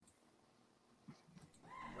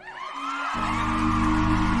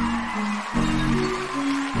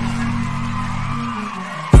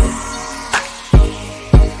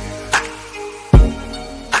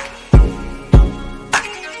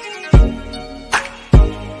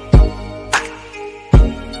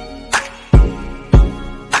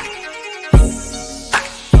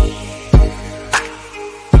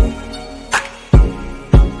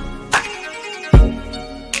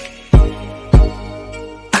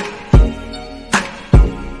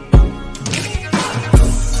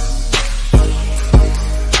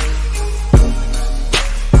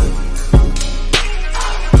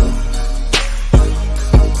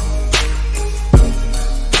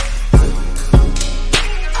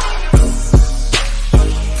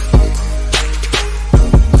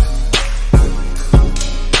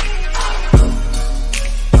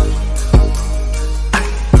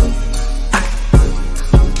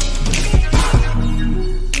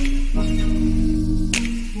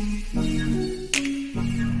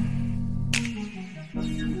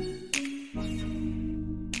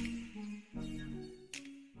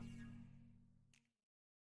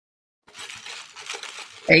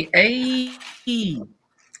Hey.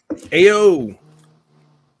 Ayo.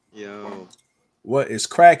 Yo. What is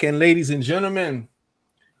cracking, ladies and gentlemen?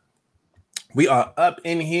 We are up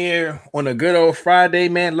in here on a good old Friday,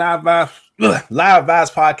 man. Live Vibes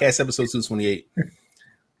Podcast, episode 228.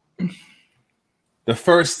 The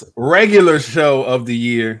first regular show of the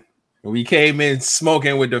year. We came in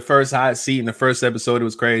smoking with the first hot seat in the first episode. It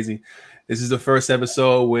was crazy. This is the first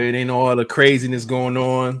episode where it ain't all the craziness going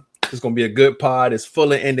on. It's gonna be a good pod. It's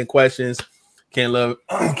full of ending questions. Can't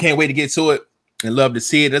wait to get to it and love to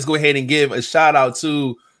see it. Let's go ahead and give a shout out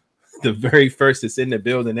to the very first that's in the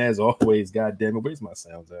building, as always. God damn it, where's my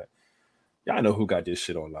sounds at? Y'all know who got this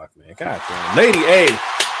shit on lock, man. God damn, Lady A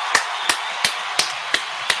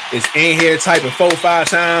is in here typing 4-5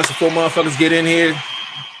 times before motherfuckers get in here.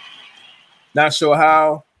 Not sure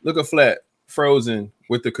how. Look at Flat frozen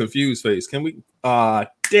with the confused face. Can we?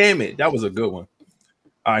 Damn it, that was a good one.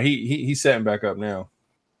 He's setting back up now.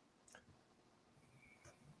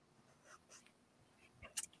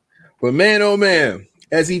 But man, oh man,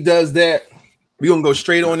 as he does that, we're gonna go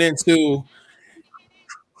straight on into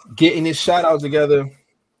getting this shout out together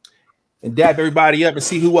and dap everybody up and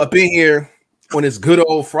see who up in here on this good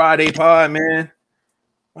old Friday pod, man.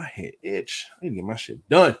 My head itch. I need to get my shit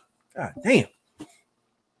done. God damn.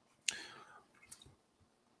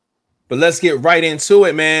 But let's get right into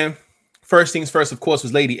it, man. First things first, of course,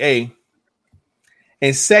 was Lady A.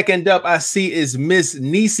 And second up, I see is Miss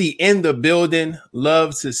Nisi in the building.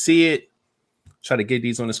 Love to see it. Try to get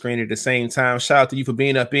these on the screen at the same time. Shout out to you for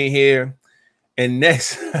being up in here. And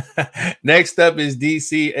next up is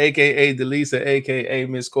DC, aka Delisa, aka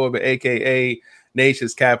Miss Corbett, aka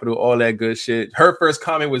Nature's Capital, all that good shit. Her first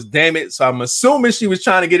comment was "damn it," so I'm assuming she was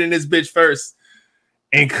trying to get in this bitch first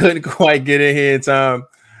and couldn't quite get in here in time.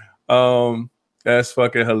 That's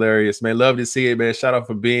fucking hilarious, man. Love to see it, man. Shout out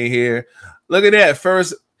for being here. Look at that.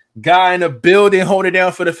 First guy in the building holding it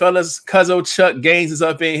down for the fellas. Cuzzo Chuck Gaines is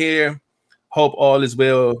up in here. Hope all is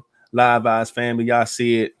well. Live Eyes family. Y'all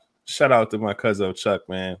see it. Shout out to my Cuzzo Chuck,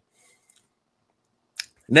 man.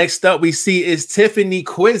 Next up, we see is Tiffany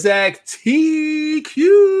Quizak TQ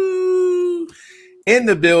in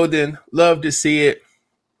the building. Love to see it.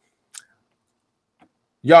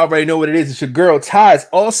 Y'all already know what it is. It's your girl Ty's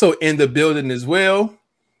also in the building as well,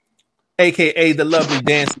 aka the lovely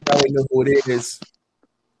dancer. Y'all already know who it is.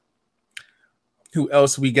 Who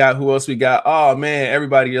else we got? Oh man,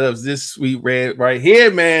 everybody loves this sweet red right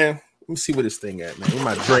here, man. Let me see what this thing at, man. Where's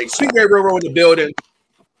my drink? Sweet red Roro in the building.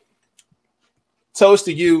 Toast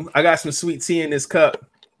to you. I got some sweet tea in this cup.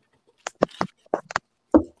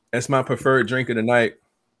 That's my preferred drink of the night.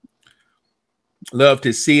 Love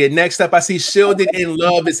to see it. Next up, I see Shielded in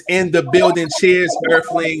Love is in the building. Cheers,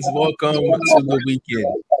 Earthlings. Welcome to the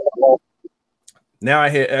weekend. Now I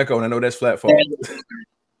hear echo, and I know that's flat fault.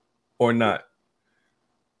 Or not.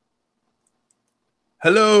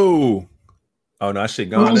 Hello. Oh, no, that shit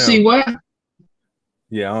gone now. See what?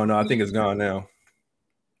 Yeah, I don't know. I think it's gone now.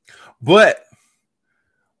 But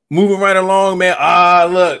moving right along, man.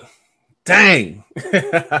 Look. Dang.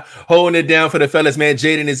 Holding it down for the fellas, man.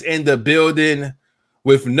 Jaden is in the building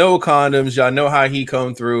with no condoms. Y'all know how he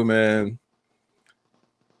come through, man.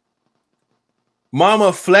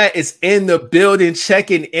 Mama Flat is in the building,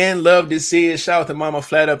 checking in. Love to see it. Shout out to Mama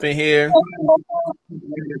Flat up in here.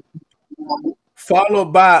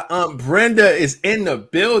 Followed by Aunt Brenda is in the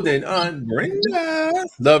building. Aunt Brenda.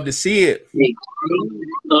 Love to see it.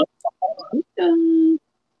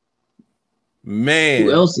 Man,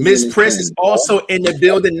 Miss Prince is also in the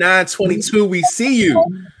building. 922. We see you.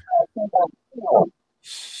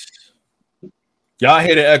 Y'all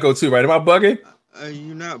hear the echo too, right? Am I bugging?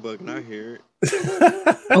 You're not bugging. I hear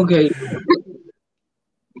it. Okay.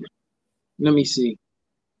 Let me see.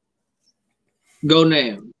 Go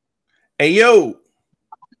now. Hey, yo.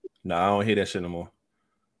 No, I don't hear that shit no more.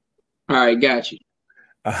 All right, got you.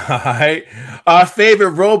 All right. Our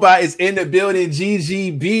favorite robot is in the building.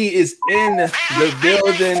 GGB is in the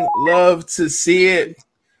building. Love to see it.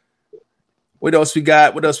 What else we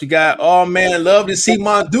got? Oh, man. Love to see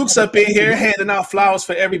Mondukes up in here handing out flowers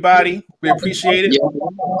for everybody. We appreciate it. Yeah.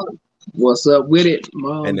 What's up with it,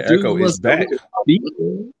 Mom? And the echo is back.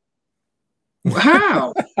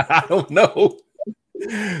 How? I don't know.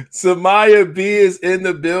 Samaya B is in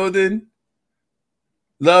the building.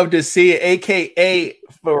 Love to see it, aka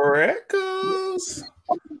Freckles.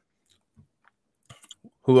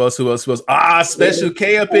 Who else? Special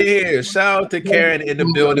K up in here. Shout out to Karen in the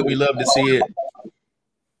building. We love to see it.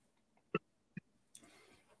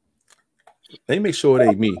 They make sure it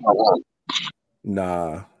ain't me.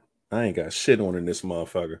 Nah, I ain't got shit on in this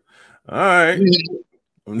motherfucker. All right.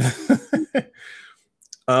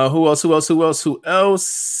 Who else?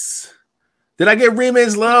 Did I get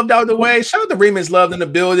Remix Loved out the way? Shout out to Remix Loved in the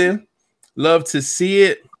building. Love to see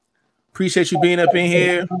it. Appreciate you being up in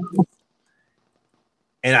here.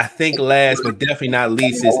 And I think last but definitely not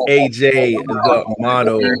least is AJ the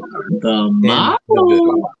model. The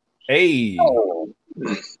model. Hey.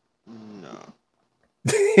 No.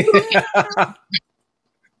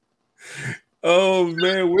 Oh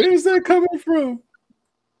man, where is that coming from?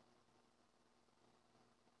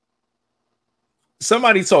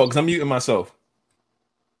 Somebody talk, because I'm muting myself.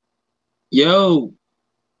 Yo.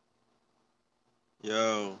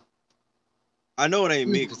 I know it ain't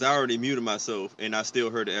me because I already muted myself and I still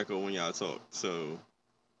heard the echo when y'all talk. So.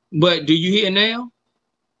 But do you hear now?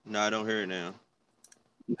 No, I don't hear it now.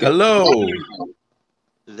 Hello.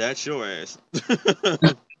 That's your ass.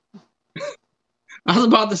 I was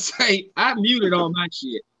about to say, I muted all my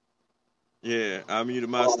shit. Yeah, I muted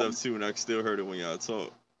my stuff too, and I still heard it when y'all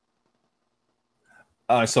talk.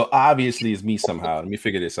 So obviously it's me somehow. Let me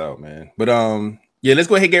figure this out, man. But yeah, let's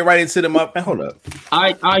go ahead and get right into them up. Man, hold up.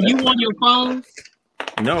 Are you on your phone?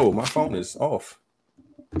 No, my phone is off.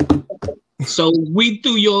 So we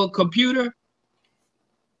through your computer?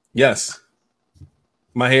 Yes.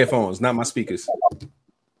 My headphones, not my speakers.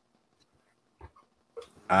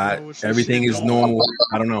 Everything is normal.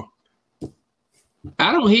 I don't know.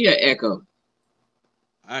 I don't hear echo.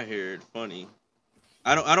 I hear it funny.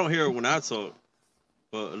 I don't hear it when I talk,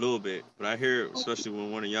 but a little bit. But I hear it especially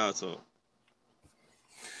when one of y'all talk.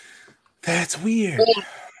 That's weird.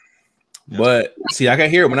 But see, I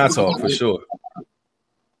can hear it when I talk for sure.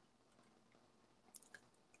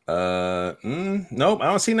 Nope, I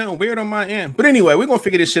don't see nothing weird on my end. But anyway, we're gonna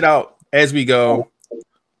figure this shit out as we go.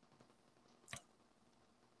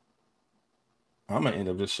 I'm gonna end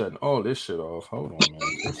up just shutting all this shit off. Hold on, man.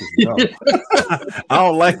 This is dumb. I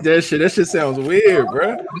don't like that shit. That shit sounds weird,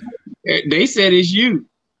 bro. They said it's you.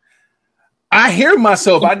 I hear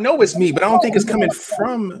myself. I know it's me, but I don't think it's coming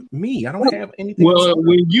from me. I don't have anything. Well,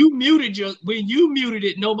 when you muted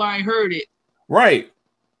it, nobody heard it. Right.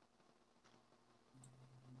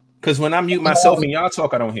 Because when I mute myself and y'all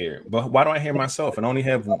talk, I don't hear it. But why do I hear myself and only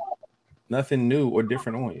have nothing new or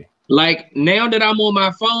different on you? Like now that I'm on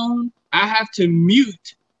my phone, I have to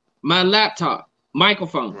mute my laptop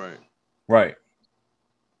microphone. Right.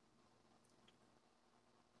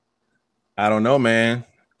 I don't know, man.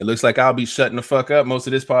 It looks like I'll be shutting the fuck up most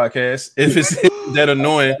of this podcast if it's that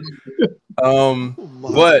annoying.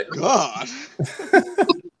 But God.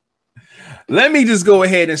 Let me just go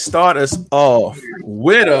ahead and start us off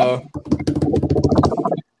with a.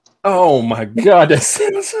 Oh my God, that's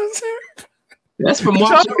from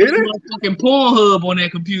watching fucking Pornhub on that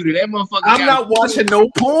computer. That motherfucker. I'm not watching no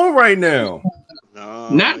porn right now. No,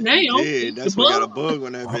 not now. That's what got a bug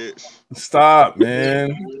on that bitch. Stop,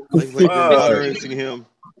 man. Like your daughter ain't seen him.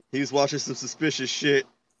 He's watching some suspicious shit.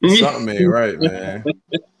 Something ain't right, man.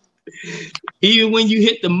 Even when you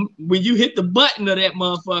hit the button of that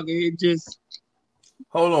motherfucker, it just.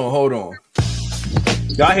 Hold on.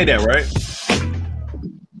 Y'all hear that, right?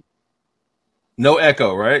 No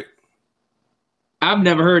echo, right? I've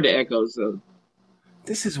never heard the echo, so.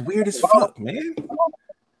 This is weird as fuck, man.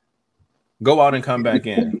 Go out and come back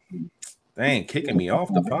in. They ain't kicking me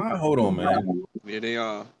off the pod. Hold on, man. Yeah, they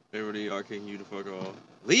are. They really are kicking you the fuck off.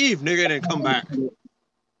 Leave, nigga, and then come back.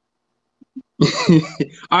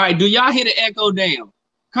 All right, do y'all hear the echo down?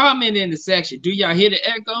 Comment in the section. Do y'all hear the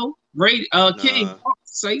echo? King,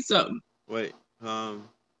 say something. Wait, hold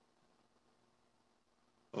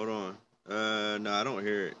on. No, I don't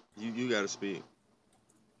hear it. You gotta speak.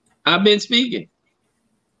 I've been speaking.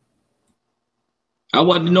 I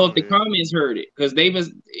wanted to know if the comments heard it because they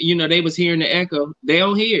was hearing the echo. They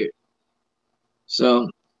don't hear it. So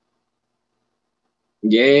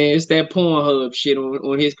yeah, it's that Pornhub shit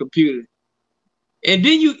on his computer. And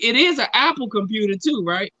then it is an Apple computer too,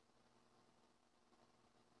 right?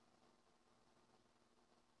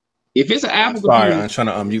 If it's an Apple computer. Sorry, I'm trying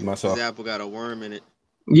to unmute myself. This Apple got a worm in it.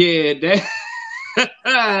 Yeah,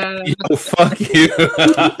 Yo, fuck you.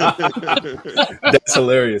 That's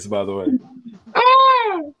hilarious, by the way.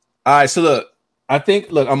 All right, so look,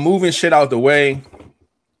 I'm moving shit out the way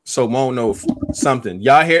so won't know something.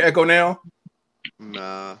 Y'all hear echo now?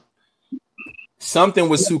 Nah. Something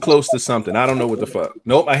was too close to something. I don't know what the fuck.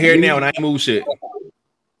 Nope, I hear it now and I ain't move shit.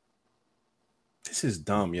 This is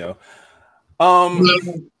dumb, yo.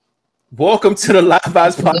 Welcome to the Live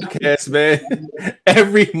Vibes Podcast, man.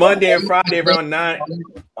 Every Monday and Friday around 9.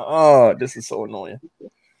 Oh, this is so annoying.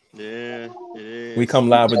 Yeah, it is. We come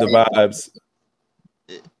live with the vibes.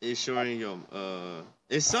 It's showing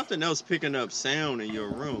It's something else picking up sound in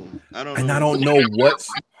your room. I don't know. And I don't know what's.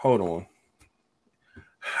 Hold on.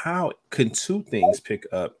 How can two things pick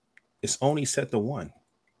up? It's only set to one.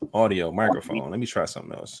 Audio, microphone. Let me try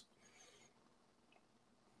something else.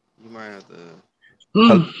 You might have to.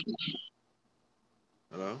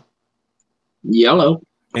 Hello? Yellow.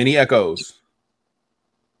 Any echoes?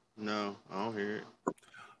 No, I don't hear it.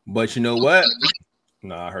 But you know what?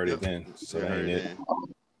 No, I heard it then. So that ain't it.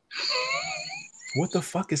 What the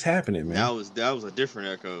fuck is happening, man? That was a different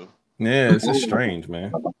echo. Yeah, this is strange,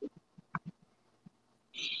 man.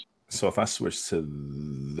 So if I switch to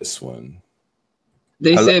this one.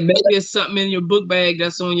 They said maybe it's something in your book bag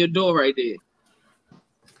that's on your door right there.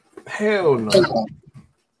 Hell no.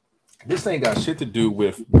 This ain't got shit to do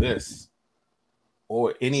with this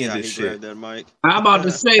or any of this shit. That mic. I'm about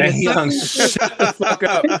to say that. Shut the fuck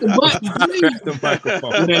up. The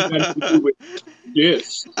microphone.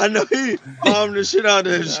 Yes. I know he palmed the shit out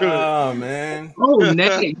of that shit. Oh, man. Oh,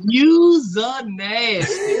 nasty. User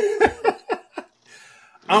nasty.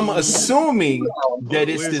 I'm assuming that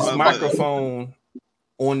it's this microphone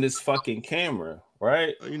on this fucking camera,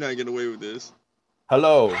 right? Oh, you're not getting away with this.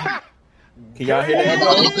 Hello. Can y'all hear that?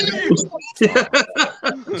 Shut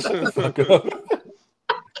the fuck up.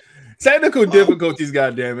 Technical difficulties,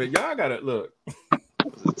 goddammit. Y'all gotta look.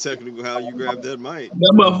 Technical how you grab that mic.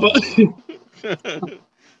 That motherfucker.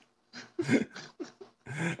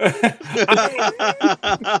 That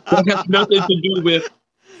has nothing to do with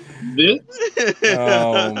this.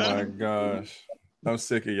 Oh my gosh. I'm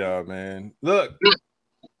sick of y'all, man. Look,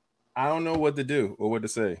 I don't know what to do or what to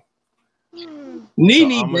say.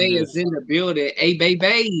 Nene Bay is in the building. Hey,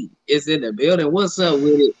 baby is in the building. What's up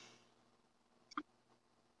with it?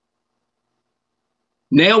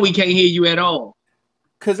 Now we can't hear you at all.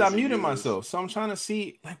 Because I muted myself. So I'm trying to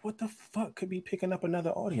see, like, what the fuck could be picking up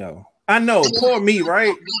another audio? I know, poor me,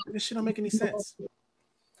 right? This shit don't make any sense.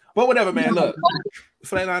 But whatever, man. Look,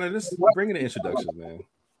 Flatliner, just bring in the introductions, man.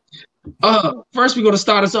 First we're going to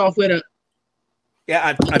start us off with a...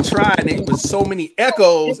 Yeah, I tried, and it was so many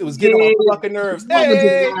echoes. It was getting on my fucking nerves.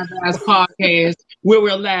 Hey! Podcast where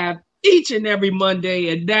we're live each and every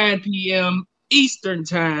Monday at 9 p.m. Eastern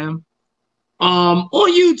time. On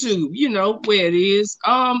YouTube, you know where it is.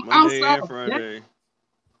 Monday and Friday.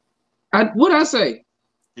 What'd I say?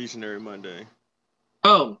 Each and every Monday.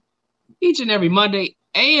 Oh, each and every Monday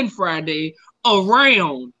and Friday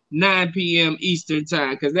around 9 p.m. Eastern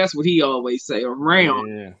time, because that's what he always say,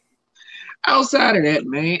 around. Yeah. Outside of that,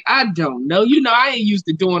 man, I don't know. You know, I ain't used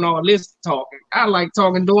to doing all this talking. I like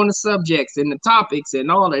talking during the subjects and the topics and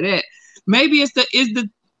all of that. Maybe is that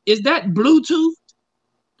Bluetooth?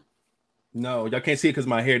 No, y'all can't see it because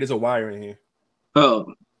my hair. There's a wire in here.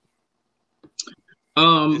 Oh.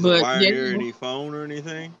 Is but the wire here any phone or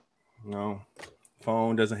anything? No.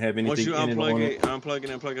 Phone doesn't have anything. Once you unplug it, unplug it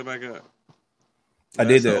and plug it back up. I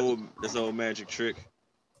did that. That's the old magic trick.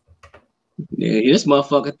 Yeah, this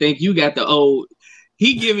motherfucker think you got the old.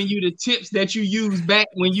 He giving you the tips that you used back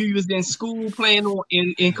when you was in school playing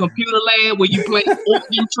in computer lab where you played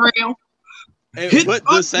Oregon Trail. But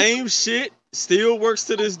the same shit still works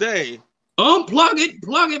to this day. Unplug it,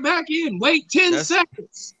 plug it back in. Wait 10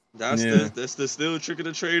 seconds. That's the still trick of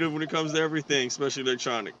the trade when it comes to everything, especially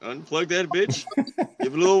electronic. Unplug that bitch,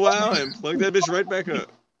 give it a little while, and plug that bitch right back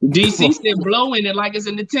up. DC said blowing it like it's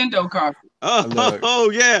a Nintendo cartridge. Oh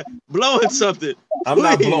yeah, blowing something. I'm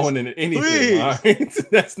not blowing in anything. All right?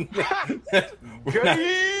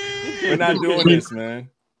 we're not doing this, man.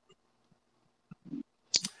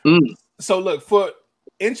 So look, for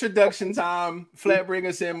introduction time,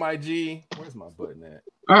 Flatbringers MIG. Where's my button at?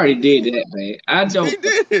 I already did that, man. I don't. He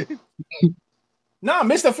did. Nah,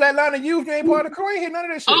 Mr. Flatliner, you ain't part of the crew. I ain't hear none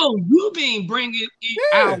of that shit. Oh, you been bringing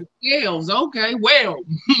it ourselves. Okay, well,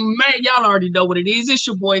 man, y'all already know what it is. It's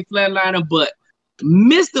your boy Flatliner, but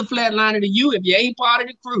Mr. Flatliner to you if you ain't part of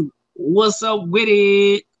the crew. What's up with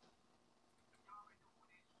it?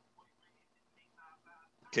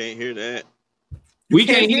 Can't hear that. We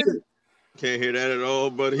can't hear it. Can't hear that at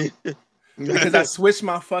all, buddy. Because I switched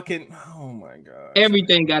my fucking. Oh my god.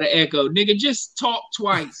 Everything got an echo, nigga. Just talk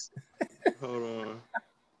twice. Hold on.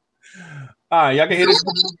 All right, y'all can hear this.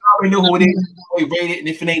 You already know who it is. We rate it, and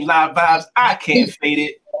if it ain't live vibes, I can't fade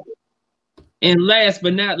it. And last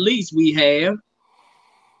but not least, we have.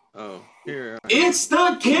 Oh, here. It's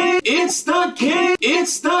the king. It's the king.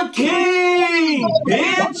 It's the king,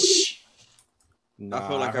 bitch. Nah, I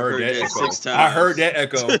feel like I heard that echo. 6 times. I heard that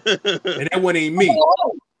echo, and that one ain't me.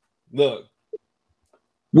 Look,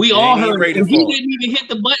 we all heard it. He didn't even hit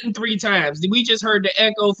the button 3 times. We just heard the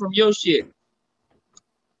echo from your shit.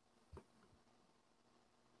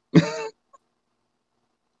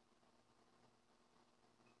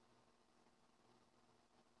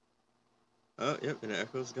 Oh, yep, and the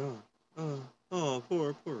echo's gone.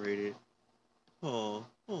 Poor Rated. Oh.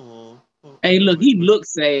 Hey, look, he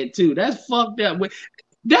looks sad too. That's fucked up.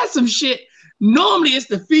 That's some shit. Normally it's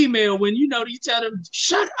the female when you tell them,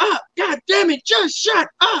 shut up, god damn it, just shut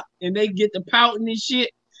up. And they get the pouting and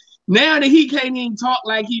shit. Now that he can't even talk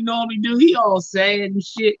like he normally do, he all sad and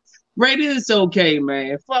shit. Right, it's okay,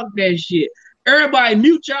 man. Fuck that shit. Everybody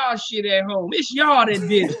mute y'all shit at home. It's y'all that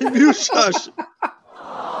did it. Mute y'all shit.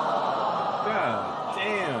 God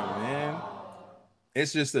damn, man.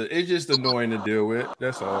 It's just annoying to deal with.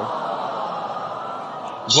 That's all.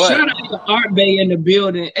 But, shout out to Art Bay in the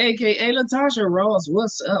building, aka Latasha Ross.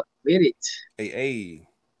 What's up with it? Hey.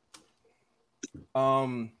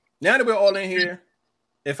 Now that we're all in here,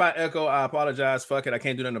 if I echo, I apologize. Fuck it. I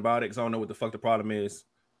can't do nothing about it because I don't know what the fuck the problem is.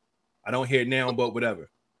 I don't hear it now, but whatever.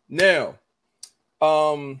 Now,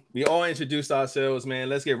 we all introduced ourselves, man.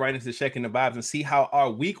 Let's get right into checking the vibes and see how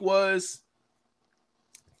our week was.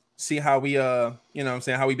 See how we how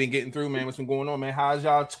we been getting through, man. What's been going on, man? How's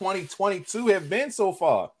y'all 2022 have been so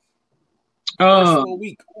far? First full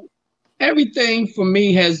week. Everything for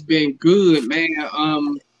me has been good,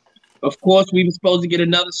 man. Of course, we were supposed to get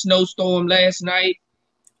another snowstorm last night.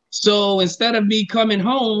 So instead of me coming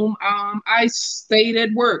home, I stayed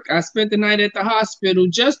at work. I spent the night at the hospital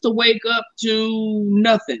just to wake up to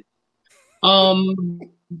nothing.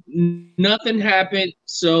 Nothing happened.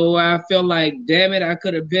 So I felt like, damn it, I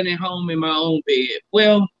could have been at home in my own bed.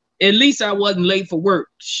 Well, at least I wasn't late for work.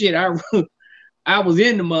 Shit, I was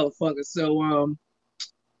in the motherfucker. So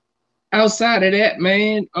outside of that,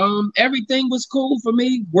 man, everything was cool for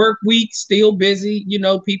me. Work week, still busy.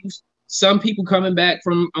 Some people coming back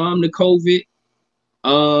from the COVID.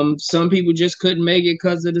 Some people just couldn't make it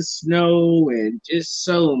because of the snow and just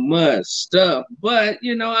so much stuff. But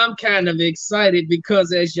I'm kind of excited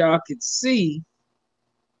because, as y'all can see,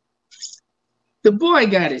 the boy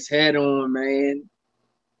got his hat on, man.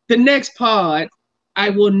 The next pod, I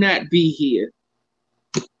will not be here.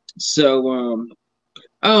 So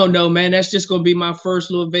I don't know, man. That's just gonna be my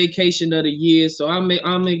first little vacation of the year. So I'm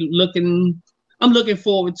looking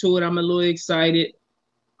forward to it. I'm a little excited.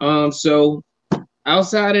 So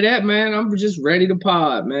outside of that, man, I'm just ready to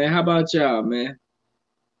pod, man. How about y'all, man?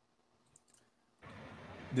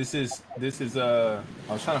 This is I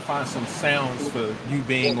was trying to find some sounds for you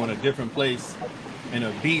being on a different place in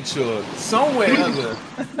a beach or somewhere other.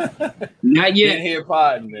 Not yet. Can't hear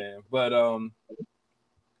podding, man. But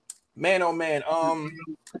man, oh man,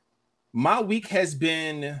 my week has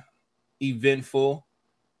been eventful.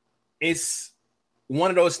 It's one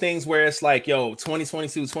of those things where it's like,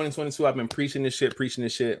 2022, I've been preaching this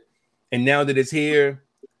shit. And now that it's here,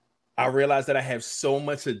 I realize that I have so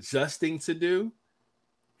much adjusting to do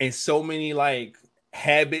and so many like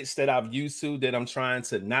habits that I've used to that I'm trying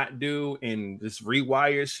to not do and just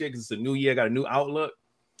rewire shit because it's a new year, I got a new outlook.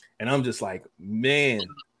 And I'm just like, man,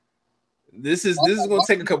 this is going to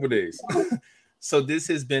take a couple of days. So this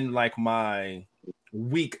has been like my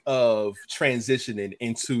week of transitioning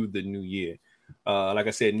into the new year. Like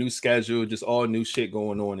I said, new schedule, just all new shit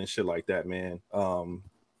going on and shit like that, man.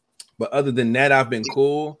 But other than that, I've been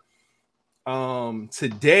cool.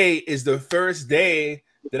 Today is the first day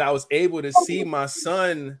that I was able to see my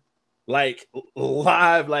son like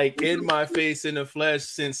live, like in my face in the flesh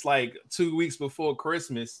since like 2 weeks before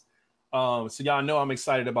Christmas. So y'all know I'm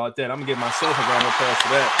excited about that. I'm gonna give myself a round of applause for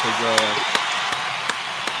that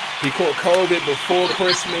because he caught COVID before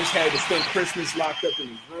Christmas, had to spend Christmas locked up in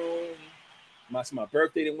his room. My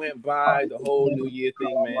birthday that went by, the whole New Year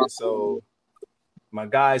thing, man. So my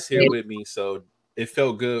guy's here with me, so it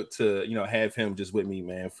felt good to have him just with me,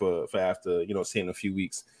 man, for after seeing a few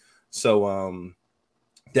weeks. So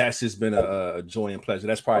that's just been a joy and pleasure.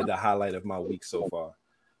 That's probably the highlight of my week so far.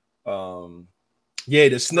 Yeah,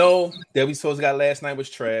 the snow that we supposed to got last night was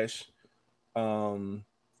trash. And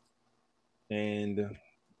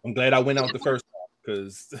I'm glad I went out the first time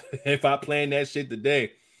because if I planned that shit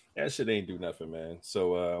today, that shit ain't do nothing, man.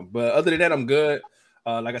 So, but other than that, I'm good.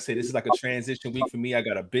 Like I said, this is like a transition week for me. I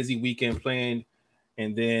got a busy weekend planned,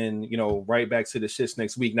 and then right back to the shits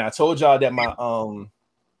next week. Now, I told y'all that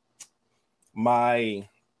my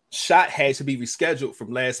shot had to be rescheduled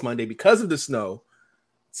from last Monday because of the snow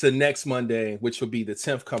to next Monday, which will be the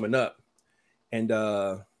 10th coming up. And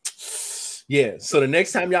yeah, so the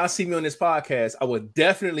next time y'all see me on this podcast, I will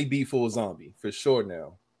definitely be full zombie for sure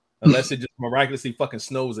now, unless it just miraculously fucking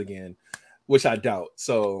snows again, which I doubt.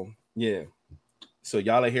 So yeah, so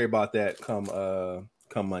y'all will hear about that come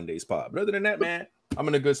Monday's pod. But other than that, man, I'm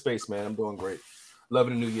in a good space, man. I'm doing great.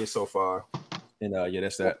 Loving the new year so far. And yeah,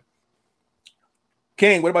 that's that.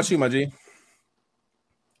 King, what about you, my G?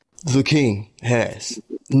 The king has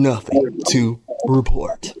nothing to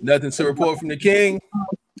report. Nothing to report from the king.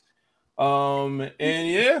 And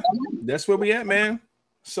yeah, that's where we at, man.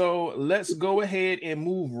 So let's go ahead and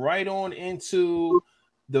move right on into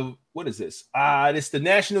what is this? It's the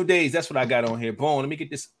national days. That's what I got on here. Boom. Let me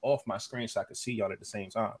get this off my screen so I can see y'all at the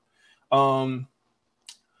same time. All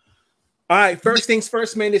right, first things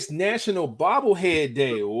first, man. It's National Bobblehead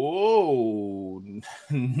Day. Whoa,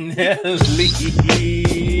 Nelly.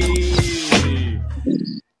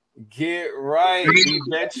 Get right. We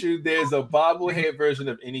bet you there's a bobblehead version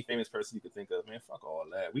of any famous person you could think of. Man, fuck all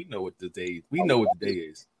that. We know what the day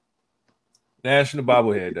is. National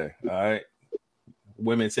Bobblehead Day. All right.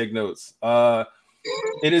 Women take notes.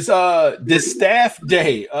 It is the staff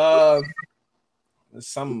day.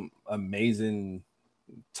 Some amazing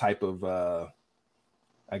type of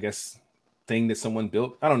I guess thing that someone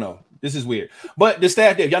built. I don't know. This is weird. But the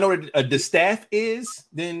staff day, if y'all know what the staff is,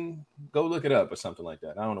 then go look it up or something like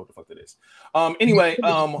that. I don't know what the fuck that is. Anyway,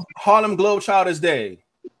 Harlem Globetrotters Day.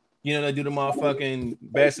 You know, they do the motherfucking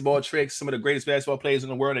basketball tricks. Some of the greatest basketball players in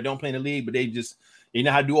the world that don't play in the league, but they just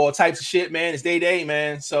know how to do all types of shit, man. It's day,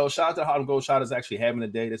 man. So shout out to Harlem Globetrotters actually having a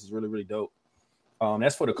day. This is really, really dope.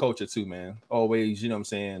 That's for the culture too, man. Always, you know what I'm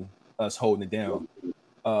saying, us holding it down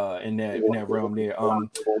in that realm there.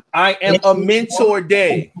 I am a mentor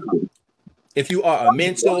day. If you are a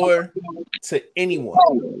mentor to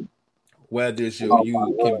anyone, whether it's you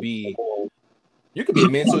can be a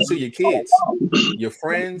mentor to your kids, your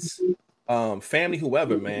friends, family,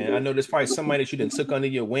 whoever, man. I know there's probably somebody that you done took under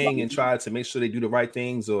your wing and tried to make sure they do the right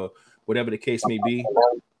things or whatever the case may be.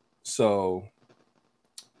 So,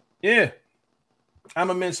 yeah, I'm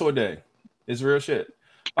a mentor day. It's real shit.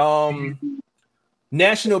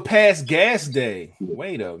 National Pass Gas Day.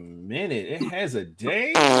 Wait a minute. It has a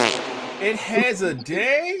day? It has a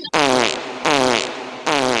day?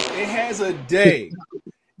 It has a day.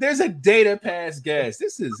 There's a day to pass gas.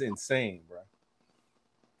 This is insane, bro.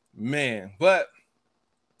 Man, but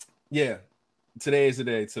yeah, today is the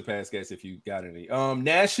day to pass gas if you got any.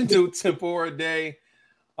 National Tempura Day.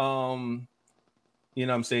 You know what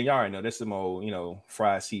I'm saying? Y'all already know that's some old,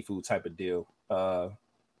 fried seafood type of deal.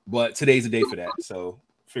 But today's the day for that. So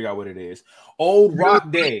figure out what it is. Old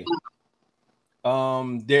Rock Day.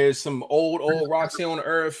 There's some old rocks here on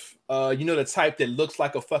Earth. The type that looks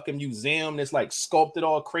like a fucking museum that's like sculpted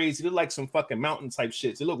all crazy. They look like some fucking mountain type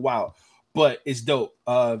shit. They look wild, but it's dope.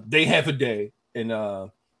 They have a day and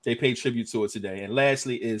they pay tribute to it today. And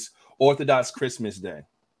lastly is Orthodox Christmas Day.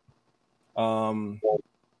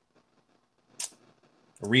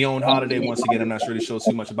 Re-owned holiday once again. I'm not sure to show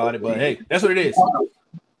too much about it, but hey, that's what it is.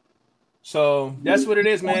 So that's what it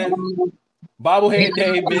is, man. Bobblehead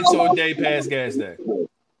Day, Mentor Day, Pass Gas Day.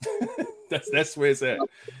 that's where it's at.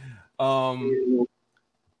 Other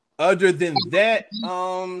than that,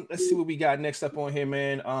 let's see what we got next up on here,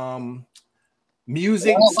 man.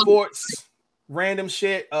 Music, sports, random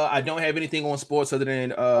shit. I don't have anything on sports other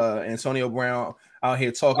than Antonio Brown out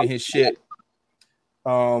here talking his shit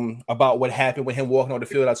about what happened with him walking on the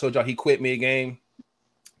field. I told y'all he quit mid-game.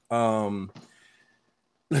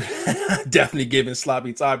 Definitely giving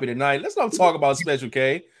sloppy toppy tonight. Let's not talk about Special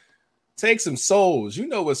K. Take some souls. You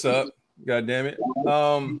know what's up. God damn it.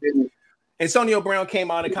 Antonio Brown came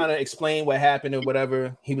out and kind of explained what happened or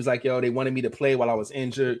whatever. He was like, yo, they wanted me to play while I was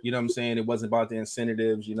injured. You know what I'm saying? It wasn't about the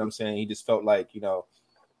incentives. You know what I'm saying? He just felt like,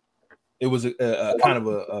 it was a kind of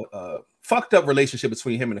a fucked up relationship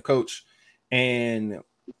between him and the coach. And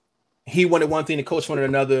he wanted one thing, the coach wanted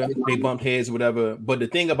another. They bumped heads or whatever. But the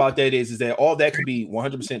thing about that is that all that could be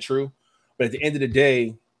 100% true. But at the end of the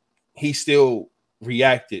day, he still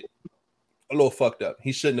reacted a little fucked up.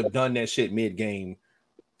 He shouldn't have done that shit mid-game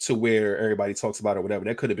to where everybody talks about it or whatever.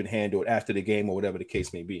 That could have been handled after the game or whatever the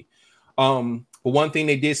case may be. But one thing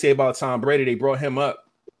they did say about Tom Brady, they brought him up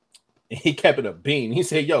and he kept it a bean. He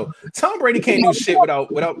said, yo, Tom Brady can't do shit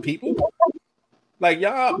without people. Like,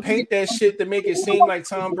 y'all paint that shit to make it seem like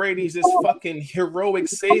Tom Brady's this fucking heroic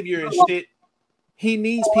savior and shit. He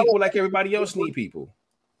needs people like everybody else need people,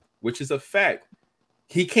 which is a fact.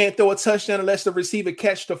 He can't throw a touchdown unless the receiver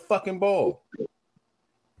catch the fucking ball.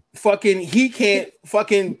 He can't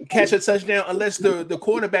fucking catch a touchdown unless the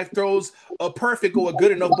quarterback throws a perfect or a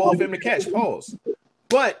good enough ball for him to catch. Pause.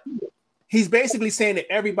 But he's basically saying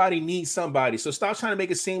that everybody needs somebody. So stop trying to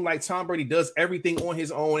make it seem like Tom Brady does everything on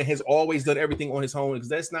his own and has always done everything on his own, because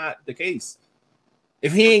that's not the case.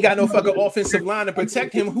 If he ain't got no fucking offensive line to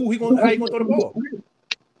protect him, how you gonna throw the ball?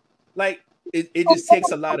 Like, it just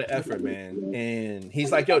takes a lot of effort, man. And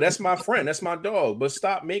he's like, yo, that's my friend. That's my dog. But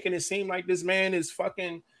stop making it seem like this man is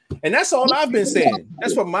fucking... And that's all I've been saying.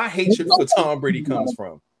 That's where my hatred for Tom Brady comes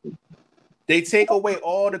from. They take away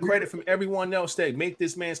all the credit from everyone else that make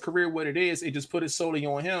this man's career what it is. They just put it solely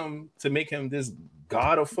on him to make him this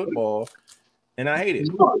god of football, and I hate it.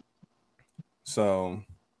 So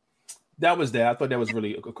that was that. I thought that was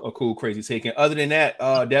really a cool, crazy take. And other than that,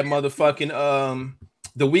 that motherfucking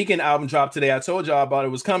The Weeknd album dropped today. I told y'all about it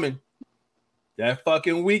was coming. That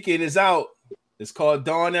fucking Weeknd is out. It's called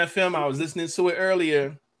Dawn FM. I was listening to it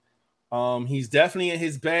earlier. He's definitely in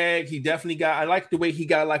his bag. He definitely got. I like the way he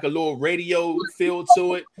got like a little radio feel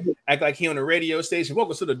to it. Act like he on a radio station.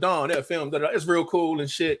 Welcome to the Dawn FM. It's real cool and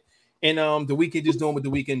shit. And The Weeknd just doing what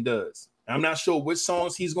The Weeknd does. I'm not sure which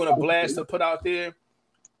songs he's gonna blast or put out there,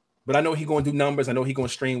 but I know he's gonna do numbers. I know he's gonna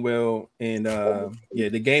stream well. And yeah,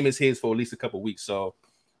 the game is his for at least a couple weeks. So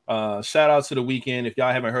shout out to The Weeknd. If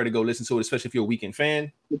y'all haven't heard it, go listen to it, especially if you're a Weeknd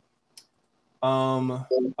fan.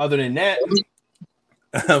 Other than that.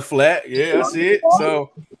 Flat, yeah, I see it.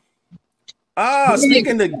 So,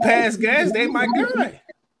 speaking of past guys, they my guy,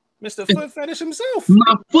 Mr. Foot Fetish himself.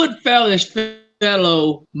 My foot fetish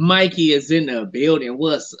fellow Mikey is in the building.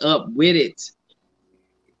 What's up with it?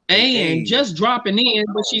 And just dropping in,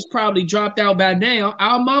 but she's probably dropped out by now.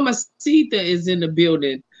 Our mama Sita is in the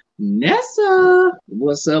building. Nessa,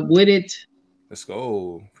 what's up with it? Let's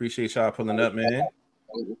go. Appreciate y'all pulling up, man.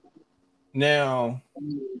 Now.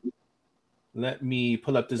 Let me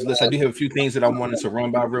pull up this list. I do have a few things that I wanted to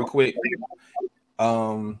run by real quick.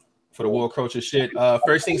 For the World Culture shit.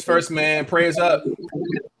 First things first, man. Prayers up.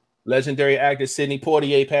 Legendary actor Sidney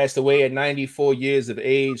Poitier passed away at 94 years of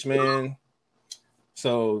age, man.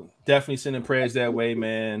 So definitely sending prayers that way,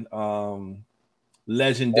 man.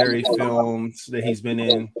 Legendary films that he's been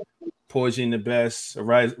in. Poison the Best,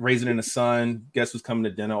 Raisin in the Sun, Guess Who's Coming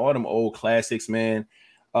to Dinner, all them old classics, man.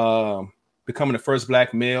 Becoming the first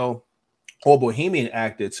black male or Bohemian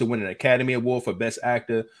actor to win an Academy Award for Best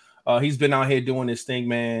Actor. He's been out here doing this thing,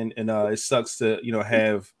 man, and it sucks to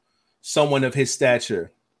have someone of his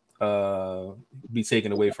stature be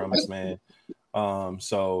taken away from us, man.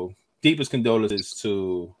 So deepest condolences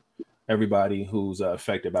to everybody who's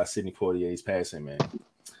affected by Sidney Poitier's passing, man.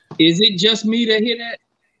 Is it just me to hear that?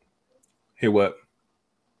 Hear what?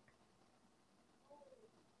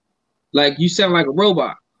 Like you sound like a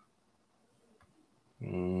robot.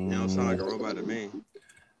 You don't sound like a robot to me.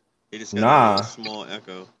 It just got a small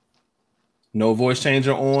echo. No voice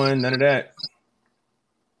changer on, none of that.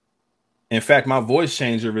 In fact, my voice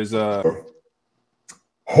changer is ho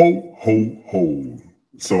ho ho.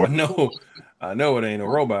 So I know it ain't a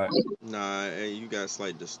robot. Nah, you got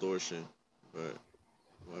slight distortion, but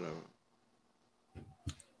whatever.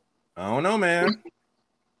 I don't know, man.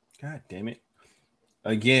 God damn it.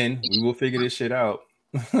 Again, we will figure this shit out.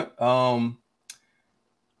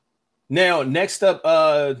 Now, next up,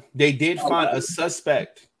 they did find a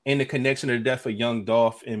suspect in the connection to the death of young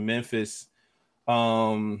Dolph in Memphis.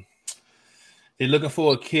 They're looking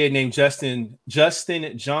for a kid named Justin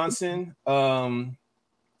Johnson.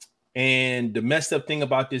 And the messed up thing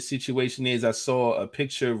about this situation is I saw a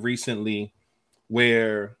picture recently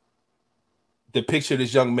where the picture of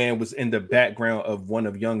this young man was in the background of one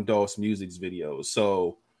of Young Dolph's music videos.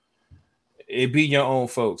 So it be your own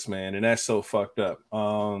folks, man. And that's so fucked up.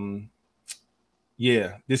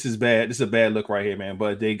 Yeah, this is bad. This is a bad look right here, man.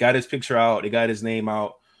 But they got his picture out. They got his name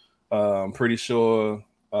out. I'm pretty sure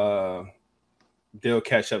they'll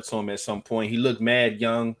catch up to him at some point. He looked mad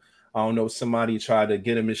young. I don't know, somebody tried to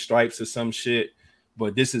get him his stripes or some shit.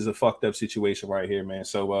 But this is a fucked up situation right here, man.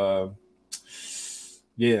 So,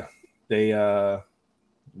 yeah, they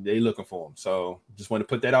looking for him. So just want to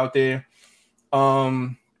put that out there.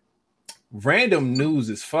 Random news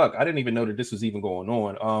as fuck. I didn't even know that this was even going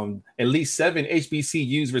on. At least 7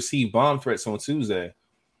 HBCUs received bomb threats on Tuesday,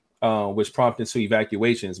 which prompted 2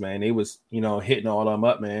 evacuations, man. They was, hitting all of them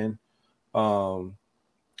up, man.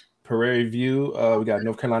 Prairie View, we got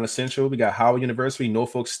North Carolina Central, we got Howard University,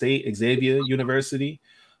 Norfolk State, Xavier University,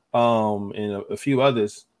 and a few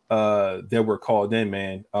others that were called in,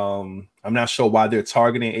 man. I'm not sure why they're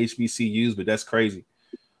targeting HBCUs, but that's crazy.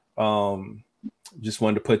 Just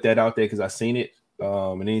wanted to put that out there because I seen it.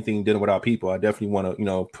 And anything dealing with our people, I definitely want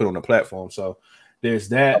to, put on the platform. So there's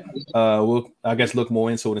that. We'll, I guess, look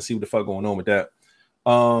more into it and see what the fuck going on with that.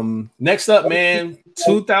 Next up, man,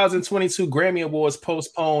 2022 Grammy Awards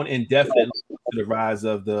postponed indefinitely to the rise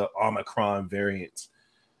of the Omicron variant.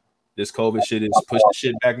 This COVID shit is pushing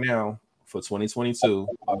shit back now for 2022.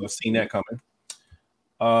 I've seen that coming.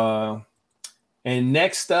 And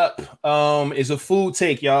next up is a food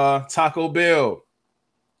take, y'all. Taco Bell.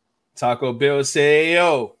 Taco Bell say,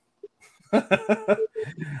 yo.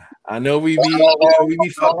 I know we be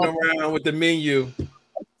fucking around with the menu,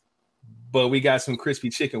 but we got some crispy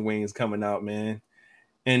chicken wings coming out, man.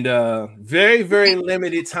 And very, very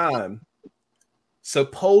limited time.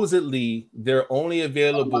 Supposedly, they're only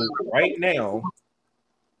available right now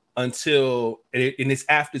until, and it's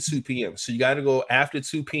after 2 p.m. So you got to go after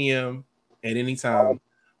 2 p.m. at any time,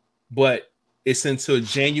 but it's until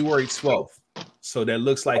January 12th. So that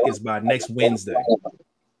looks like it's by next Wednesday.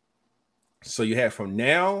 So you have from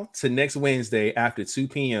now to next Wednesday after 2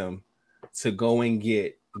 p.m. to go and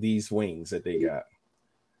get these wings that they got.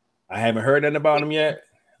 I haven't heard nothing about them yet.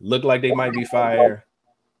 Look like they might be fire.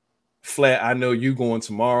 Flat, I know you going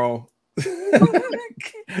tomorrow.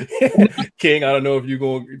 King, I don't know if you're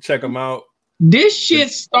going to check them out. This shit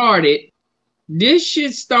started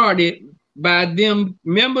by them.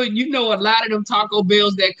 Remember, you know, a lot of them Taco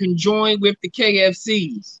Bells that conjoined with the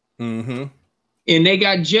KFCs. Mm-hmm. And they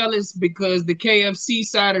got jealous because the KFC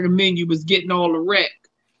side of the menu was getting all the wreck.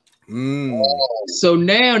 So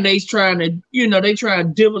now they trying to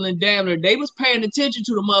dibble and dabble. They was paying attention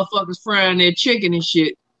to the motherfuckers frying their chicken and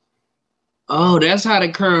shit. Oh, that's how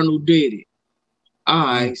the Colonel did it. All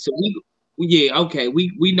right, so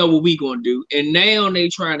we know what we gonna do. And now they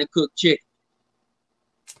trying to cook chicken.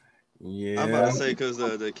 Yeah, I'm about to say because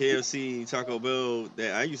the KFC Taco Bell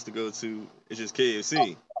that I used to go to is just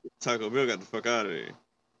KFC. Taco Bell got the fuck out of there.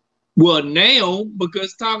 Well, now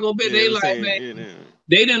because Taco Bell, they like, saying, man,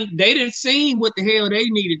 they didn't see what the hell they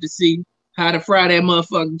needed to see, how to fry that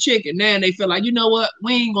motherfucking chicken. Now they feel like, you know what,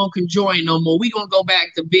 we ain't gonna conjoin no more. We gonna go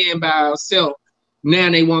back to being by ourselves.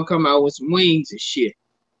 Now they want to come out with some wings and shit.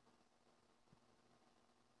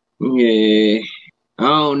 Yeah, I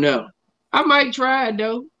don't know. I might try it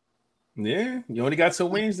though. Yeah, you only got till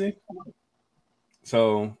Wednesday,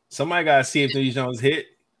 so somebody gotta see if these Jones hit.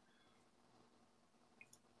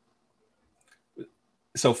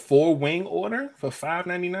 So 4 wing order for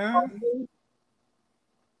 $5.99,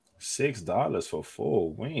 $6 for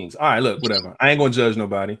 4 wings. All right, look, whatever. I ain't gonna judge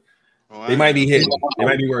nobody. They might be hitting. They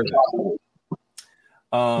might be worth it.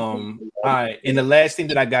 All right, and the last thing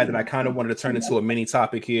that I got that I kind of wanted to turn into a mini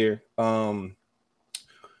topic here.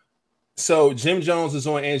 So Jim Jones was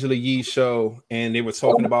on Angela Yee's show, and they were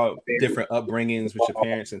talking about different upbringings with your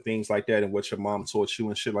parents and things like that, and what your mom taught you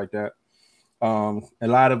and shit like that. A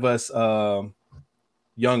lot of us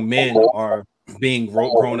young men are being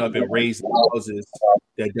grown up and raised in houses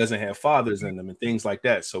that doesn't have fathers in them and things like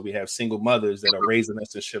that. So we have single mothers that are raising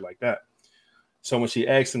us and shit like that. So when she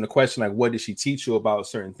asked him the question, like, what did she teach you about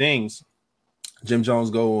certain things? Jim Jones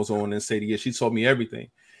goes on and said, yeah, she told me everything.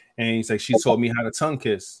 And he's like, she told me how to tongue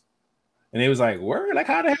kiss. And he was like, word? Like,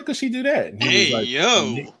 how the hell could she do that? And he was like,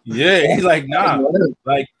 yo. Yeah. He's like, nah.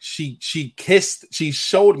 Like, she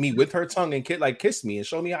showed me with her tongue and kissed me and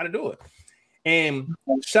showed me how to do it. And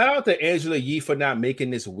shout out to Angela Yee for not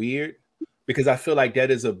making this weird, because I feel like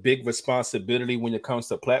that is a big responsibility when it comes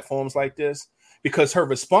to platforms like this, because her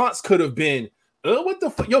response could have been, oh, what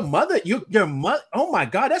the fuck? Your mother, oh my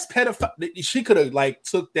God, that's pedophile. She could have like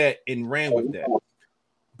took that and ran with that.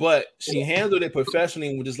 But she handled it professionally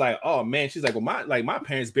and was just like, oh man, she's like, well, my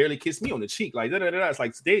parents barely kissed me on the cheek. Like, It's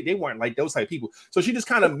like they weren't like those type of people. So she just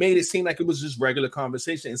kind of made it seem like it was just regular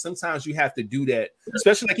conversation. And sometimes you have to do that,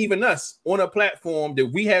 especially like even us on a platform that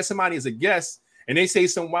we had somebody as a guest and they say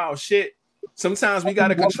some wild shit. Sometimes we got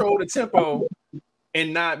to control the tempo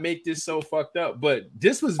and not make this so fucked up. But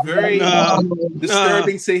this was very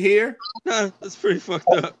disturbing to hear. That's pretty fucked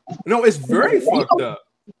up. No, it's very fucked up.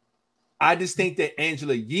 I just think that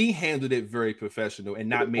Angela Yee handled it very professional and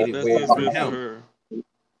not made it weird for him.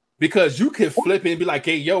 Because you could flip it and be like,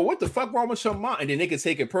 hey, yo, what the fuck wrong with your mom? And then they could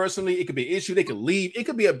take it personally. It could be an issue. They could leave. It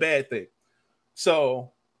could be a bad thing.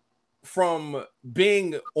 So from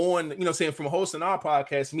being on, from hosting our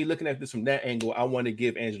podcast, me looking at this from that angle, I want to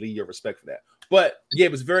give Angela Yee your respect for that. But yeah,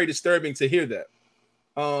 it was very disturbing to hear that.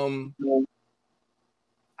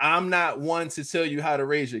 I'm not one to tell you how to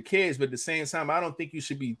raise your kids, but at the same time, I don't think you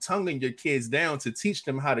should be tonguing your kids down to teach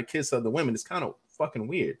them how to kiss other women. It's kind of fucking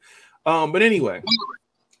weird. But anyway,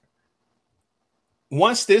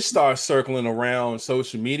 once this starts circling around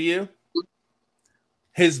social media,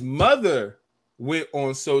 his mother went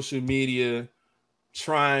on social media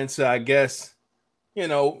trying to, I guess,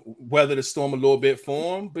 weather the storm a little bit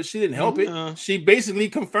for him, but she didn't help it. She basically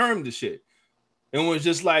confirmed the shit. And was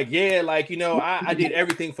just like, yeah, like, I did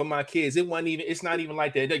everything for my kids. It's not even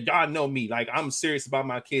like that. Y'all know me. Like, I'm serious about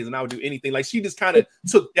my kids and I would do anything. Like, she just kind of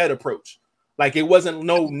took that approach. Like, it wasn't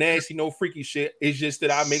no nasty, no freaky shit. It's just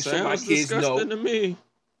that I make sure my kids know. To me.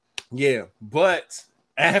 Yeah. But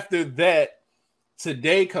after that,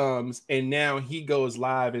 today comes and now he goes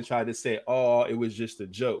live and tried to say, oh, it was just a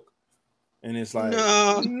joke. And it's like,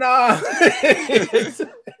 nah.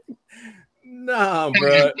 Nah,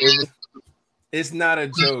 bro. It's not a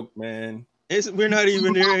joke, man. We're not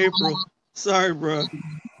even near April. Sorry, bro.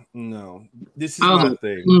 No, this is my Oh,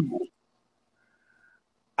 thing. mm.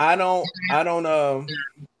 I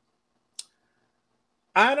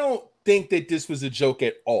don't think that this was a joke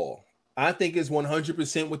at all. I think it's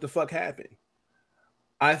 100% what the fuck happened.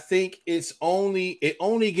 I think it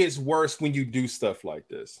only gets worse when you do stuff like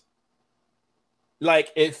this.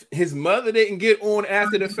 Like if his mother didn't get on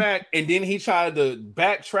after the fact and then he tried to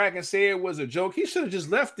backtrack and say it was a joke, he should have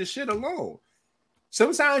just left this shit alone.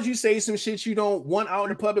 Sometimes you say some shit you don't want out in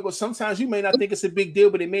the public, or sometimes you may not think it's a big deal,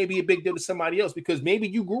 but it may be a big deal to somebody else because maybe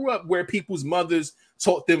you grew up where people's mothers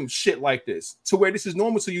taught them shit like this to where this is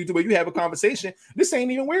normal to you, to where you have a conversation. This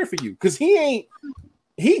ain't even weird for you because he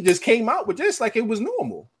just came out with this like it was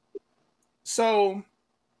normal. So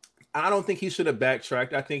I don't think he should have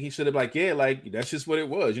backtracked. I think he should have like, yeah, like that's just what it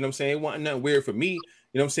was. You know what I'm saying? It wasn't nothing weird for me.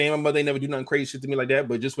 You know what I'm saying? My mother ain't never do nothing crazy shit to me like that.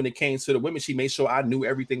 But just when it came to the women, she made sure I knew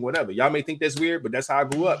everything, whatever. Y'all may think that's weird, but that's how I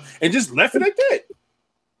grew up. And just left it like that.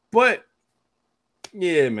 But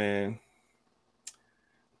yeah, man.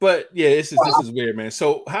 But yeah, this is weird, man.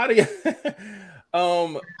 So how do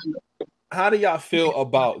y'all feel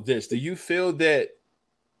about this? Do you feel that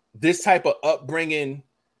this type of upbringing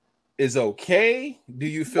is okay? Do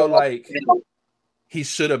you feel like he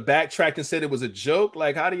should have backtracked and said it was a joke?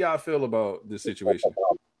 Like, how do y'all feel about this situation?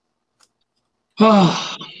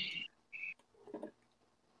 I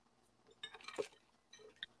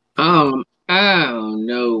don't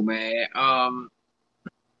know, man.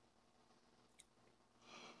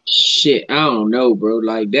 Shit, I don't know, bro.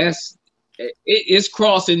 Like it's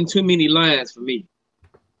crossing too many lines for me.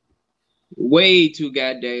 Way too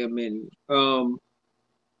goddamn many. I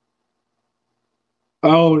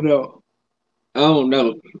don't know. I don't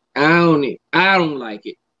know. I don't like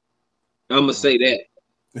it. I'm gonna say that.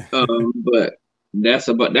 But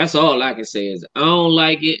that's all I can say is I don't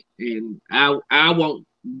like it, and I won't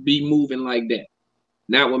be moving like that.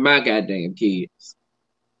 Not with my goddamn kids.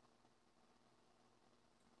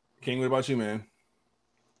 King, what about you, man?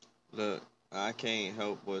 Look, I can't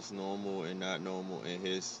help what's normal and not normal in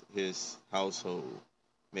his household.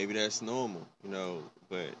 Maybe that's normal,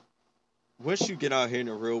 but once you get out here in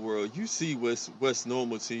the real world, you see what's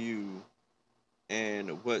normal to you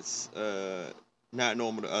and what's not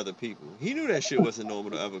normal to other people. He knew that shit wasn't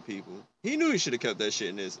normal to other people. He knew he should have kept that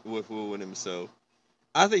shit with himself.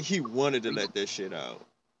 I think he wanted to let that shit out.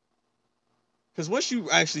 Because once you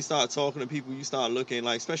actually start talking to people, you start looking,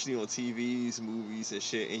 like, especially on TVs, movies, and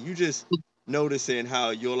shit, and you just noticing how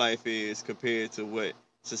your life is compared to what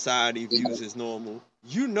society views as normal.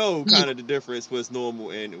 You know kind of the difference what's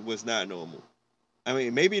normal and what's not normal. I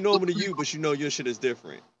mean, maybe normal to you, but you know your shit is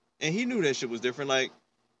different. And he knew that shit was different. Like,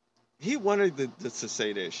 he wanted to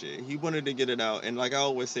say that shit. He wanted to get it out. And like I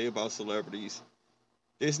always say about celebrities,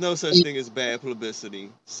 there's no such thing as bad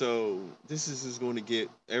publicity. So this is just going to get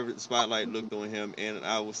every spotlight looked on him. And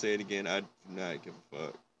I will say it again, I do not give a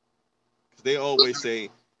fuck. Because they always say,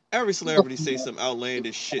 every celebrity say some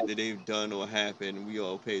outlandish shit that they've done or happened, and we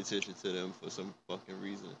all pay attention to them for some fucking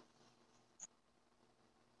reason.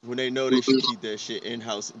 When they know they should keep that shit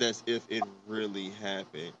in-house, that's if it really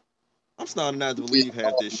happened. I'm starting not to believe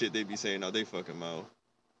half this shit they be saying out they fucking mouth.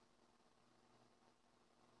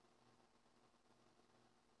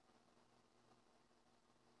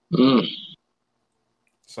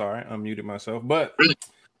 Sorry, I muted myself. But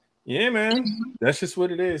yeah, man, that's just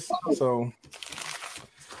what it is. So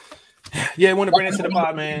yeah, I want to bring it to the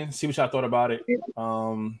pod, man. See what y'all thought about it.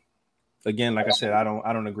 Again, like I said, I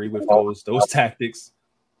don't agree with those tactics,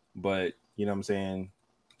 but you know what I'm saying.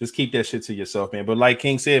 Just keep that shit to yourself, man. But like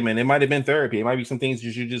King said, man, it might have been therapy. It might be some things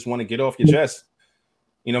you just want to get off your chest.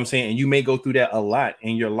 You know what I'm saying? And you may go through that a lot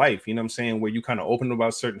in your life. You know what I'm saying? Where you kind of open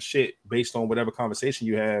about certain shit based on whatever conversation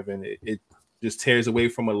you have, and it just tears away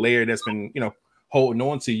from a layer that's been, holding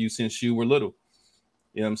on to you since you were little.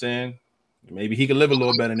 You know what I'm saying? Maybe he could live a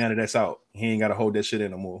little better now that that's out. He ain't got to hold that shit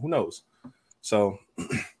in no more. Who knows? So,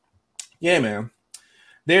 yeah, man.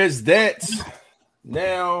 There's that.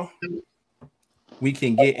 Now we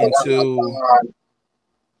can get into.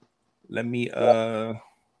 Let me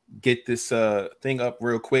get this thing up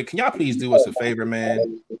real quick. Can y'all please do us a favor,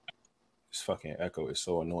 man? This fucking echo is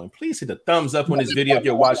so annoying. Please hit the thumbs up on this video if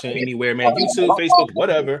you're watching anywhere, man. YouTube, Facebook,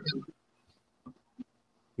 whatever.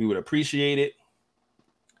 We would appreciate it.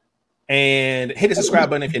 And hit the subscribe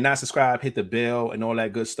button if you're not subscribed. Hit the bell and all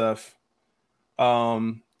that good stuff.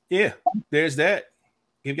 Yeah, there's that.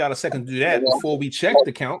 Give y'all a second to do that before we check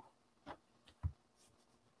the count.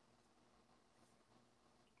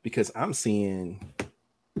 Because I'm seeing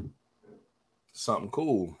something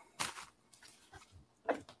cool.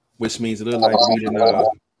 which means it looked like we didn't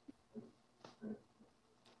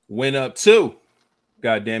went up 2.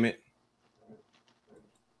 God damn it.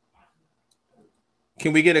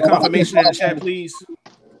 Can we get a confirmation in the chat, please?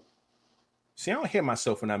 See, I don't hear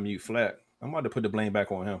myself when I mute Flat. I'm about to put the blame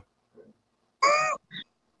back on him.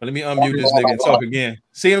 But let me unmute this nigga and talk again.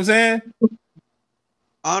 See what I'm saying?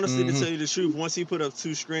 Honestly, to tell you the truth, once he put up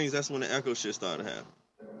 2 screens, that's when the echo shit started happening.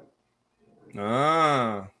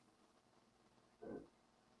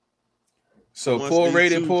 So Once poor these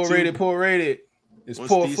rated, two- poor two- rated, poor rated. It's Once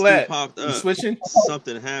poor these two Flat. popped You up, switching?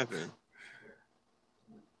 something happened.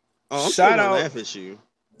 Oh, I'm Shout still gonna out- laugh at you.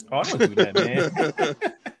 Oh, don't do that, man.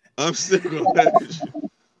 I'm still gonna laugh at you.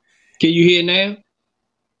 Can you hear now?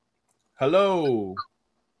 Hello.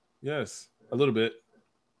 Yes, a little bit.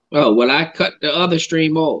 Oh, well, I cut the other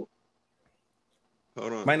stream off.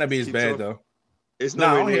 Hold on. Might not be as Keep bad talking. though. It's Nah, I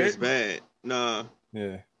nowhere don't near hear as it. bad. Nah.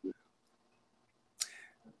 Yeah.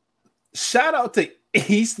 Shout out to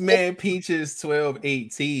Eastman Peaches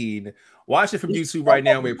 1218. Watch it from YouTube right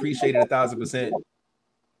now. We appreciate it 1,000%.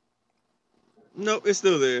 Nope, it's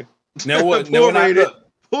still there. Now what? Poor Now when I rated. look,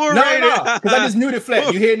 Poor no, rated. because I just muted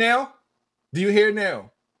Flat. You hear now? Do you hear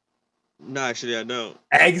now? No, actually, I don't.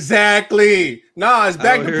 Exactly. Nah, it's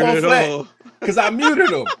back I to don't hear Paul it at Flat all. because I muted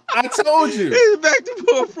him. I told you. It's back to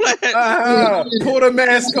poor Flat. Pull the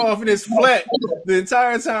mask off and it's Flat the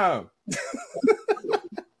entire time.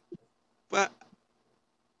 But,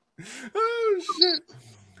 Oh shit.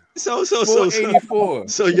 so 484.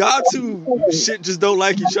 y'all two shit just don't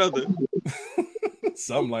like each other.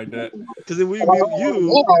 Something like that. Because if we mute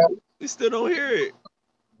you, we still don't hear it.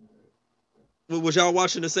 Well, was y'all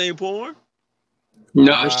watching the same porn?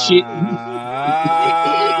 No, shit. Ah.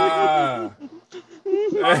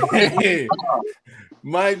 Hey,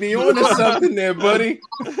 might be on to something there, buddy.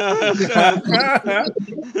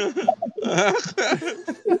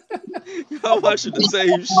 Y'all watching the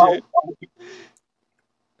same shit.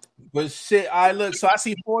 But shit, I look. So I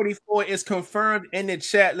see 44 is confirmed in the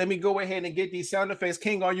chat. Let me go ahead and get these sound effects.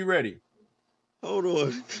 King, are you ready? Hold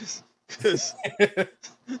on. Because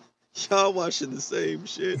y'all watching the same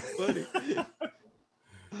shit, buddy. All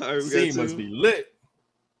right, we Scene got must 2. be lit.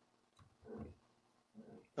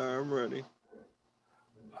 All right, I'm ready.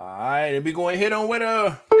 All right, and we going to hit on with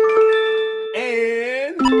a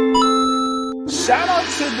and shout out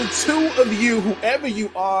to the 2 of you, whoever you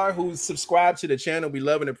are, who subscribe to the channel. We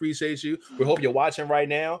love and appreciate you. We hope you're watching right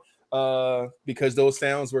now. Because those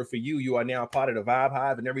sounds were for you. You are now part of the Vibe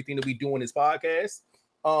Hive and everything that we do on this podcast.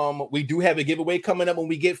 We do have a giveaway coming up when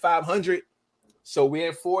we get 500. So we're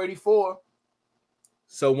at 484.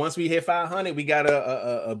 So once we hit 500, we got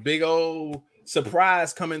a big old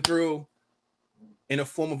surprise coming through in the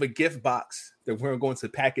form of a gift box that we're going to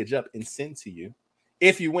package up and send to you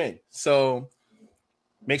if you win. So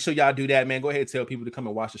make sure y'all do that, man. Go ahead and tell people to come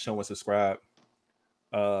and watch the show and subscribe.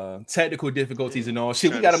 Technical difficulties and all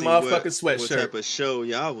shit. We got a motherfucking sweatshirt. What type of show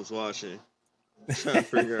y'all was watching? Trying to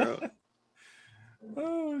figure out.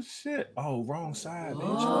 Oh shit. Oh, wrong side, bitch.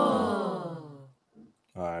 All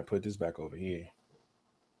right, put this back over here.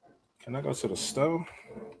 Can I go to the stove?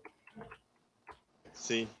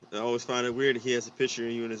 See, I always find it weird that he has a picture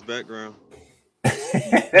of you in his background.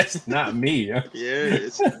 That's not me. Huh? Yeah,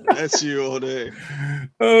 that's you all day.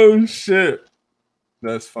 Oh shit.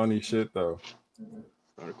 That's funny shit though.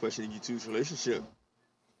 Started questioning you two's relationship.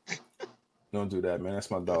 Don't do that, man. That's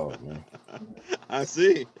my dog, man. I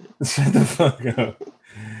see. Shut the fuck up.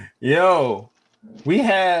 Yo,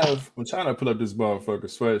 I'm trying to pull up this motherfucker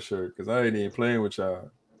sweatshirt because I ain't even playing with y'all.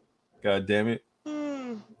 God damn it.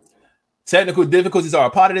 Technical difficulties are a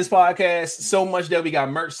part of this podcast. So much that we got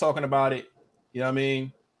merch talking about it. You know what I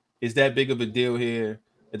mean? It's that big of a deal here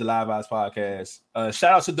at the Live Eyes podcast.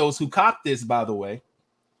 Shout out to those who copped this, by the way.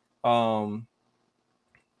 And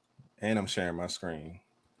I'm sharing my screen.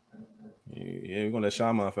 Yeah, we're gonna let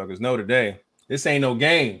y'all motherfuckers know today. This ain't no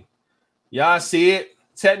game. Y'all see it?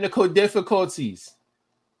 Technical difficulties.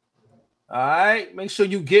 All right, make sure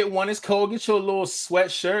you get one. It's cold. Get your little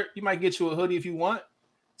sweatshirt. You might get you a hoodie if you want.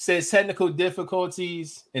 Says technical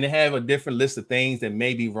difficulties, and they have a different list of things that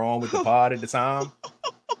may be wrong with the pod at the time.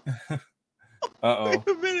 Uh-oh. Wait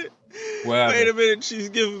a minute. What Wait a happened? minute. She's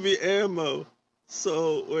giving me ammo.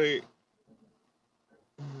 So wait.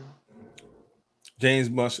 James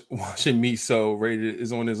watching me so rated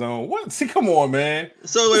is on his own. What? See, come on, man.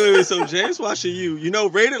 So wait. So James watching you. You know,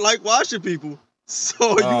 rated like watching people.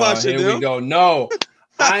 So you watching here them? we go. No,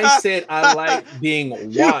 I said I like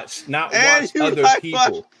being watched, not and watch you other like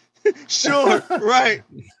people. Sure, right.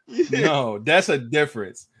 No, that's a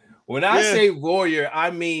difference. When I say warrior,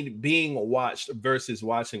 I mean being watched versus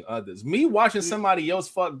watching others. Me watching somebody else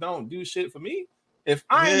don't do shit for me. If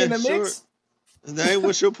I ain't in the mix, that ain't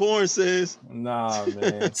what your porn says. Nah,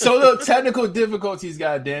 man. So look, technical difficulties,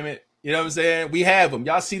 goddamn it. You know what I'm saying? We have them.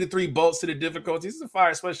 Y'all see the 3 bolts to the difficulties. It's a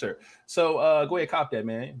fire sweatshirt. So go ahead, cop that,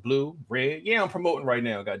 man. Blue, red. Yeah, I'm promoting right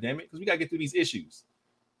now, goddamn it, because we gotta get through these issues.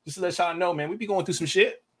 Just to let y'all know, man, we be going through some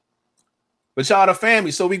shit. But y'all the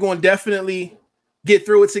family, so we gonna definitely get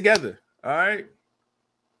through it together. All right.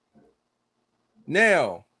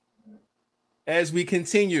 Now, as we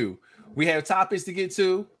continue, we have topics to get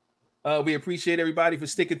to. We appreciate everybody for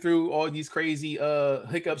sticking through all these crazy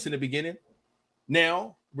hiccups in the beginning.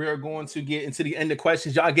 Now we're going to get into the end of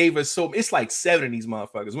questions. Y'all gave us it's like 7 of these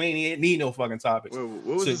motherfuckers. We ain't need no fucking topics. Wait,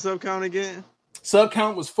 what was the sub count again? Sub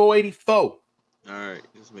count was 484. All right,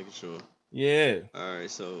 just making sure. Yeah. All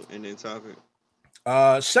right, so and then topic.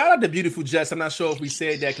 Shout out to Beautiful Jess. I'm not sure if we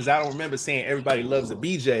said that because I don't remember saying everybody loves a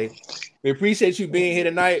BJ. We appreciate you being here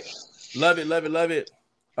tonight. Love it, love it, love it.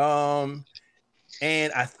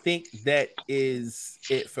 And I think that is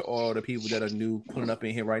it for all the people that are new pulling up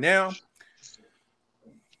in here right now.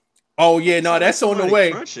 Oh yeah, no, that's on the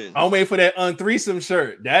way. I'm waiting for that threesome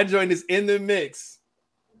shirt. That joint is in the mix.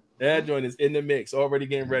 Already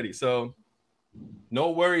getting ready. So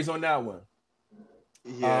no worries on that one.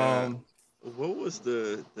 Yeah. What was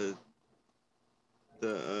the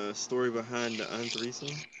story behind the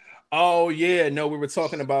threesome? Oh yeah, no, we were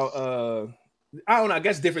talking about I don't know, I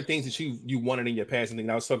guess different things that you wanted in your past.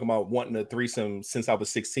 And I was talking about wanting a threesome since I was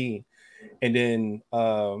 16. And then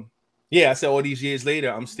I said all these years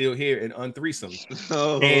later, I'm still here in threesome.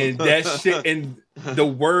 Oh. And that shit, and the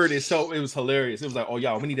word is it was hilarious. It was like, oh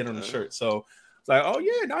y'all, we need that on the shirt. So it's like, oh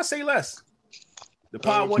yeah, no, say less. The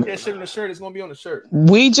pod want that shit on the shirt, it's gonna be on the shirt.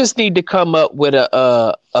 We just need to come up with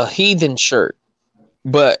a heathen shirt,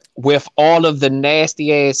 but with all of the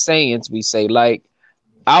nasty ass sayings we say, like,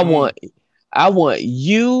 I want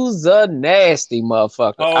you the nasty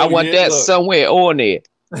motherfucker. Oh, I want that somewhere on there.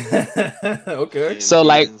 Okay. So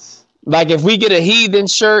like if we get a heathen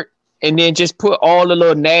shirt and then just put all the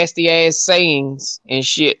little nasty ass sayings and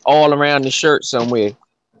shit all around the shirt somewhere.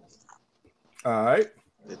 All right.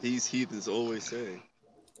 That these heathens always say.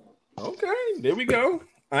 Okay, there we go.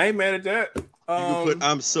 I ain't mad at that. You can put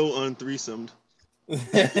I'm so unthreesomed.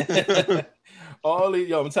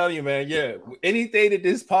 I'm telling you, man. Yeah, anything that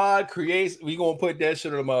this pod creates, we gonna put that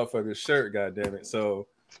shit on the motherfucker's shirt. God damn it! So,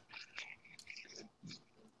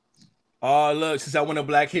 look, since I want a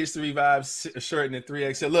Black History Vibes shirt in the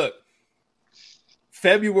 3XL. Look,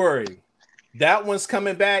 February, that one's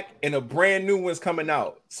coming back, and a brand new one's coming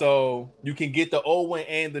out. So you can get the old one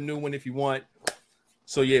and the new one if you want.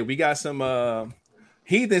 So yeah, we got some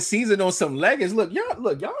heathen season on some leggings. Look,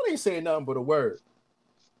 y'all ain't saying nothing but a word.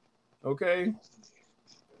 Okay.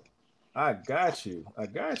 I got you.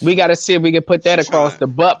 We got to see if we can put that across the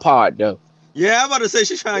butt part, though. Yeah, I'm about to say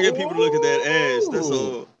she's trying to get people to look at that ass. That's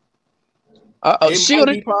all. It Shielded.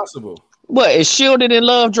 Might be possible. What, is Shielded in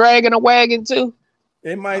Love dragging a wagon too?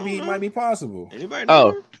 It might be possible. Anybody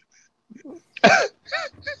know? I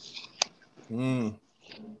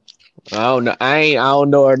don't know. I don't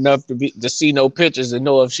know her enough to see no pictures and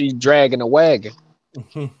know if she's dragging a wagon.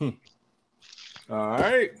 All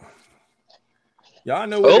right. Y'all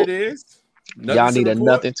know what it is. Y'all need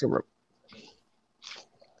nothing to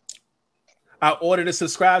I ordered to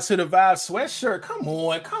subscribe to the Vibe sweatshirt. Come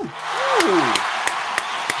on, come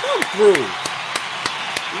through.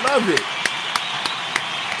 Love it.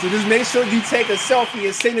 So just make sure you take a selfie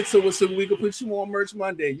and send it to us so we can put you on Merch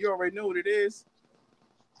Monday. You already know what it is.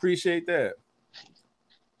 Appreciate that.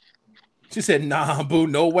 She said, nah, boo,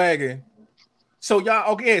 no wagon. So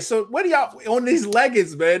y'all, okay, so what do y'all on these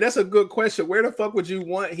leggings, man? That's a good question. Where the fuck would you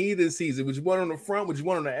want heathen season? Would you want on the front? Would you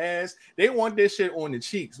want on the ass? They want this shit on the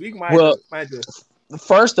cheeks. We might just.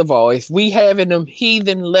 First of all, if we having them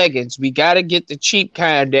heathen leggings, we got to get the cheap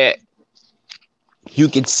kind that you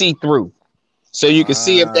can see through. So you can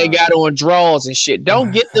see if they got on drawers and shit. Don't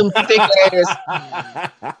get them thick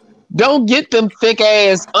ass. Don't get them thick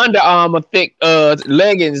ass Under Armour thick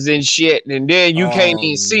leggings and shit, and then you can't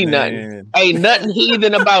even see nothing. Ain't nothing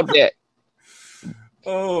heathen about that.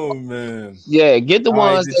 Oh man. Yeah, get the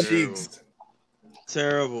ones that cheeks.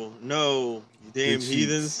 Terrible. No, you damn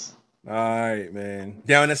heathens. All right, man.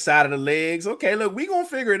 Down the side of the legs. Okay, look, we gonna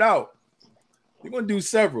figure it out. We're gonna do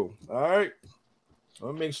several. All right.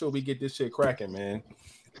 I'll make sure we get this shit cracking, man.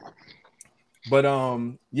 But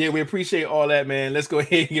yeah, we appreciate all that, man. Let's go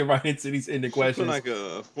ahead and get right into these ending questions. Put like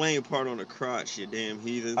a flame part on the crotch, you damn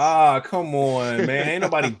heathens. Come on, man. Ain't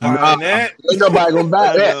nobody buying that. Ain't nobody gonna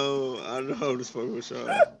buy that. I know. This fucking with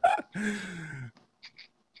y'all.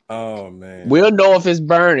 Oh man. We'll know if it's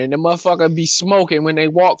burning. The motherfucker be smoking when they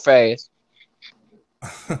walk fast.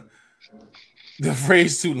 The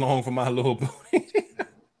phrase too long for my little booty.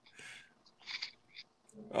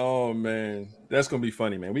 Oh man, that's gonna be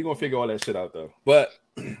funny, man. We gonna figure all that shit out though. But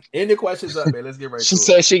end the questions up, man. Let's get right She to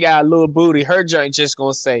said it. she got a little booty. Her joint just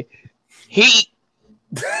gonna say heat.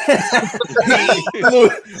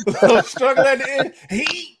 little struggle at the end.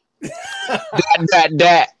 He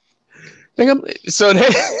that. So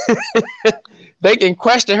they can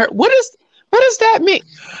question her. What does that mean?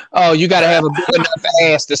 Oh, you gotta have a big enough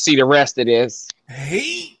ass to see the rest of this.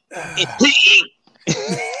 he.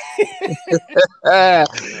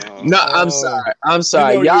 No, I'm sorry.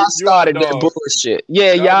 You know, y'all you started are that dog. bullshit.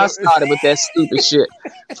 Yeah, y'all started with that stupid shit.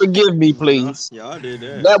 Forgive me, please. Y'all did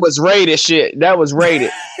that. That was rated shit. That was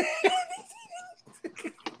rated.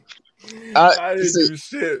 I didn't do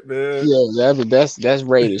shit, man. Yeah, that's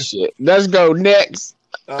rated shit. Let's go next.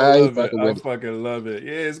 I love it. fucking I with it. fucking love it.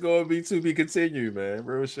 Yeah, it's gonna be to be continued, man.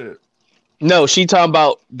 Real shit. No, she talking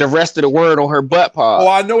about the rest of the word on her butt part. Oh,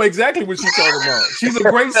 I know exactly what she's talking about. She's a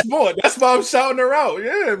great sport. That's why I'm shouting her out.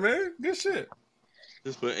 Yeah, man. Good shit.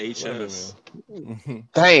 Just put HS.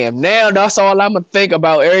 Damn, now that's all I'm gonna think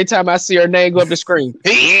about every time I see her name go up the screen.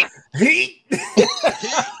 He.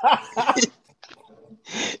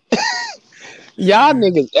 Y'all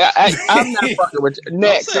niggas, I'm not fucking with you.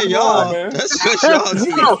 Next, Say Come y'all, on, man. that's just y'all.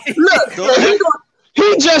 No, look,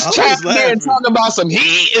 he just I was chimed in laughing. and talking about some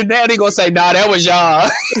heat, and then he gonna say, "Nah, that was y'all."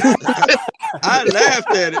 I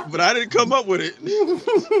laughed at it, but I didn't come up with it.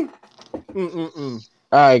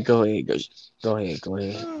 All right, go ahead.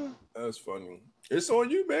 That's funny. It's on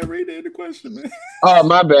you, man. Read the question, man. Oh,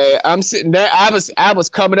 my bad. I'm sitting there. I was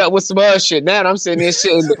coming up with some other shit. Now I'm sitting there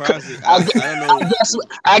shit. I don't know.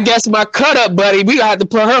 I guess my cut up buddy, we got to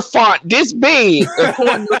put her font this big,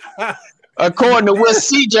 according to what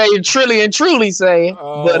CJ and Trilly and Truly say.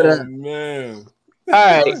 Oh But man. all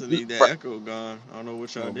right, I need that echo gone. I don't know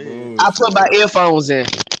what y'all did. I put my earphones in.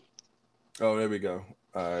 Oh, there we go.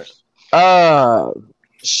 All right.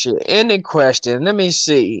 Shit. Ending question. Let me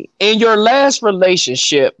see. In your last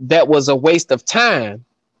relationship that was a waste of time,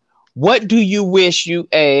 what do you wish you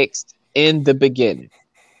asked in the beginning?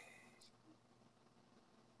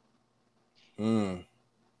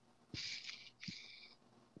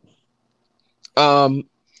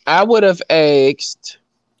 I would have asked,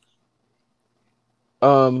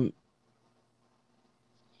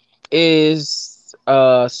 is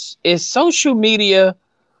social media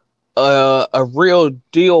a real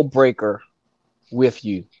deal breaker with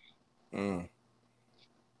you?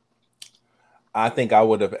 I think I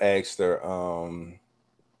would have asked her,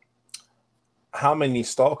 how many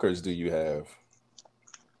stalkers do you have?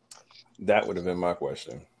 That would have been my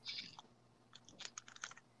question.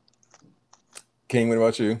 King, what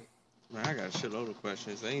about you? Man, I got a shitload of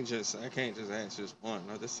questions. I can't just ask just one.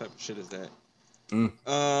 No, this type of shit is that.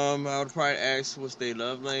 I would probably ask what's their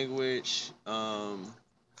love language,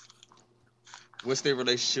 what's their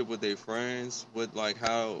relationship with their friends, what like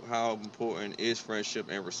how important is friendship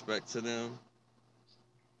and respect to them.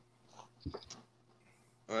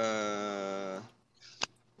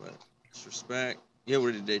 What? It's respect. Yeah,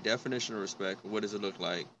 what is their definition of respect? What does it look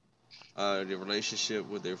like? The relationship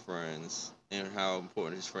with their friends and how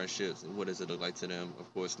important is friendships and what does it look like to them?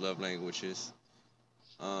 Of course, love languages.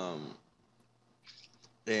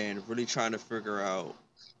 And really trying to figure out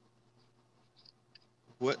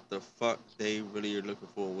what the fuck they really are looking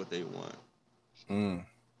for, what they want.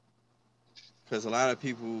 Because a lot of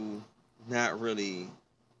people try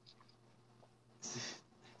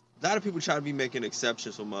to be making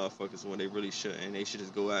exceptions for motherfuckers when they really shouldn't. And they should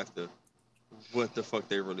just go after what the fuck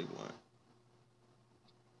they really want.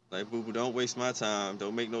 Like, boo-boo, don't waste my time.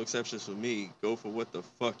 Don't make no exceptions for me. Go for what the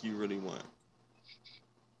fuck you really want.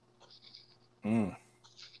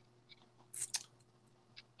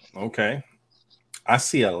 Okay. I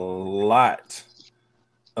see a lot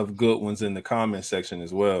of good ones in the comment section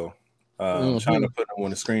as well. I'm trying to put them on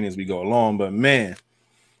the screen as we go along, but man,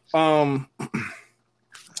 the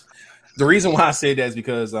reason why I say that is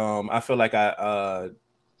because I feel like the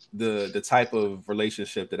type of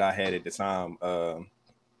relationship that I had at the time,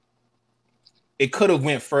 it could have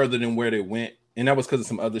went further than where they went, and that was because of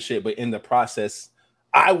some other shit. But in the process,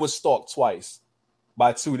 I was stalked twice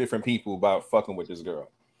by two different people about fucking with this girl.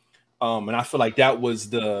 And I feel like that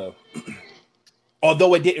was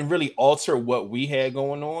although it didn't really alter what we had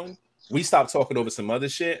going on, we stopped talking over some other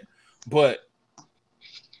shit. But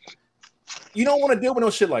you don't want to deal with no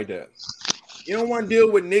shit like that. You don't want to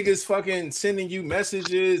deal with niggas fucking sending you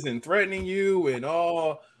messages and threatening you and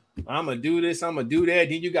all I'm gonna do this, I'm gonna do that.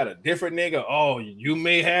 Then you got a different nigga. Oh, you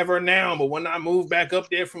may have her now, but when I move back up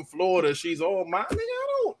there from Florida, she's all mine. Nigga, I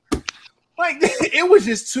don't like it was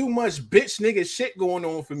just too much bitch nigga shit going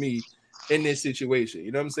on for me in this situation.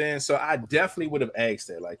 You know what I'm saying? So I definitely would have asked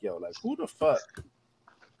that, like, yo, like who the fuck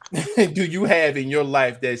do you have in your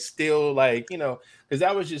life that's still like, you know, because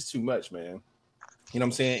that was just too much, man. You know what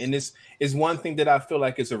I'm saying? And this is one thing that I feel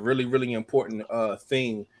like is a really, really important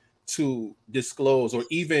thing to disclose or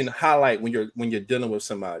even highlight when you're dealing with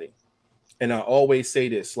somebody. And I always say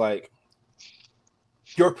this, like,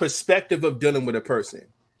 your perspective of dealing with a person.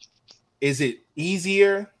 Is it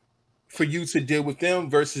easier for you to deal with them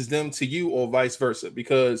versus them to you, or vice versa?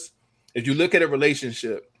 Because if you look at a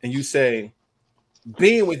relationship and you say,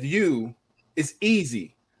 being with you is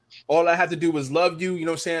easy. All I have to do is love you. You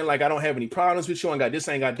know what I'm saying? Like, I don't have any problems with you. I ain't got this,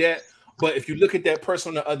 I ain't got that. But if you look at that person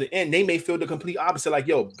on the other end, they may feel the complete opposite. Like,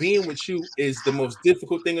 yo, being with you is the most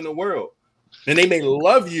difficult thing in the world. And they may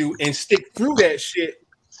love you and stick through that shit.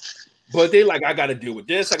 But they like, I got to deal with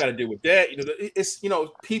this. I got to deal with that. You know, it's, you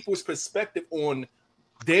know, people's perspective on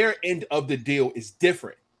their end of the deal is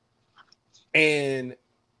different. And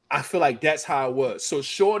I feel like that's how it was. So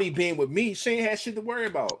Shorty being with me, she ain't had shit to worry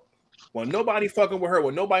about. Well, nobody fucking with her.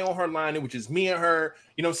 Well, nobody on her line. It was just me and her.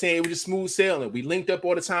 You know what I'm saying? It was just smooth sailing. We linked up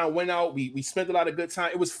all the time, went out. We spent a lot of good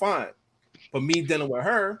time. It was fine. But me dealing with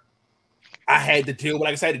her, I had to deal with,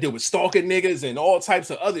 like I said, I had to deal with stalking niggas and all types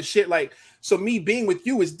of other shit. Like, so me being with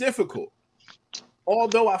you is difficult.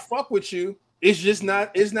 Although I fuck with you, it's just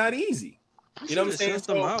not, it's not easy. You know what I'm saying?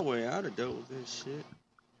 So my way, I'd have dealt with this shit.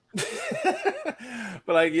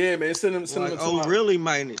 But like, yeah, man, send them like, oh, really,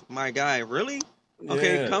 my guy, really?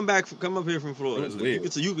 Okay, come up here from Florida.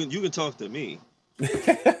 You can talk to me.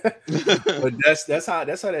 But that's how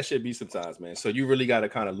that shit be sometimes, man. So you really got to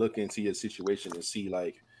kind of look into your situation and see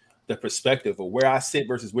like the perspective of where I sit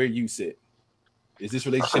versus where you sit. Is this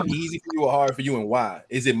relationship easy for you or hard for you, and why?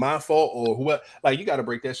 Is it my fault or what? Like, you got to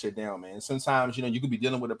break that shit down, man. Sometimes, you know, you could be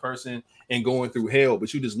dealing with a person and going through hell,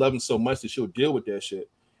 but you just love them so much that she'll deal with that shit.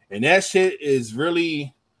 And that shit is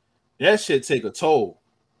really, that shit take a toll.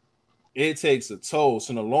 It takes a toll.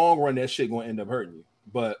 So in the long run, that shit gonna end up hurting you.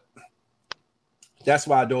 But that's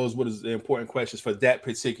why those were the important questions for that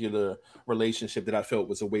particular relationship that I felt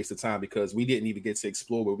was a waste of time, because we didn't even get to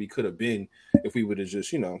explore where we could have been if we would have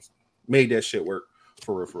just, you know, made that shit work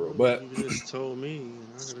for real. But you just told me, and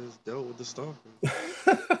I could have dealt with the stalker.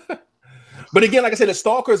 But again, like I said, the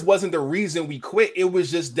stalkers wasn't the reason we quit. It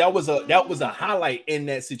was just that was a highlight in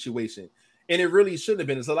that situation, and it really shouldn't have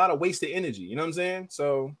been. It's a lot of wasted energy. You know what I'm saying?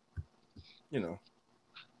 So, you know.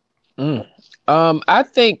 I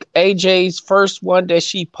think AJ's first one that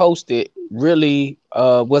she posted really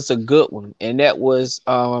was a good one, and that was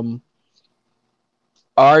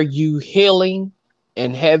are you healing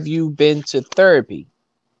and have you been to therapy?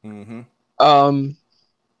 Mm-hmm.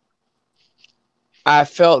 I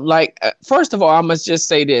felt like, first of all, I must just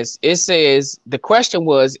say this. It says the question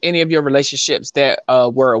was any of your relationships that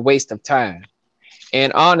were a waste of time.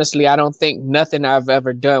 And honestly, I don't think nothing I've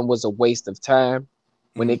ever done was a waste of time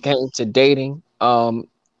when it came to dating.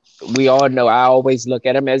 We all know I always look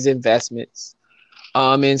at them as investments.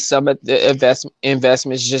 And some of the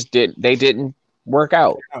investments just didn't work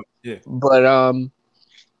out. Yeah. But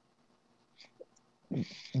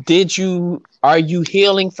are you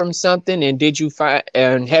healing from something, and did you find,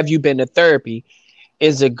 and have you been to therapy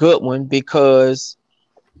is a good one, because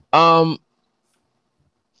I've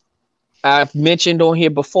mentioned on here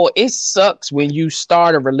before, it sucks when you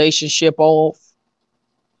start a relationship off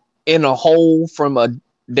in a hole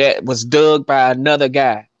that was dug by another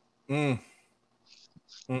guy. And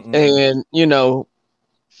you know,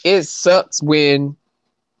 it sucks when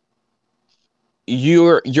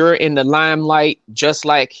you're in the limelight just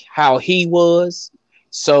like how he was.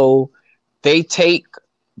 So they take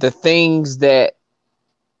the things that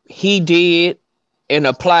he did and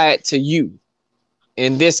apply it to you.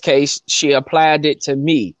 In this case, she applied it to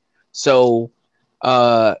me. So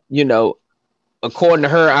you know, according to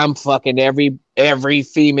her, I'm fucking every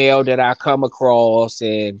female that I come across,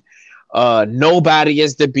 and nobody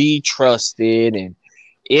is to be trusted, and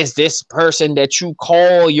is this person that you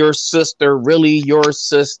call your sister really your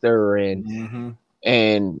sister?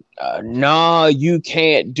 And no, you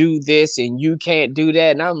can't do this and you can't do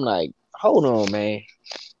that. And I'm like, hold on, man.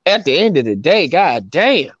 At the end of the day, god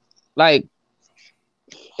damn, like,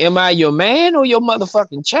 am I your man or your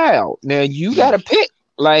motherfucking child? Now you gotta pick.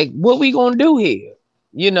 Like, what we gonna do here?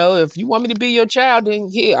 You know, if you want me to be your child, then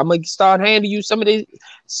here, I'm gonna start handing you some of the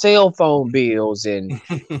cell phone bills and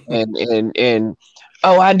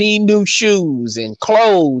oh, I need new shoes and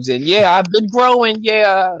clothes, and yeah, I've been growing.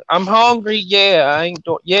 Yeah, I'm hungry. Yeah, I ain't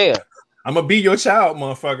doing. Yeah, I'm gonna be your child,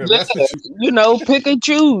 motherfucker. yeah. That's what you. Pick and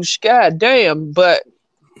choose. God damn. But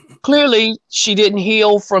clearly, she didn't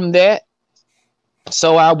heal from that.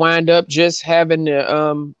 So I wind up just having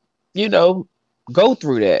to, you know, go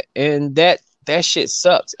through that, and that shit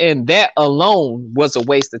sucks. And that alone was a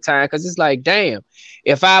waste of time because it's like, damn,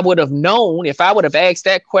 if I would have known, if I would have asked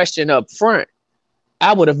that question up front,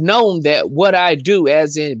 I would have known that what I do,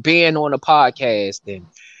 as in being on a podcast and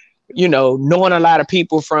knowing a lot of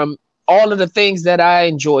people from all of the things that I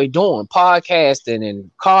enjoy doing, podcasting and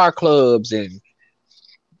car clubs and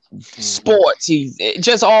sports,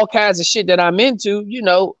 just all kinds of shit that I'm into,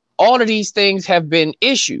 all of these things have been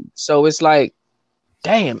issued. So it's like,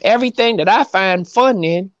 damn, everything that I find fun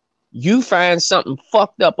in, you find something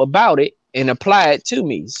fucked up about it and apply it to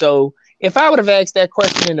me. So if I would have asked that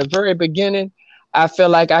question in the very beginning, I feel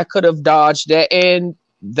like I could have dodged that, and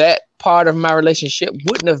that part of my relationship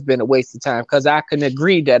wouldn't have been a waste of time, because I can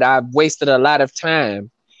agree that I've wasted a lot of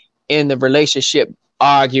time in the relationship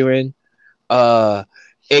arguing,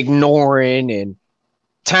 ignoring, and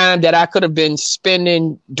time that I could have been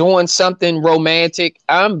spending doing something romantic.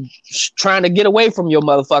 I'm trying to get away from your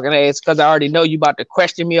motherfucking ass because I already know you about to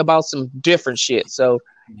question me about some different shit. So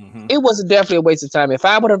it was definitely a waste of time. If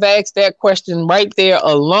I would have asked that question right there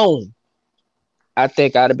alone, I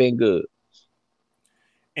think I'd have been good.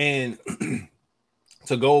 And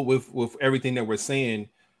to go with everything that we're saying,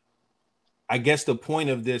 I guess the point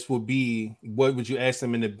of this would be, what would you ask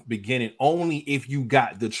them in the beginning? Only if you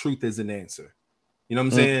got the truth as an answer. You know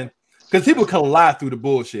what I'm saying? Because people can lie through the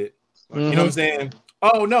bullshit. You know what I'm saying?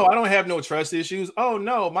 Oh no, I don't have no trust issues. Oh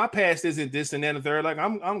no, my past isn't this and that and the third. Like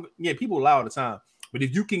yeah, people lie all the time. But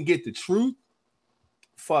if you can get the truth,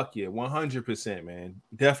 fuck yeah, 100%, man.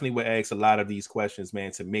 Definitely would ask a lot of these questions,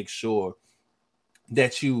 man, to make sure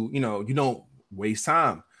that you don't waste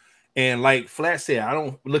time. And like Flat said, I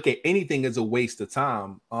don't look at anything as a waste of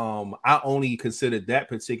time. I only consider that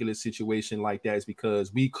particular situation like that is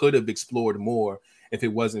because we could have explored more if it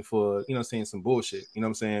wasn't for, saying some bullshit. You know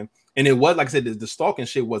what I'm saying? And it was, like I said, the stalking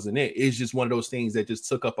shit wasn't it. It's just one of those things that just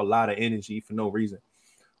took up a lot of energy for no reason.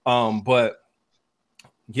 But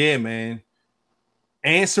yeah, man,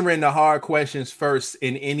 answering the hard questions first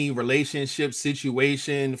in any relationship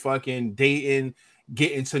situation, fucking dating,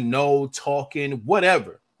 getting to know, talking,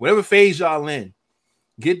 whatever phase y'all in,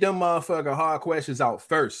 get them motherfucking hard questions out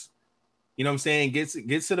first. You know what I'm saying? Get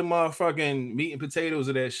to the motherfucking meat and potatoes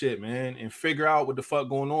of that shit, man, and figure out what the fuck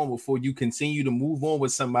going on before you continue to move on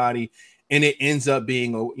with somebody and it ends up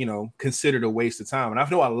being considered a waste of time. And I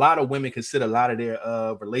know a lot of women consider a lot of their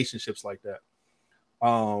relationships like that.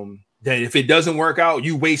 That if it doesn't work out,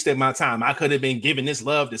 you wasted my time. I could have been giving this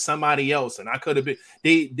love to somebody else, and I could have been.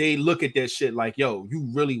 They look at that shit like, yo, you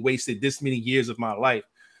really wasted this many years of my life.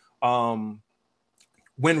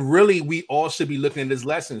 When really we all should be looking at this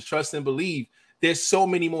lessons, trust and believe. There's so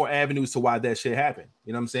many more avenues to why that shit happened.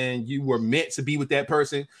 You know what I'm saying? You were meant to be with that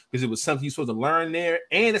person because it was something you're supposed to learn there,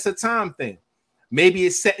 and it's a time thing. Maybe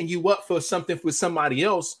it's setting you up for something with somebody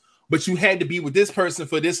else, but you had to be with this person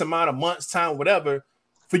for this amount of months, time, whatever,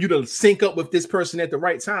 for you to sync up with this person at the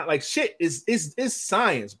right time. Like shit is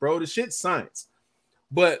science, bro. The shit's science.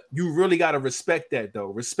 But you really got to respect that, though.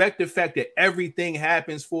 Respect the fact that everything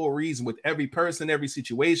happens for a reason with every person, every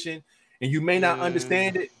situation. And you may not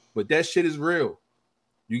understand it, but that shit is real.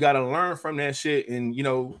 You got to learn from that shit and,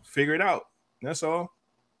 figure it out. That's all.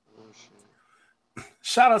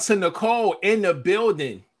 Shout out to Nicole in the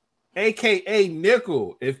building, a.k.a.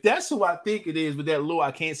 Nickel. If that's who I think it is with that low,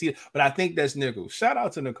 I can't see it, but I think that's Nickel. Shout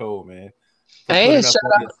out to Nicole, man. And shout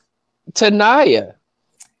out to Naya.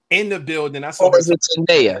 In the building. I saw or is it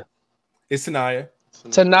Tanaya? It's Tanaya.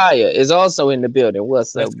 Tanaya is also in the building.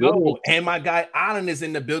 What's up? And my guy Alan is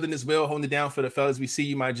in the building as well, holding it down for the fellas. We see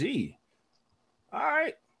you, my G. All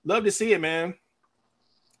right. Love to see it, man.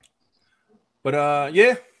 But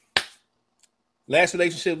yeah. Last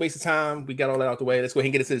relationship, waste of time. We got all that out the way. Let's go ahead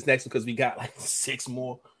and get into this next one because we got like 6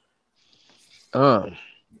 more. All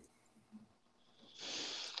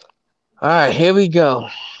right, here we go.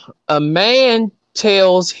 A man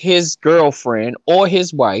tells his girlfriend or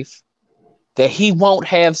his wife that he won't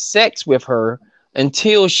have sex with her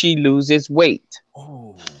until she loses weight.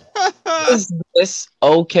 Oh. Is this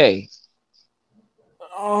okay?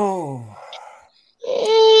 Oh.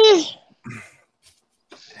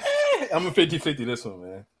 I'm a 50-50 this one,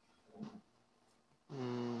 man.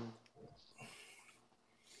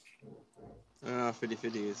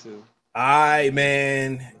 50-50 too. All right,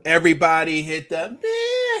 man. Everybody hit the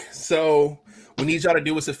So we need y'all to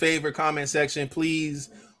do us a favor, comment section. Please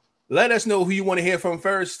let us know who you want to hear from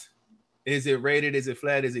first. Is it Rated? Is it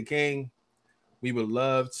Flat? Is it King? We would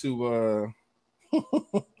love to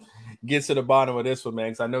get to the bottom of this one, man,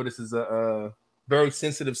 because I know this is a very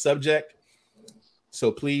sensitive subject.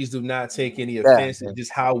 So please do not take any offense. It's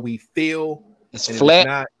just how we feel. It's and Flat. It does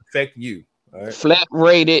not affect you. All right. Flat,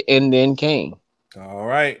 Rated, and then King. All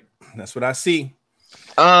right. That's what I see.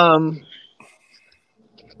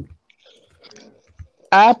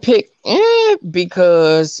 I pick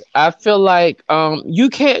because I feel like you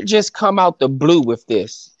can't just come out the blue with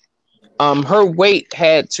this. Her weight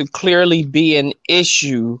had to clearly be an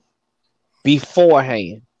issue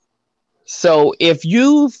beforehand. So if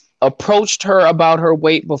you've approached her about her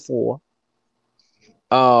weight before,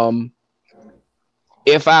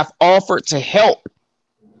 if I've offered to help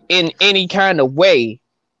in any kind of way,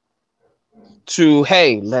 to,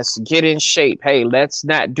 hey, let's get in shape. Hey, let's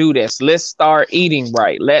not do this. Let's start eating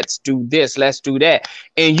right. Let's do this. Let's do that.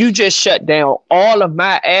 And you just shut down all of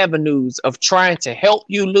my avenues of trying to help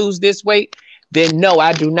you lose this weight. Then no,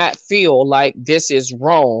 I do not feel like this is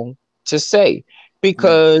wrong to say,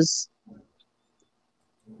 because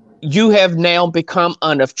you have now become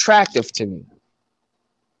unattractive to me.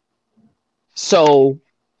 So,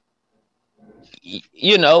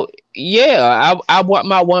 you know, yeah, I want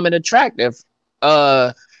my woman attractive.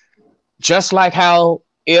 Just like how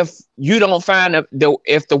if you don't find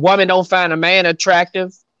if the woman don't find a man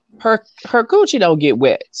attractive, her coochie don't get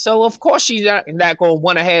wet. So of course she's not gonna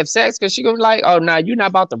want to have sex, because she gonna be like, oh no, you're not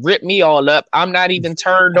about to rip me all up. I'm not even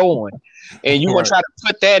turned on, and you gonna try to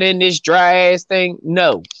put that in this dry ass thing?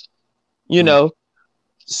 No, you know.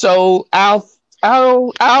 So our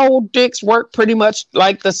dicks work pretty much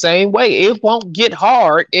like the same way. It won't get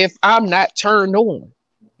hard if I'm not turned on,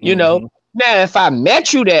 you know. Now, if I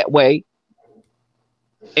met you that way,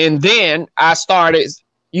 and then I started,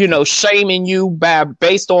 you know, shaming you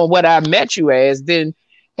based on what I met you as, then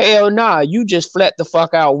hell nah, you just flat the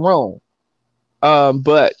fuck out wrong.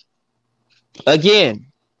 But again,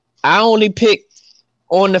 I only picked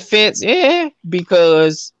on the fence,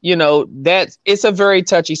 because you know it's a very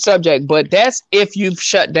touchy subject. But that's if you've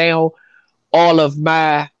shut down all of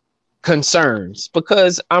my concerns,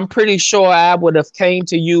 because I'm pretty sure I would have came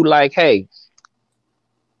to you like, hey,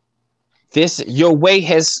 your weight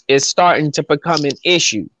is starting to become an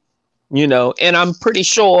issue, you know, and I'm pretty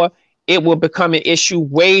sure it will become an issue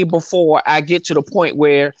way before I get to the point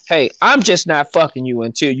where, hey, I'm just not fucking you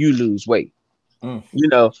until you lose weight, you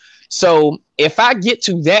know. So if I get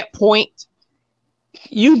to that point,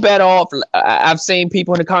 you better off. I've seen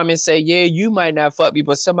people in the comments say, yeah, you might not fuck me,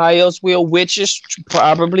 but somebody else will, which is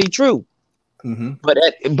probably true. But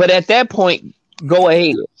at that point, go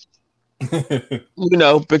ahead. You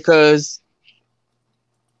know, because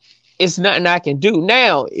it's nothing I can do.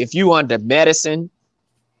 Now, if you under medicine,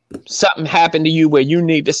 something happened to you where you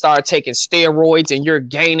need to start taking steroids and you're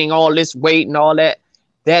gaining all this weight and all that,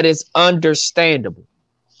 that is understandable.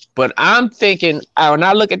 But I'm thinking, when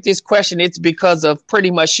I look at this question, it's because of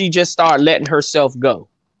pretty much she just started letting herself go.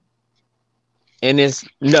 And it's,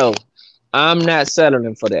 no, I'm not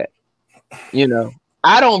settling for that. You know,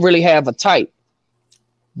 I don't really have a type.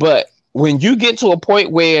 But when you get to a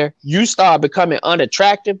point where you start becoming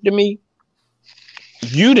unattractive to me,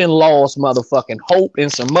 you done lost motherfucking hope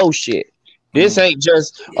and some more shit. This ain't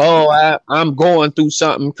just, I'm going through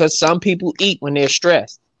something, because some people eat when they're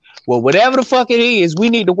stressed. Well, whatever the fuck it is,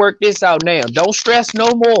 we need to work this out now. Don't stress no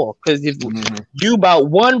more, because if you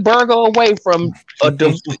about one burger away from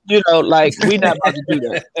you know, like, we not about to do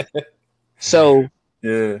that. So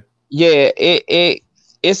yeah,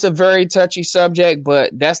 it's a very touchy subject,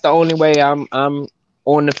 but that's the only way I'm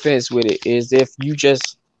on the fence with it, is if you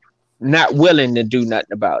just not willing to do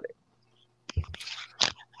nothing about it.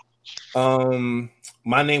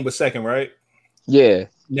 My name was second, right? Yeah.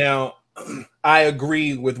 Now, I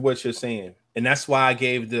agree with what you're saying. And that's why I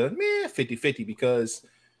gave the 50-50, because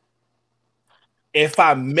if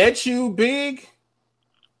I met you big,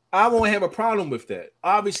 I won't have a problem with that.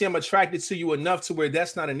 Obviously, I'm attracted to you enough to where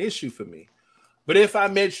that's not an issue for me. But if I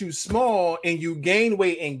met you small and you gained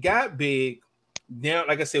weight and got big, now,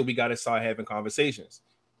 like I said, we got to start having conversations.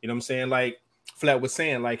 You know what I'm saying? Like Flat was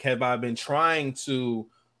saying, like, have I been trying to,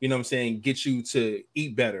 you know what I'm saying, get you to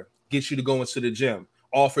eat better, get you to go into the gym,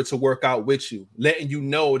 offer to work out with you, letting you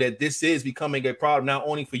know that this is becoming a problem, not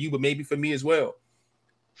only for you, but maybe for me as well.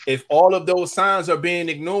 If all of those signs are being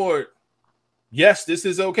ignored, yes, this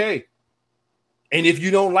is okay. And if you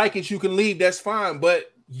don't like it, you can leave. That's fine.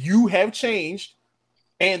 But you have changed.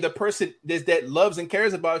 and the person that loves and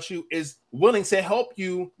cares about you is willing to help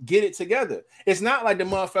you get it together. It's not like the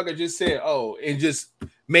motherfucker just said, oh, and just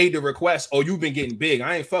made the request, oh, you've been getting big.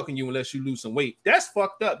 I ain't fucking you unless you lose some weight. That's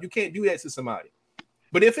fucked up. You can't do that to somebody.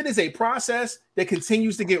 But if it is a process that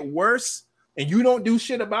continues to get worse and you don't do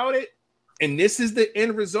shit about it, and this is the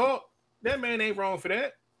end result, that man ain't wrong for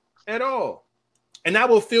that at all. And I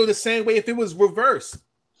will feel the same way if it was reversed.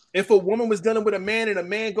 If a woman was dealing with a man and a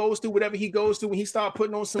man goes through whatever he goes through, when he started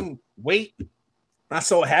putting on some weight, I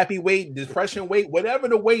saw happy weight, depression weight, whatever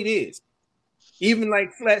the weight is. Even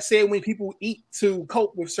like Flat said, when people eat to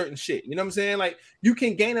cope with certain shit, you know what I'm saying? Like you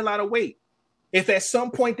can gain a lot of weight. If at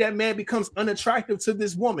some point that man becomes unattractive to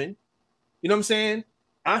this woman, you know what I'm saying?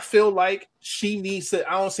 I feel like she needs to,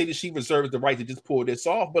 I don't say that she reserves the right to just pull this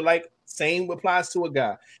off, but like same applies to a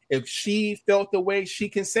guy. If she felt the way, she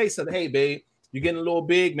can say something, hey, babe, you're getting a little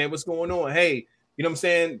big, man. What's going on? Hey, you know what I'm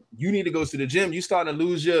saying? You need to go to the gym. You starting to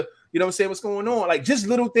lose your, you know what I'm saying? What's going on? Like just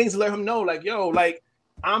little things to let him know, like, yo, like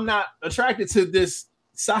I'm not attracted to this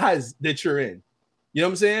size that you're in. You know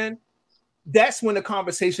what I'm saying? That's when the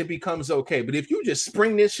conversation becomes okay. But if you just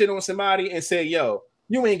spring this shit on somebody and say, yo,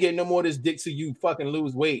 you ain't getting no more of this dick till you fucking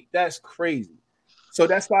lose weight, that's crazy. So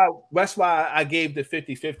that's why I gave the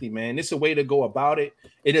 50-50, man. It's a way to go about it.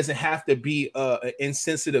 It doesn't have to be an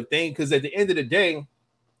insensitive thing, because at the end of the day,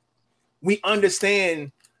 we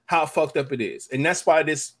understand how fucked up it is. And that's why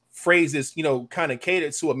this phrase is, you know, kind of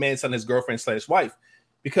catered to a man telling his girlfriend / wife,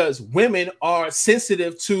 because women are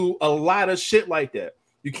sensitive to a lot of shit like that.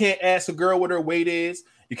 You can't ask a girl what her weight is.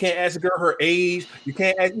 You can't ask a girl her age. You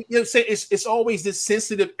can't ask, you know, say it's always this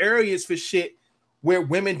sensitive areas for shit where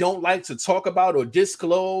women don't like to talk about or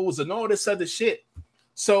disclose and all this other shit.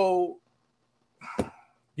 So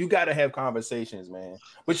you got to have conversations, man.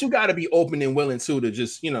 But you got to be open and willing too to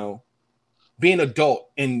just, you know, be an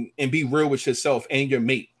adult and be real with yourself and your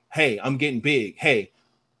mate. Hey, I'm getting big. Hey,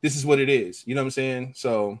 this is what it is. You know what I'm saying?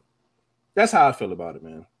 So that's how I feel about it,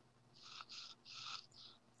 man.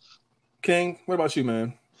 King, what about you,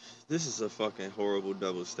 man? This is a fucking horrible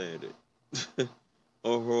double standard. A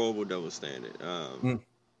horrible double standard.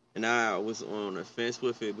 And I was on the fence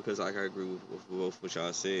with it because like, I agree with both what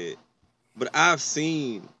y'all said. But I've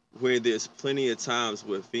seen where there's plenty of times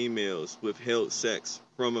where females withheld sex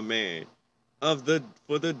from a man for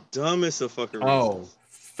the dumbest of fucking reasons. Oh,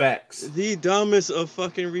 facts. The dumbest of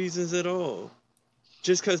fucking reasons at all.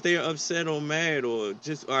 Just because they're upset or mad or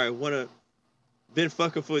just, all right, been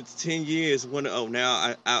fucking for 10 years,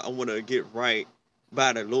 now I want to get right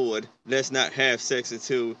by the Lord. Let's not have sex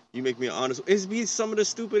until you make me an honest. It's be some of the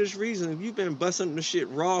stupidest reasons. If you've been busting the shit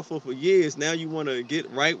raw for years, now you want to get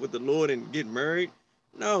right with the Lord and get married?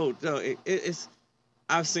 No, it's.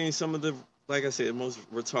 I've seen some of the, like I said, most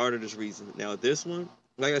retardedest reasons. Now this one,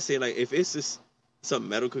 like I said, like if it's just some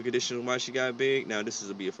medical condition why she got big, now this is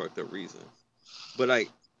a be a fucked up reason. But like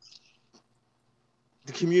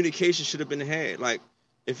the communication should have been had. Like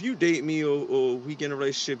if you date me or we get in a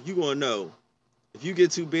relationship, you gonna know. If you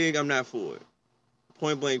get too big, I'm not for it.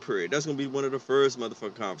 Point blank, period. That's gonna be one of the first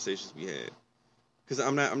motherfucking conversations we had. Cause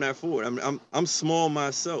I'm not for it. I'm small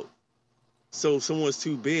myself. So if someone's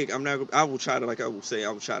too big, I will try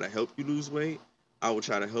to help you lose weight. I will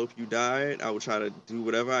try to help you diet. I will try to do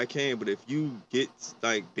whatever I can. But if you get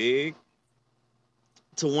like big,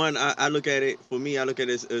 I look at it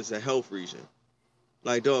as a health reason.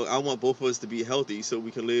 Like, dog, I want both of us to be healthy so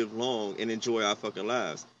we can live long and enjoy our fucking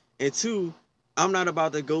lives. And two, I'm not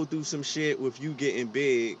about to go through some shit with you getting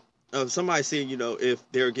big. Somebody saying, you know, if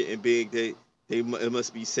they're getting big, it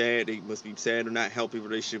must be sad. They must be sad or not healthy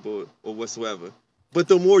relationship or whatsoever. But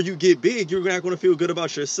the more you get big, you're not going to feel good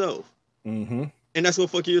about yourself. Mm-hmm. And that's going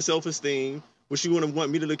to fuck your self-esteem, which you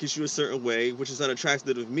want me to look at you a certain way, which is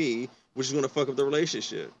unattractive of me, which is going to fuck up the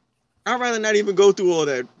relationship. I'd rather not even go through all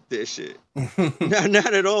that shit.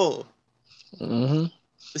 not at all. Mm-hmm.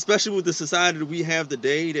 Especially with the society that we have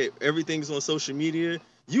today, that everything's on social media.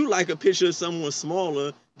 You like a picture of someone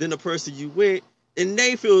smaller than the person you with, and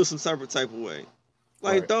they feel some type of way.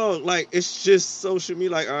 Like, right. Dog, like, it's just social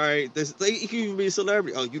media. Like, all right, you can even be a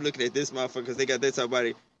celebrity. Oh, you looking at this motherfucker because they got that type of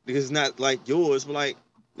body because it's not like yours. But, like,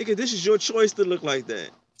 nigga, this is your choice to look like that.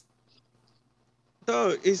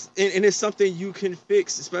 Dog, it's something you can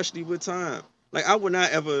fix, especially with time. Like, I would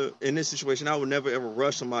not ever, in this situation, I would never ever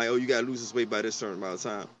rush somebody, oh, you got to lose this weight by this certain amount of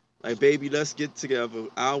time. Like, baby, let's get together.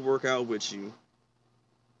 I'll work out with you.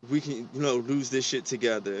 We can, lose this shit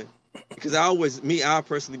together. Because I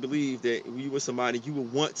personally believe that when you with somebody, you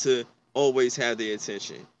would want to always have their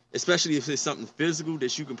attention. Especially if it's something physical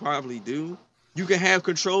that you can probably do. You can have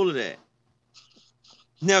control of that.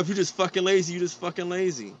 Now, if you're just fucking lazy, you're just fucking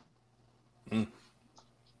lazy.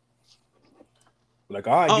 Like,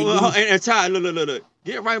 all right, you lose. And Ty, look.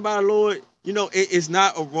 Get right by the Lord. You know, it's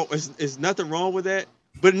not a wrong. It's nothing wrong with that.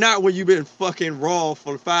 But not when you've been fucking raw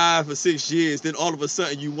for 5 or 6 years. Then all of a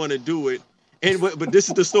sudden you want to do it. And but this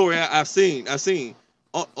is the story I've seen.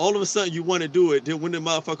 All of a sudden you want to do it. Then when the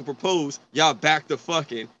motherfucker proposed, y'all back to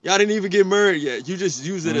fucking. Y'all didn't even get married yet. You just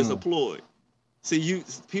use it as a ploy. See,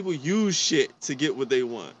 people use shit to get what they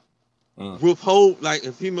want. Withhold, like,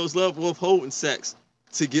 if females love withholding sex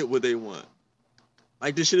to get what they want.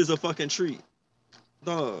 Like, this shit is a fucking treat.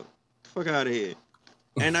 Dog, fuck out of here.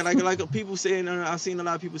 And I like people saying, I've seen a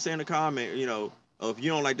lot of people say in the comment, you know, oh, if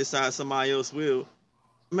you don't like decide, somebody else will.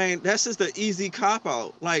 Man, that's just an easy cop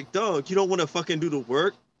out. Like, dog, you don't want to fucking do the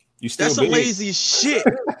work. That's some lazy shit.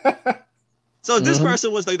 So this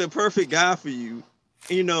person was like the perfect guy for you,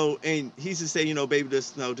 you know, and he's just saying, you know, baby,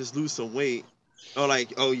 just lose some weight. Or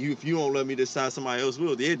like, oh, if you won't let me decide, somebody else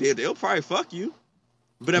will. They'll probably fuck you.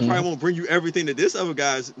 But that probably won't bring you everything that this other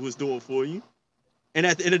guy was doing for you. And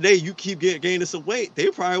at the end of the day, you keep gaining some weight. They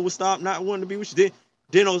probably will stop not wanting to be with you.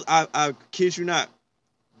 Then I kid you not,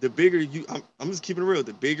 the bigger you, I'm just keeping it real.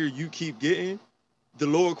 The bigger you keep getting, the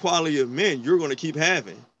lower quality of men you're going to keep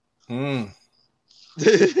having.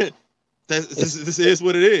 This is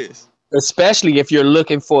what it is. Especially if you're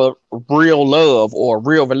looking for real love or a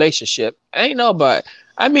real relationship. Ain't nobody.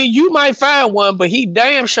 I mean, you might find one, but he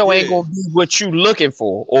damn sure ain't gonna be what you looking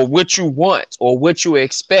for, or what you want, or what you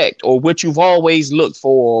expect, or what you've always looked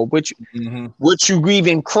for, or what you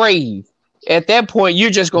even crave. At that point,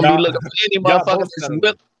 you're just gonna be looking for any motherfucker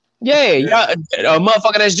a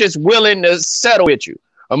motherfucker that's just willing to settle with you,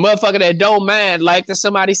 a motherfucker that don't mind, like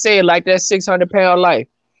somebody said, like that 600-pound life.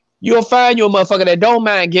 You'll find you a motherfucker that don't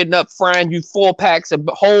mind getting up, frying you 4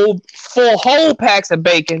 whole packs of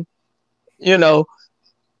bacon, you know,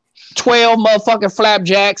 12 motherfucking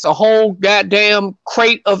flapjacks, a whole goddamn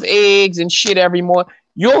crate of eggs and shit every morning.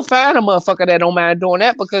 You'll find a motherfucker that don't mind doing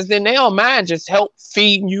that, because then they don't mind just help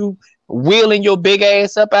feeding you, wheeling your big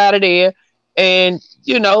ass up out of there, and,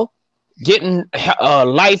 you know, getting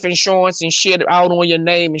life insurance and shit out on your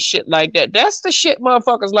name and shit like that. That's the shit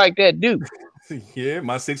motherfuckers like that do. Yeah,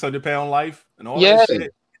 my 600-pound life and all that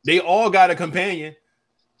shit. They all got a companion.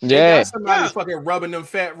 They got somebody fucking rubbing them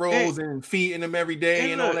fat rolls and feeding them every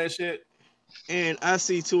day and all that shit. And I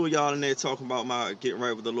see 2 of y'all in there talking about my getting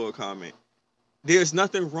right with the Lord comment. There's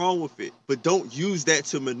nothing wrong with it, but don't use that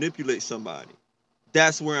to manipulate somebody.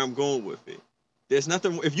 That's where I'm going with it. There's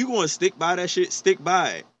nothing. If you're going to stick by that shit, stick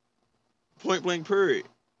by it. Point blank, period.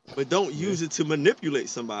 But don't use it to manipulate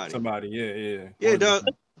somebody. Yeah, dog.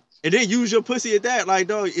 And then use your pussy at that. Like,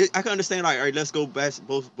 dog, I can understand, like, all right, let's go back.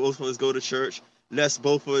 Both of us go to church. Let's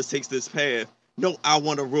both of us take this path. No, I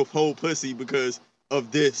want a rough whole pussy because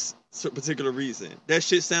of this particular reason. That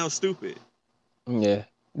shit sounds stupid. Yeah.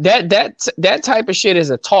 That type of shit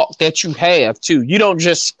is a talk that you have too. You don't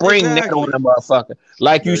just spring that on a motherfucker.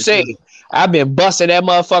 Like you said, I've been busting that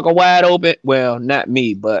motherfucker wide open. Well, not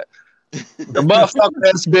me, but the motherfucker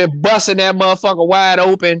that's been busting that motherfucker wide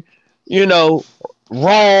open, you know,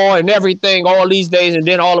 raw and everything all these days, and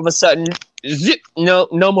then all of a sudden, zip, no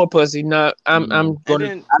more pussy. No, I'm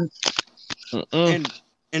gonna. And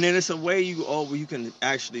then it's a way you can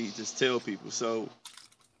actually just tell people. So,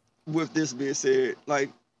 with this being said, like,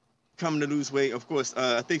 coming to lose weight, of course,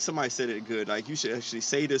 I think somebody said it good. Like, you should actually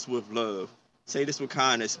say this with love, say this with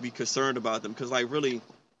kindness, be concerned about them, because, like, really,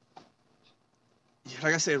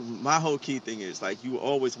 like I said, my whole key thing is, like, you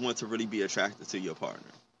always want to really be attracted to your partner.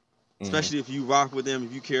 Especially if you rock with them,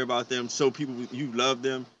 if you care about them, so people, you love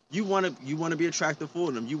them, you want to be attractive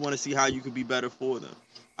for them. You want to see how you could be better for them.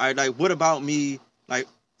 All right, like, what about me? Like,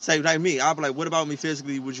 say, like me, I'll be like, what about me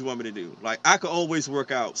physically? What you want me to do? Like, I could always work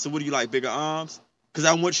out. So what do you like, bigger arms? Because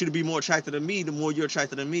I want you to be more attracted to me. The more you're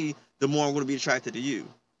attracted to me, the more I'm going to be attracted to you.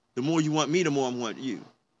 The more you want me, the more I want you.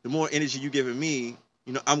 The more energy you giving me,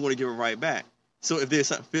 you know, I'm going to give it right back. So if there's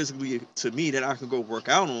something physically to me that I can go work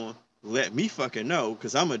out on, let me fucking know,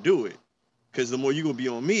 because I'm going to do it. Because the more you're going to be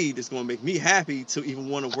on me, that's going to make me happy to even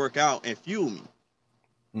want to work out and fuel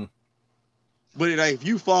me. But like, if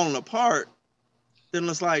you falling apart, then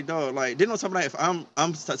it's like, dog, like, they don't talk about, if I'm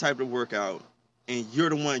the type to work out and you're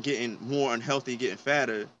the one getting more unhealthy, getting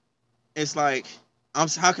fatter, it's like,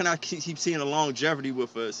 how can I keep seeing a longevity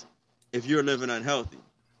with us if you're living unhealthy?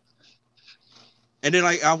 And then,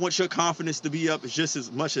 like, I want your confidence to be up just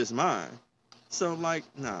as much as mine. So, like,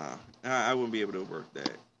 nah, I wouldn't be able to work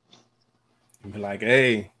that. Be like,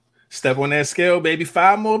 hey, step on that scale, baby.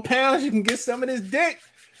 5 more pounds, you can get some of this dick.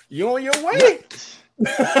 You on your way.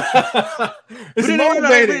 It's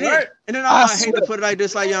motivating, right? And then I hate to put it like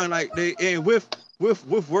this, like, young, like, and with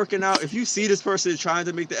working out, if you see this person trying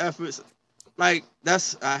to make the efforts, like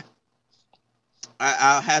that's I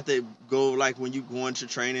have to go like when you go into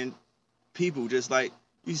training people, just like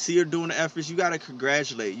you see her doing the efforts, you gotta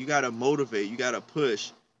congratulate, you gotta motivate, you gotta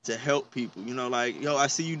push to help people. You know, like I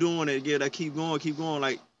see you doing it. Yeah, like keep going.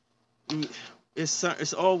 Like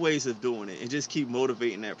it's always of doing it, and just keep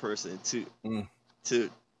motivating that person to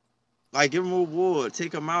like give them a reward,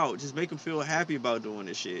 take them out, just make them feel happy about doing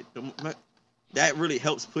this shit. That really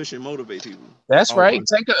helps push and motivate people. That's right.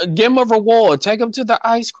 Give them a reward. Take them to the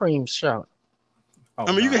ice cream shop.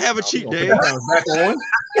 I mean, you can have a cheat day. You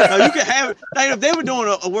can have like if they were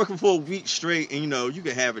doing a working for a week straight, and you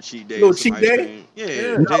can have a cheat day. Little cheat day.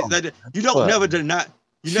 Yeah. You don't never deny.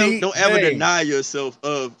 Don't ever deny yourself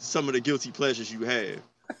of some of the guilty pleasures you have.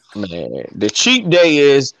 Man, the cheat day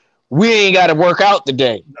is we ain't got to work out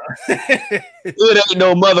today. It ain't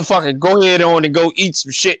no motherfucking go ahead on and go eat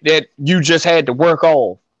some shit that you just had to work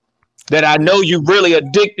on. That I know you really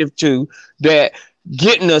addictive to. That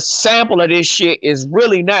getting a sample of this shit is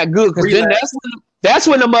really not good, because then that's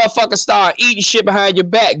when the motherfuckers start eating shit behind your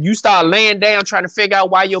back. You start laying down trying to figure out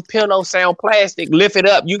why your pillow sound plastic. Lift it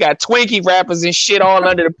up. You got Twinkie wrappers and shit all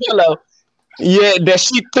under the pillow. Yeah, that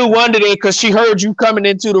she threw under there because she heard you coming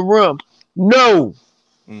into the room. No.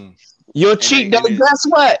 Your cheat day, guess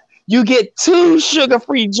what? You get 2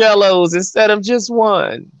 sugar-free Jellos instead of just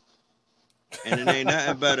 1. And it ain't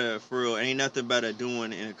nothing better, for real. Ain't nothing better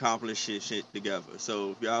doing and accomplishing shit together.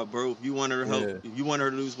 So if y'all broke, if you want her to help, if you want her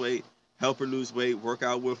to lose weight, help her lose weight, work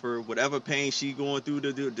out with her, whatever pain she going through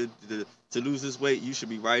to lose this weight, you should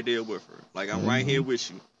be right there with her. Like I'm right here with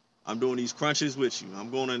you. I'm doing these crunches with you.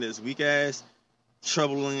 I'm going on this weak ass,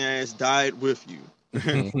 troubling ass diet with you.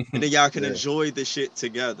 And then y'all can enjoy the shit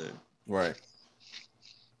together. Right.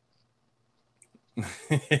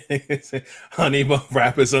 Honey bun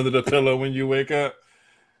wrappers under the pillow when you wake up.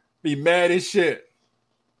 Be mad as shit.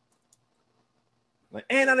 Like,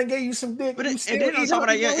 and I done gave you some dick. But and then on top of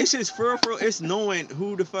that, it's just for real. It's knowing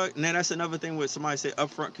who the fuck. Now that's another thing with somebody say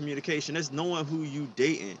upfront communication. It's knowing who you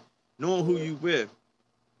dating, knowing who you with.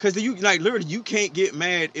 Because you like literally you can't get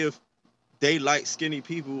mad if they like skinny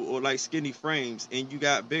people or like skinny frames and you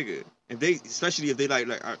got bigger. Especially if they like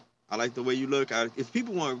I like the way you look. If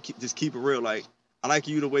people want to just keep it real, like I like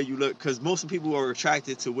you the way you look, because most people are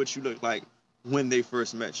attracted to what you look like when they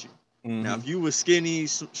first met you. Now, if you were skinny,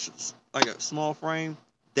 like a small frame,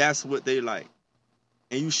 that's what they like,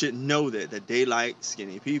 and you should know that they like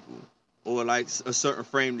skinny people or like a certain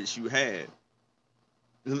frame that you had.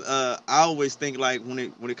 I always think like when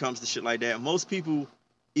it comes to shit like that, most people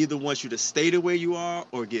either want you to stay the way you are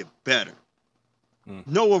or get better.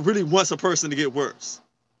 No one really wants a person to get worse.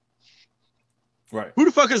 Right. Who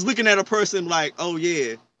the fuck is looking at a person like, oh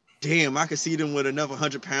yeah, damn, I can see them with another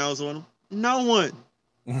 100 pounds on them? No one.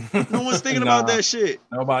 No one's thinking about that shit.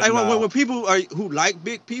 Nobody. Like when people who like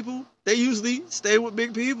big people, they usually stay with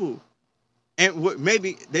big people. And what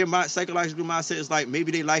maybe their psychological mindset is like,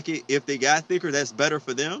 maybe they like it if they got thicker, that's better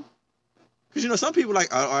for them. Because some people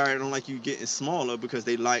like, all right, I don't like you getting smaller because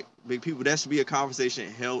they like big people. That should be a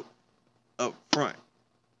conversation held up front.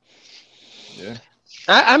 Yeah.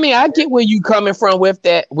 I mean, I get where you coming from with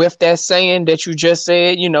that saying that you just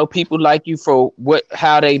said. People like you for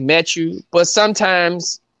how they met you, but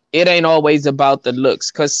sometimes it ain't always about the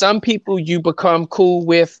looks. Because some people you become cool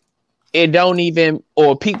with,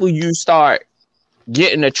 or people you start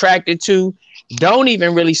getting attracted to, don't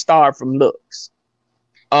even really start from looks.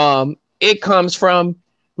 It comes from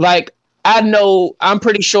like I'm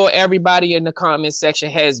pretty sure everybody in the comment section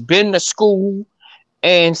has been to school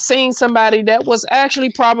and seeing somebody that was actually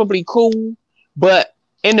probably cool, but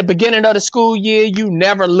in the beginning of the school year, you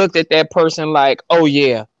never looked at that person like, oh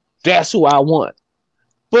yeah, that's who I want.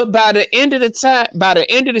 But by the end of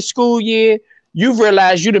the school year, you've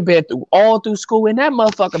realized you've been all through school and that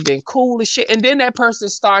motherfucker been cool as shit. And then that person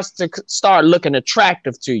starts to start looking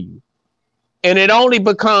attractive to you. And it's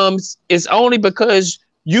only because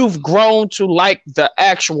you've grown to like the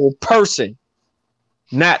actual person,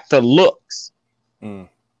 not the looks.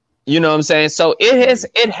 You know what I'm saying? So it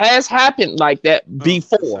has happened like that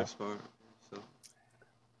before.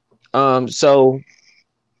 So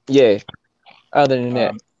yeah. Other than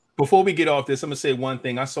that, before we get off this, I'm gonna say one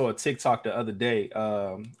thing. I saw a TikTok the other day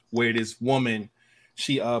where this woman,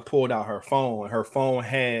 she pulled out her phone. Her phone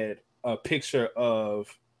had a picture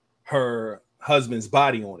of her husband's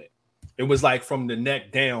body on it. It was like from the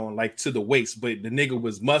neck down, like to the waist, but the nigga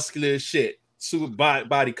was muscular as shit, super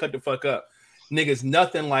body cut the fuck up. Niggas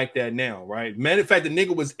nothing like that now, right? Matter of fact, the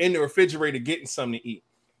nigga was in the refrigerator getting something to eat.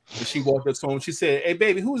 And she walked up to him. She said, "Hey,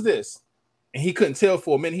 baby, who's this?" And he couldn't tell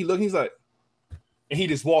for a minute. He looked. He's like, and he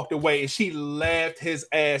just walked away, and she laughed his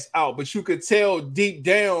ass out. But you could tell deep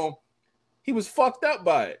down he was fucked up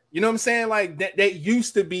by it. You know what I'm saying? Like that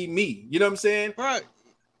used to be me. You know what I'm saying? Right.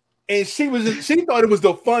 And she thought it was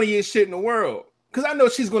the funniest shit in the world. Because I know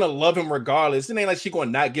she's gonna love him regardless. It ain't like she's gonna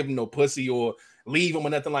not give him no pussy or leave him or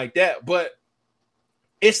nothing like that. But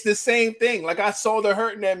it's the same thing. Like, I saw the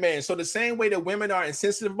hurt in that man. So the same way that women are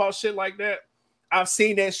insensitive about shit like that, I've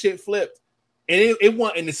seen that shit flipped. And it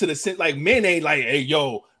went into the sense, like, men ain't like, hey,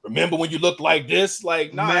 yo, remember when you looked like this?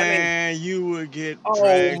 Like, nah, man, you would get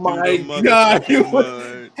oh my god,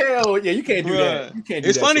 hell yeah, you can't do that. You can't do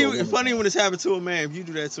it's that. It's funny when it's happened to a man. If you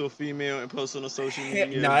do that to a female and post on social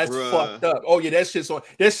media, nah, that's fucked up. Oh yeah, that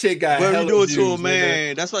shit got. But if you do it to a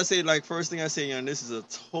man, that's why I say, like, first thing I say, young, this is a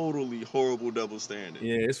totally horrible double standard.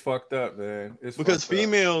 Yeah, it's fucked up, man. It's because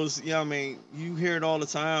females, I mean, you hear it all the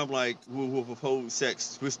time, like with opposed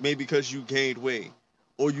sex, maybe because you gained weight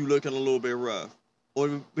or you looking a little bit rough. Or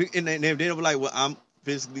and they were like, well, I'm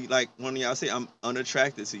physically, like one of y'all say, I'm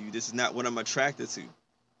unattracted to you. This is not what I'm attracted to.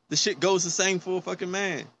 The shit goes the same for a fucking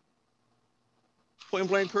man. Point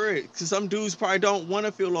blank period. Because some dudes probably don't want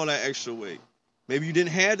to feel all that extra weight. Maybe you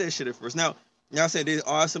didn't have that shit at first. Now, y'all said there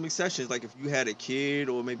are some exceptions. Like if you had a kid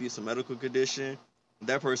or maybe it's a medical condition,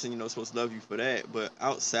 that person, is supposed to love you for that. But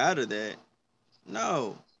outside of that,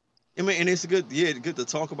 no. I mean, and it's good to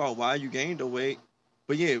talk about why you gained the weight.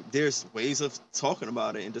 But yeah, there's ways of talking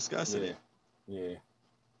about it and discussing it. Yeah.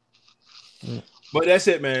 But that's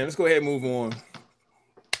it, man. Let's go ahead and move on.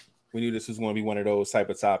 We knew this was going to be one of those type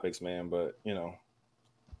of topics, man. But,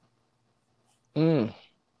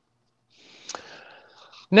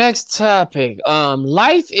 Next topic.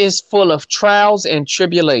 Life is full of trials and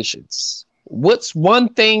tribulations. What's one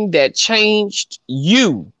thing that changed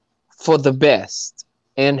you for the best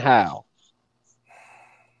and how?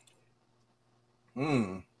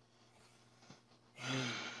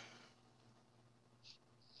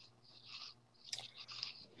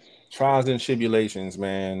 Trials and tribulations,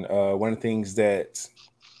 man. One of the things that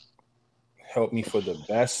helped me for the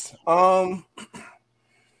best.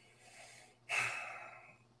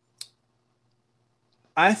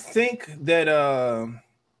 I think that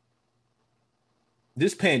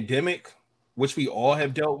this pandemic, which we all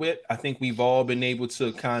have dealt with, I think we've all been able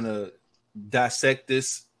to kind of dissect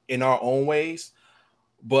this in our own ways.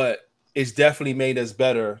 But it's definitely made us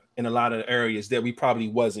better in a lot of areas that we probably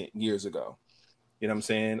wasn't years ago. You know what I'm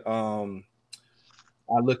saying?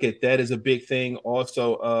 I look at that as a big thing.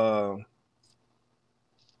 Also,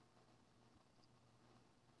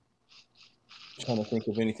 trying to think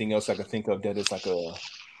of anything else I could think of that is like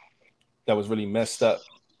that was really messed up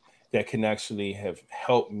that can actually have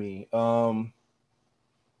helped me.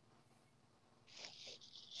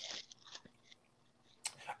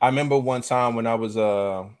 I remember one time when I was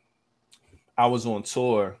on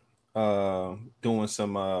tour doing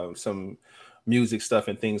some music stuff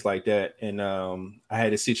and things like that, and I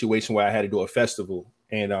had a situation where I had to do a festival,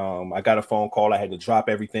 and I got a phone call. I had to drop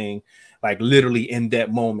everything, like literally in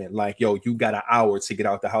that moment. Like, yo, you got an hour to get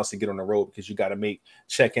out the house and get on the road because you got to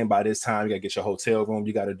check in by this time. You got to get your hotel room.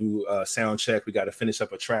 You got to do a sound check. We got to finish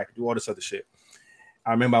up a track, do all this other shit. I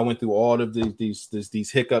remember I went through all of these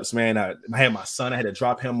hiccups, man. I had my son. I had to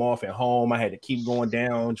drop him off at home. I had to keep going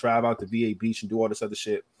down, drive out to VA Beach and do all this other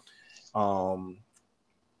shit.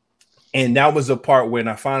 And that was a part when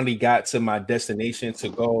I finally got to my destination to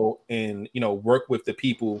go and, work with the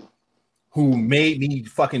people who made me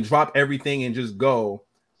fucking drop everything and just go.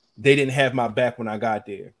 They didn't have my back when I got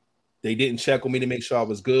there. They didn't check on me to make sure I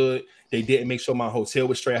was good. They didn't make sure my hotel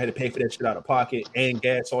was straight. I had to pay for that shit out of pocket and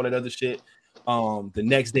gas, all that other shit. The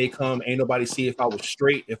next day come, ain't nobody see if I was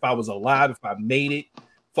straight, if I was alive, if I made it.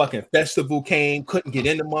 Fucking festival came, couldn't get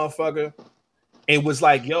in the motherfucker. It was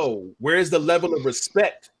like, yo, where's the level of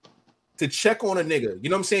respect to check on a nigga? You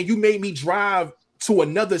know what I'm saying? You made me drive to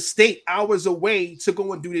another state hours away to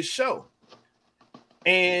go and do this show.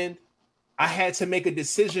 And I had to make a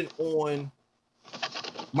decision on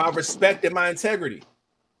my respect and my integrity.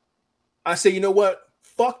 I said, you know what?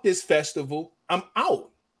 Fuck this festival. I'm out.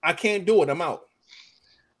 I can't do it. I'm out.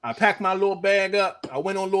 I packed my little bag up. I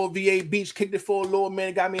went on little VA Beach, kicked it for a little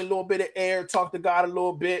minute, got me a little bit of air, talked to God a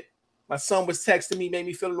little bit. My son was texting me, made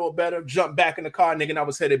me feel a little better. Jumped back in the car, nigga, and I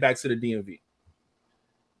was headed back to the DMV.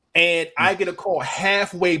 And I get a call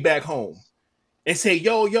halfway back home and say,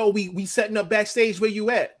 yo, we setting up backstage. Where you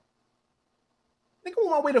at? Nigga, on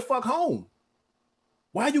my way to fuck home.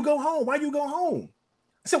 Why you go home? Why you go home?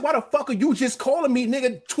 I said, why the fuck are you just calling me,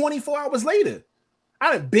 nigga, 24 hours later?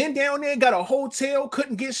 I done been down there, got a hotel,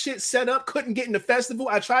 couldn't get shit set up, couldn't get in the festival.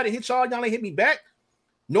 I tried to hit y'all ain't hit me back.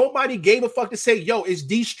 Nobody gave a fuck to say, yo, is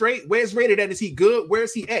D straight? Where's Rated at? Is he good? Where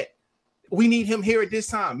is he at? We need him here at this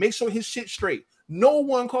time. Make sure his shit's straight. No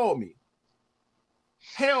one called me.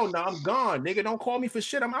 Hell no, I'm gone, nigga. Don't call me for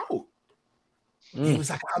shit. I'm out. He was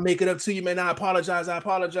like, I'll make it up to you, man. I apologize.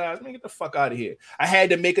 Man, get the fuck out of here. I had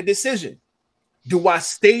to make a decision. Do I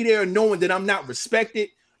stay there knowing that I'm not respected?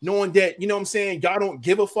 Knowing that, you know what I'm saying, y'all don't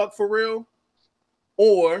give a fuck for real?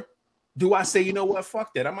 Or do I say, you know what,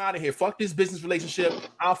 fuck that. I'm out of here. Fuck this business relationship.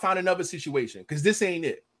 I'll find another situation because this ain't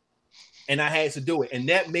it. And I had to do it. And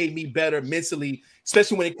that made me better mentally,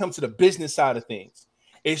 especially when it comes to the business side of things.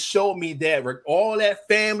 It showed me that all that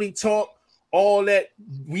family talk, all that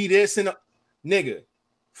we this and nigga,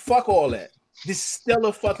 fuck all that. This is still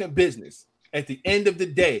a fucking business at the end of the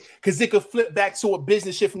day, because it could flip back to a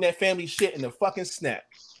business shit from that family shit in a fucking snap.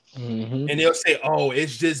 And they'll say, oh,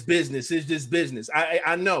 it's just business. It's just business.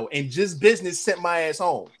 I know. And just business sent my ass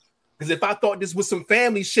home. Because if I thought this was some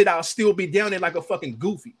family shit, I'll still be down there like a fucking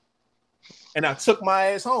goofy. And I took my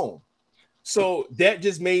ass home. So that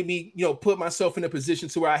just made me, put myself in a position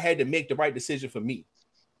to where I had to make the right decision for me.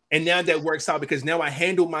 And now that works out because now I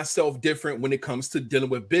handle myself different when it comes to dealing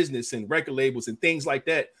with business and record labels and things like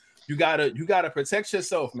that. You gotta protect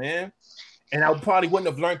yourself, man. And I probably wouldn't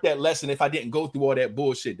have learned that lesson if I didn't go through all that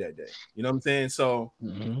bullshit that day. You know what I'm saying? So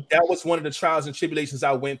that was one of the trials and tribulations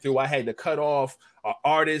I went through. I had to cut off an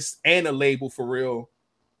artist and a label for real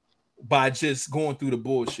by just going through the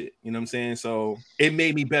bullshit. You know what I'm saying? So it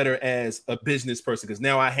made me better as a business person because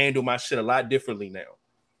now I handle my shit a lot differently now.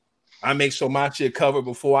 I make sure my shit covered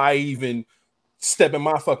before I even step in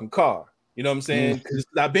my fucking car. You know what I'm saying? Because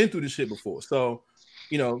I've been through this shit before. So,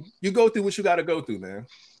 you go through what you got to go through, man.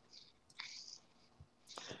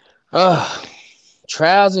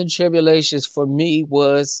 Trials and tribulations for me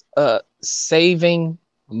was saving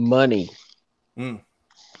money.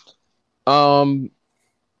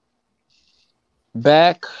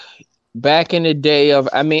 Back in the day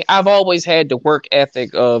I've always had the work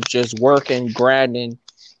ethic of just working, grinding,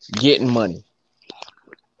 getting money.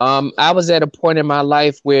 I was at a point in my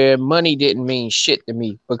life where money didn't mean shit to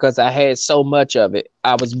me because I had so much of it.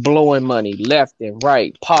 I was blowing money left and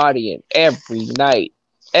right, partying every night,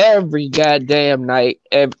 every goddamn night.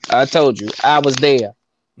 I told you I was there.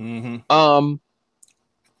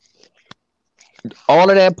 All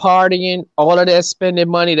of that partying, all of that spending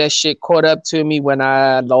money, that shit caught up to me when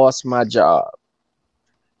I lost my job.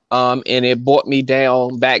 And it brought me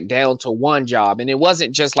back down to one job. And it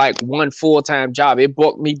wasn't just like one full-time job. It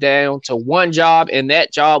brought me down to one job, and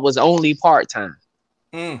that job was only part-time.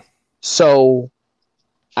 So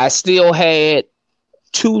I still had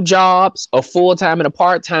two jobs, a full-time and a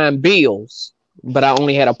part-time bills, but I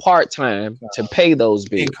only had a part-time to pay those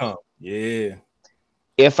bills. Income. Yeah.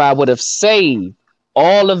 If I would have saved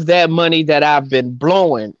all of that money that I've been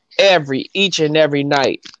blowing each and every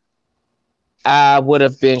night, I would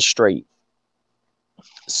have been straight.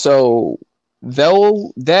 So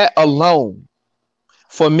though that alone,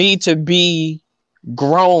 for me to be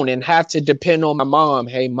grown and have to depend on my mom,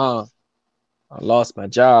 hey mom, I lost my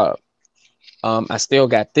job. I still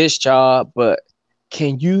got this job, but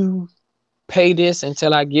can you pay this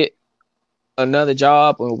until I get another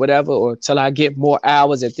job or whatever, or till I get more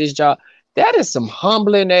hours at this job? That is some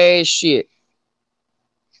humbling ass shit.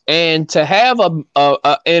 And to have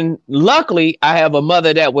and luckily I have a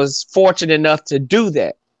mother that was fortunate enough to do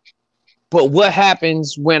that. But what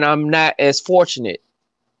happens when I'm not as fortunate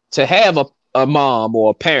to have a mom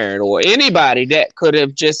or a parent or anybody that could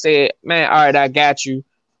have just said, man, all right, I got you.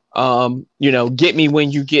 Get me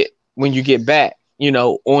when you get back,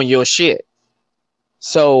 on your shit.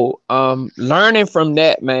 So learning from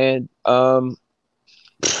that, man,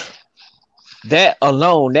 that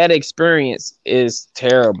alone, that experience is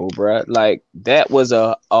terrible, bro. Like that was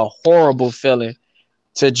a horrible feeling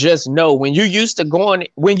to just know when you used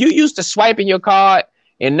to swiping your card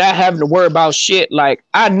and not having to worry about shit. Like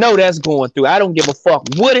I know that's going through. I don't give a fuck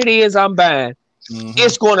what it is I'm buying.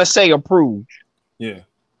 It's going to say approved. Yeah.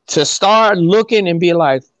 To start looking and be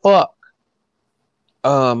like, fuck,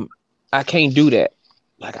 I can't do that.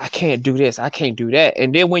 Like I can't do this. I can't do that.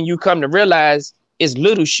 And then when you come to realize it's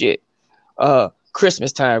little shit.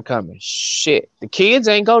 Christmas time coming. Shit. The kids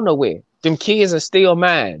ain't go nowhere. Them kids are still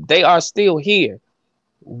mine. They are still here.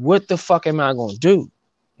 What the fuck am I gonna do?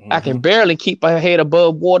 I can barely keep my head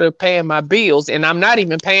above water paying my bills, and I'm not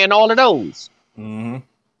even paying all of those.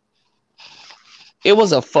 It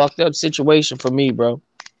was a fucked up situation for me, bro.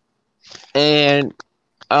 And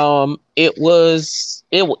it's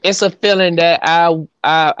a feeling that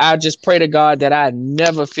I just pray to God that I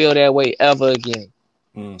never feel that way ever again.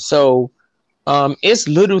 So It's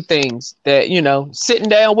little things that, sitting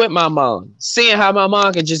down with my mom, seeing how my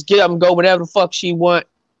mom can just get up and go whatever the fuck she want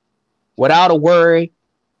without a worry.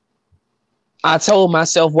 I told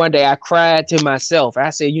myself one day, I cried to myself.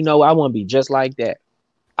 I said, I want to be just like that.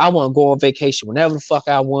 I want to go on vacation whenever the fuck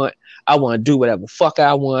I want. I want to do whatever the fuck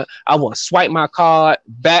I want. I want to swipe my card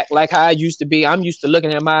back like how I used to be. I'm used to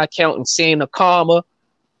looking at my account and seeing the karma,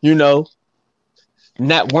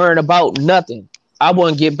 not worrying about nothing. I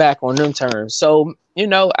want to get back on them terms. So,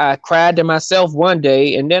 I cried to myself one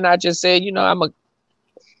day, and then I just said,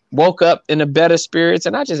 woke up in a better spirits,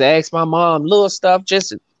 and I just asked my mom little stuff.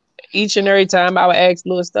 Just each and every time I would ask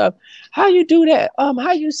little stuff, how you do that?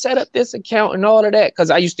 How you set up this account and all of that? Because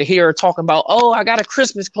I used to hear her talking about, oh, I got a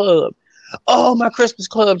Christmas club. Oh, my Christmas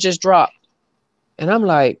club just dropped. And I'm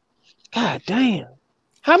like, God damn.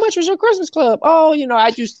 How much was your Christmas club? Oh,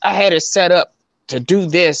 I had it set up to do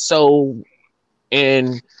this. So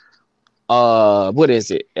in what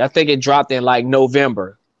is it? I think it dropped in like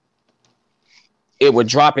November. It would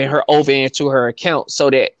drop in her over into her account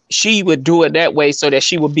so that she would do it that way so that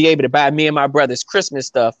she would be able to buy me and my brother's Christmas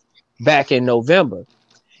stuff back in November.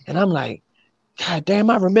 And I'm like, God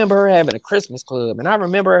damn, I remember her having a Christmas club, and I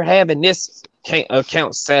remember her having this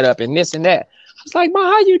account set up and this and that. I was like, Mom,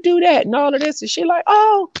 how you do that and all of this? And she like,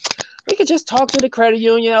 oh, we could just talk to the credit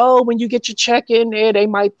union. Oh, when you get your check in there, they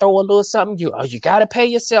might throw a little something. You got to pay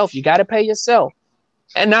yourself. You got to pay yourself.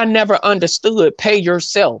 And I never understood pay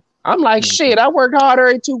yourself. I'm like, shit, I worked hard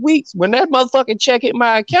every 2 weeks. When that motherfucking check hit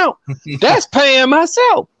my account, that's paying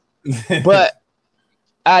myself. But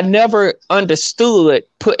I never understood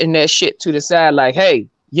putting that shit to the side. Like, hey,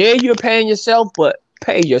 yeah, you're paying yourself, but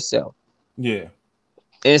pay yourself. Yeah.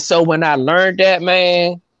 And so when I learned that,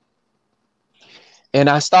 man,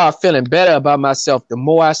 and I started feeling better about myself, the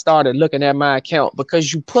more I started looking at my account,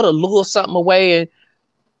 because you put a little something away and,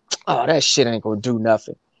 oh, that shit ain't going to do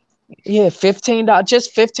nothing. Yeah, $15,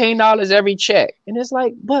 just $15 every check. And it's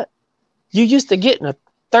like, but you used to getting a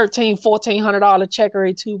 $1,400 check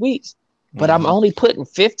every 2 weeks, but I'm only putting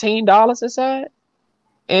 $15 aside.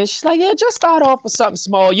 And she's like, yeah, just start off with something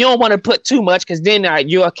small. You don't want to put too much because then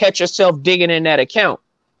you'll catch yourself digging in that account.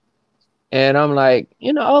 And I'm like,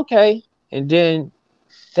 okay. And then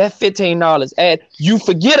that $15 you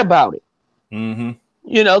forget about it. Mm-hmm.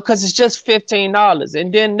 Because it's just $15.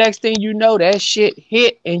 And then next thing you know, that shit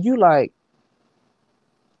hit and you like,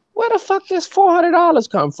 where the fuck this $400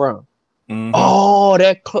 come from? Mm-hmm. Oh,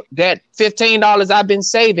 that $15 I've been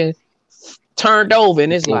saving turned over.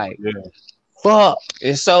 And it's like, fuck.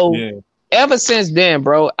 And so ever since then,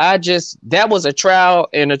 bro, that was a trial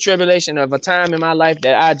and a tribulation of a time in my life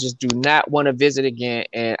that I just do not want to visit again.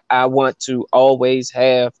 And I want to always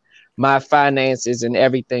have my finances and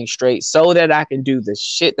everything straight so that I can do the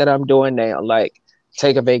shit that I'm doing now, like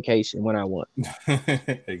take a vacation when I want.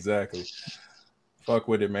 Exactly. Fuck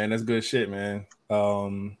with it, man. That's good shit, man.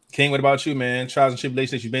 King, what about you, man? Trials and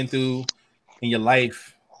tribulations that you've been through in your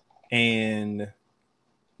life, and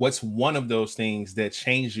what's one of those things that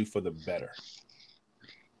changed you for the better?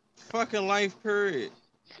 Fucking life, period.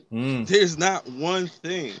 There's not one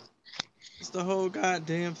thing. It's the whole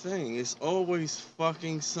goddamn thing. It's always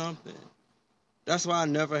fucking something. That's why I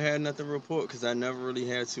never had nothing to report, because I never really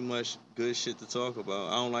had too much good shit to talk about.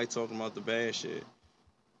 I don't like talking about the bad shit.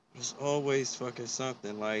 There's always fucking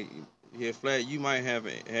something. Like, yeah, Flat, you might have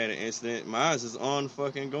had an incident. Mine is on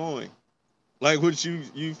fucking going. Like what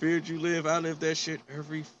you feared you live, I live that shit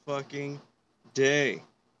every fucking day.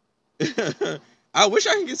 I wish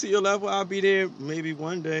I could get to your level. I'll be there maybe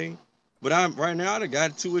one day. But right now I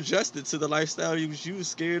got too adjusted to the lifestyle you was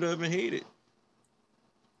scared of and hated.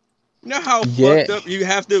 You know how fucked up you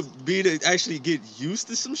have to be to actually get used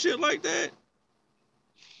to some shit like that?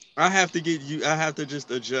 I have to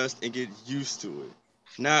just adjust and get used to it.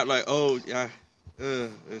 Not like,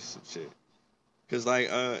 it's some shit. Cause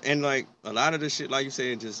and like a lot of this shit, like you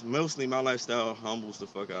said, just mostly my lifestyle humbles the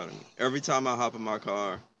fuck out of me. Every time I hop in my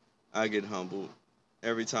car, I get humbled.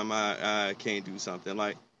 Every time I can't do something,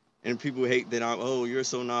 like, and people hate that you're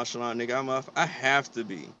so nonchalant, nigga. I have to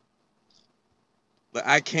be. But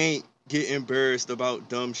I can't get embarrassed about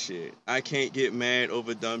dumb shit. I can't get mad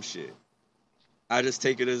over dumb shit. I just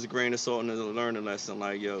take it as a grain of salt and as a learning lesson.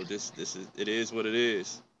 Like, yo, it is what it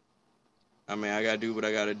is. I mean, I gotta do what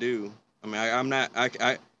I gotta do. I mean,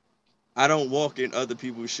 I don't walk in other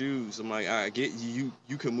people's shoes. I'm like, I get you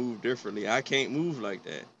can move differently. I can't move like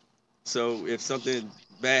that. So if something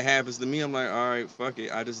bad happens to me, I'm like, all right, fuck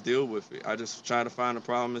it. I just deal with it. I just try to find a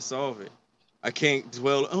problem and solve it. I can't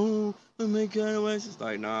dwell, oh my God, why is this?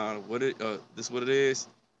 Like, nah, this is what it is.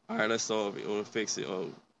 All right, let's solve it or fix it.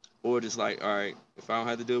 Oh, or just like, all right, if I don't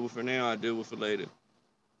have to deal with it now, I deal with it later.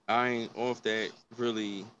 I ain't off that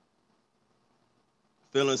really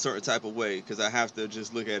feeling a certain type of way because I have to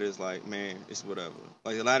just look at it as like, man, it's whatever.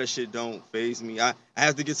 Like a lot of shit don't phase me. I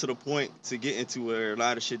have to get to the point to get into where a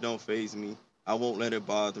lot of shit don't phase me. I won't let it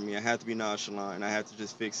bother me. I have to be nonchalant. I have to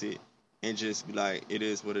just fix it and just be like, it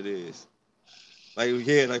is what it is. Like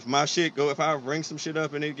yeah, like my shit go. If I bring some shit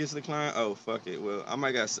up and it gets declined, oh fuck it. Well, I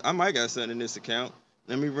might got something in this account.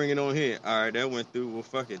 Let me bring it on here. All right, that went through. Well,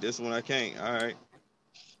 fuck it. This one I can't. All right.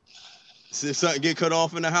 So if something get cut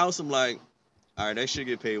off in the house, I'm like, all right, that should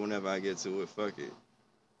get paid whenever I get to it. Fuck it.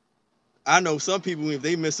 I know some people, if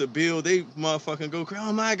they miss a bill, they motherfucking go,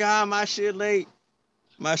 oh my God, my shit late.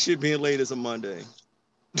 My shit being late is a Monday.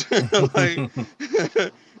 Like,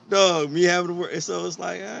 dog, me having to work. And so it's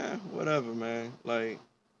like, whatever, man. Like,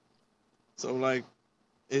 so like,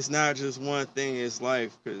 it's not just one thing, it's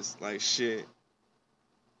life. Cause like shit.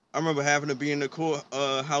 I remember having to be in the court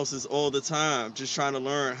houses all the time, just trying to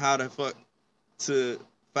learn how to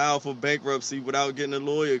file for bankruptcy without getting a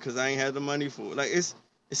lawyer because I ain't had the money for it. Like it's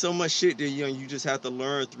so much shit that you just have to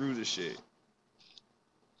learn through the shit.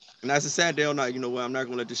 And that's a sad day or not. You know what? I'm not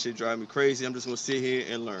gonna let this shit drive me crazy. I'm just gonna sit here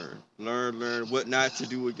and learn what not to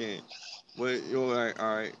do again. What all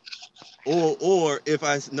right. Or if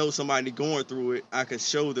I know somebody going through it, I can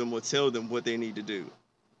show them or tell them what they need to do.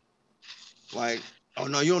 Like, oh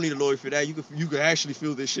no, you don't need a lawyer for that. You can actually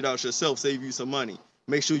fill this shit out yourself, save you some money.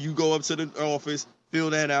 Make sure you go up to the office,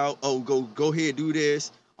 fill that out. Oh, go ahead, do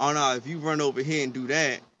this. Oh no, if you run over here and do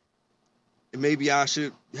that, maybe I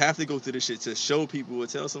should have to go through this shit to show people or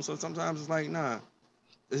tell some. So sometimes it's like, nah.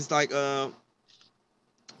 It's like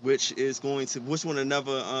which one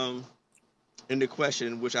another in the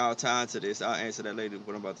question, which I'll tie into this. I'll answer that later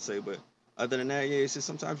what I'm about to say. But other than that, yeah, it's just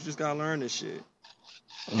sometimes you just gotta learn this shit.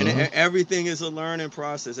 And everything is a learning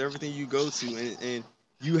process. Everything you go to, and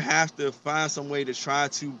you have to find some way to try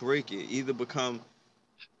to break it. Either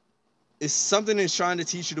it's something that's trying to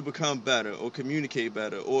teach you to become better, or communicate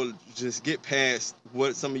better, or just get past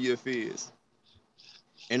what some of your fears.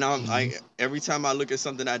 And every time I look at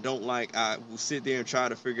something I don't like, I will sit there and try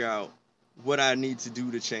to figure out what I need to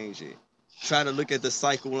do to change it. Try to look at the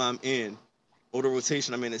cycle I'm in, or the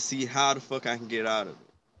rotation I'm in, and see how the fuck I can get out of it.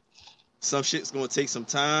 Some shit's gonna take some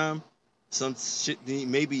time. Some shit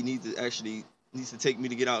maybe needs to take me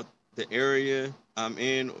to get out the area I'm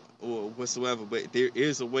in or whatsoever. But there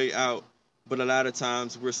is a way out. But a lot of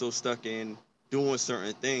times we're so stuck in doing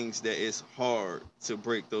certain things that it's hard to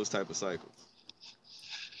break those type of cycles.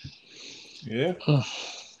 Yeah.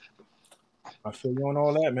 I feel you on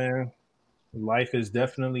all that, man. Life is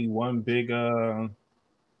definitely one big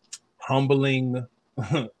humbling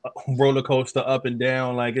roller coaster up and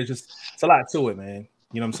down. Like it's a lot to it, man.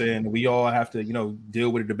 You know what I'm saying? We all have to, deal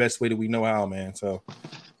with it the best way that we know how, man. So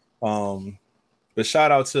but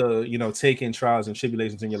shout out to, taking trials and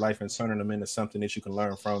tribulations in your life and turning them into something that you can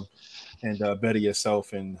learn from and better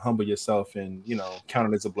yourself and humble yourself and,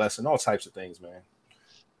 count it as a blessing, all types of things, man.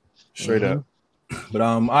 Straight up. But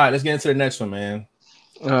all right, let's get into the next one, man.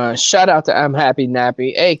 Shout out to I'm Happy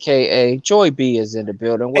Nappy, aka Joy B is in the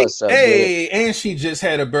building. What's up? Hey, and she just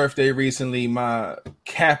had a birthday recently, my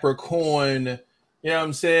Capricorn. You know what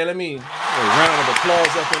I'm saying? Let me a round of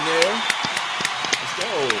applause up in there. Let's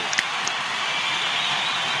go.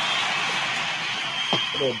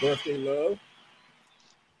 A little birthday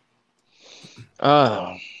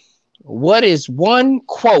love. What is one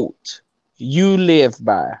quote you live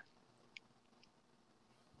by?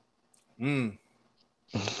 You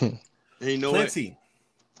know plenty. What?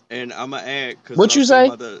 And I'm gonna add. What you say?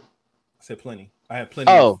 I said plenty. I have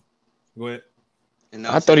plenty. Oh, go ahead. And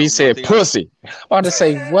I thought he said pussy. I'm about to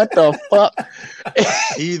say, what the fuck?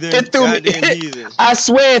 Heathen. I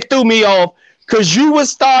swear it threw me off because you was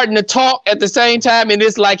starting to talk at the same time, and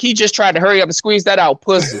it's like he just tried to hurry up and squeeze that out,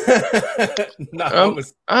 pussy.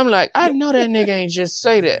 I'm like, I know that nigga ain't just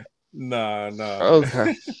say that. Nah.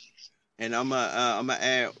 Okay. And I'm gonna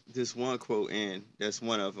add this one quote in. That's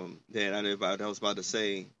one of them that I was about to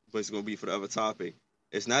say, but it's gonna be for the other topic.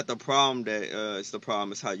 It's not the problem that it's the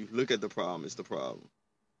problem. It's how you look at the problem. It's the problem.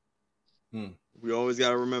 We always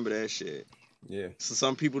gotta remember that shit. Yeah. So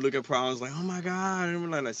some people look at problems like, oh my God,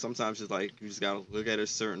 and like sometimes it's like you just gotta look at it a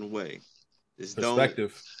certain way. Just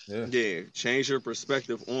perspective. Change your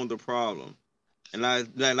perspective on the problem. And a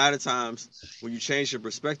lot of times when you change your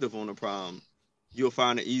perspective on the problem, you'll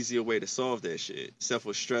find an easier way to solve that shit. Except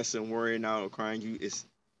for stressing, worrying out, or crying. It's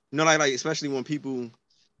like especially when people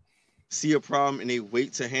see a problem and they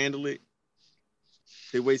wait to handle it.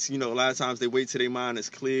 They wait to, a lot of times they wait till their mind is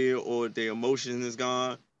clear or their emotion is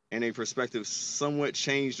gone. and their perspective somewhat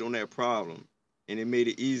changed on that problem, and it made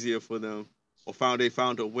it easier for them, or they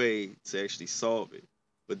found a way to actually solve it.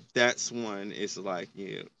 But that's one. It's like,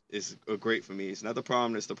 yeah, it's great for me. It's not the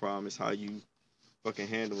problem. It's the problem. It's how you fucking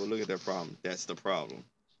handle it. Look at that problem. That's the problem.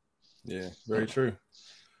 Yeah, very true.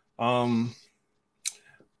 I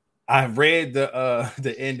read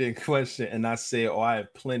the ending question and I said, "Oh, I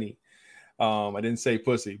have plenty." I didn't say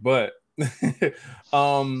pussy, but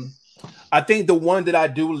I think the one that I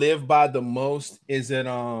do live by the most is that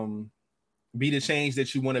be the change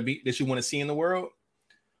that you want to be, that you want to see in the world.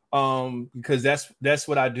 Because that's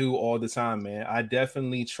what I do all the time, man. I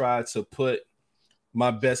definitely try to put my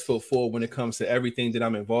best foot forward when it comes to everything that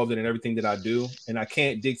I'm involved in and everything that I do. And I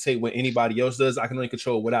can't dictate what anybody else does. I can only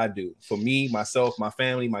control what I do for me, myself, my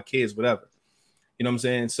family, my kids, whatever. You know what I'm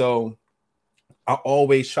saying? So I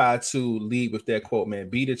always try to lead with that quote, man,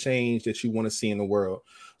 be the change that you want to see in the world.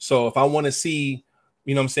 So if I want to see,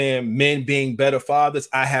 you know what I'm saying, men being better fathers,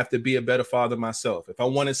 I have to be a better father myself. If I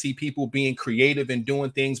want to see people being creative and doing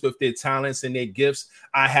things with their talents and their gifts,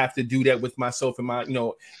 I have to do that with myself and my,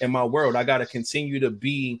 in my world. I got to continue to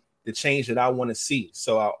be the change that I want to see.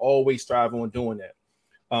 So I always strive on doing that.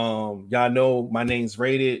 Y'all know my name's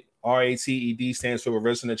Rated. RATED stands for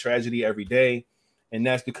Reversing the Tragedy Every Day. And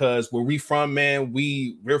that's because where we from, man,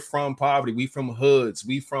 we're from poverty. We from hoods.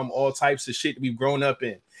 We from all types of shit we've grown up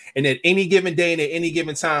in. And at any given day and at any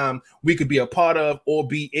given time, we could be a part of or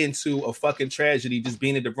be into a fucking tragedy, just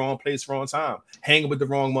being at the wrong place, wrong time, hanging with the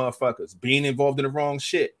wrong motherfuckers, being involved in the wrong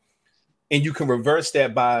shit. And you can reverse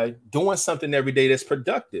that by doing something every day that's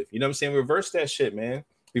productive. You know what I'm saying? Reverse that shit, man.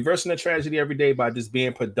 Reversing the tragedy every day by just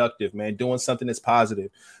being productive, man. Doing something that's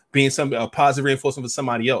positive, being a positive reinforcement for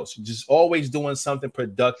somebody else. Just always doing something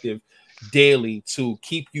productive daily to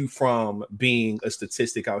keep you from being a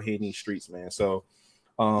statistic out here in these streets, man. So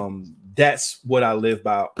that's what I live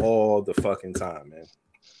by all the fucking time,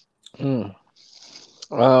 man.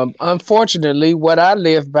 Unfortunately, what I've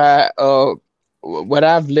lived by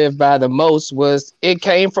the most was it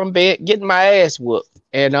came from getting my ass whooped.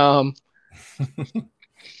 And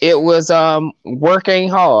it was work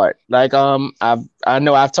ain't hard. Like I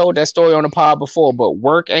know I've told that story on the pod before, but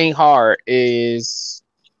work ain't hard is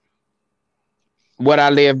what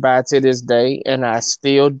I live by to this day, and I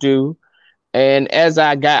still do. And as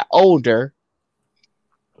I got older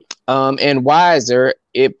and wiser,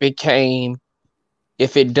 it became,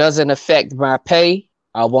 if it doesn't affect my pay,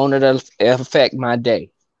 I want it to affect my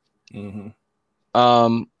day.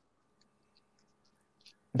 Mm-hmm.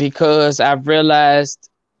 Because I've realized,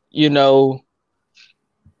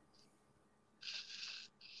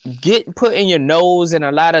 putting your nose in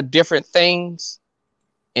a lot of different things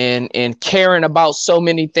and caring about so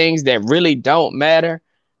many things that really don't matter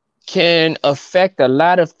can affect a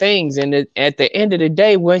lot of things. And at the end of the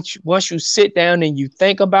day, once you sit down and you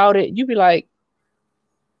think about it, you be like,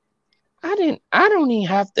 I didn't even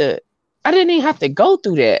have to go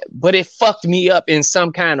through that, but it fucked me up in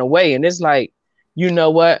some kind of way. And it's like, you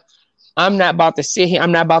know what? I'm not about to sit here.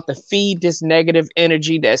 I'm not about to feed this negative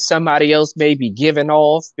energy that somebody else may be giving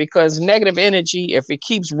off, because negative energy, if it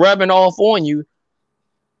keeps rubbing off on you,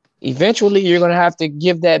 eventually you're going to have to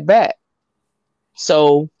give that back.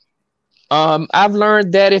 So I've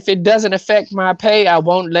learned that if it doesn't affect my pay, I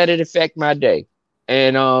won't let it affect my day.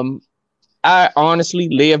 And I honestly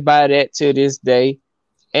live by that to this day.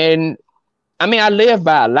 And I mean, I live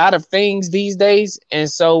by a lot of things these days. And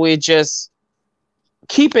so it just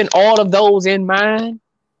keeping all of those in mind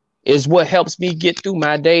is what helps me get through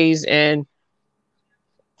my days. And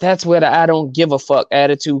that's where the I don't give a fuck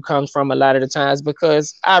attitude comes from a lot of the times,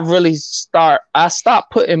 because I stop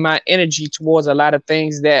putting my energy towards a lot of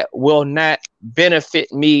things that will not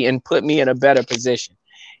benefit me and put me in a better position.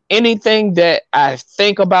 Anything that I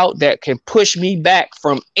think about that can push me back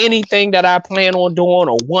from anything that I plan on doing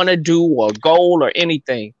or want to do or goal or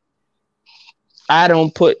anything, I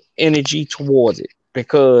don't put energy towards it,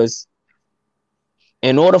 because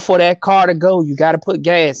in order for that car to go, you got to put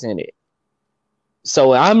gas in it.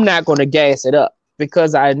 So I'm not going to gas it up,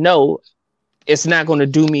 because I know it's not going to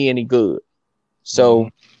do me any good. So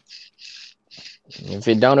if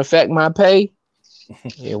it don't affect my pay,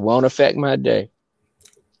 it won't affect my day.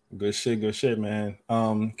 Good shit, man.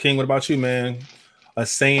 King, what about you, man? A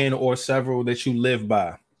saying or several that you live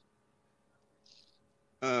by?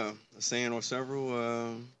 A saying or several?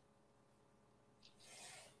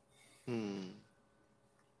 I mean,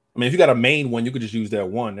 if you got a main one, you could just use that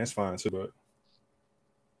one. That's fine too, but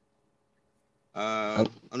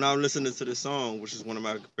I'm now listening to the song, which is one of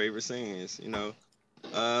my favorite sayings. I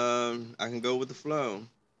can go with the flow.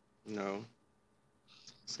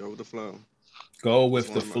 Let's go with the flow. Go with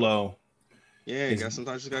That's the one of my- flow. Yeah, It's-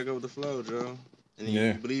 sometimes you just gotta go with the flow, Joe. And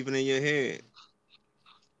Yeah. you believe it in your head.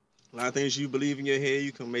 A lot of things you believe in your head,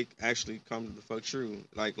 you can make actually come to the fuck true,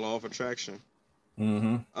 like law of attraction.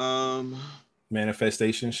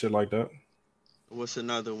 Manifestation, shit like that. What's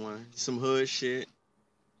another one? Some hood shit.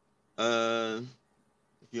 If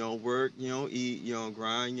you don't work, you don't eat, you don't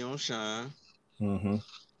grind, you don't shine. Mm-hmm.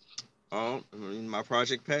 Oh, my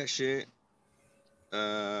Project Pat shit.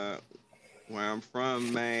 Where I'm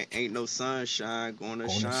from, man, ain't no sunshine gonna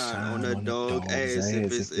shine on the dog ass.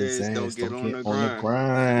 If it's is, don't get on the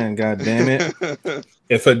grind. God damn it.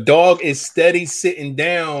 If a dog is steady sitting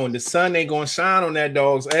down, the sun ain't gonna shine on that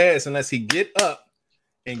dog's ass unless he get up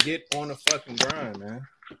and get on the fucking grind, man.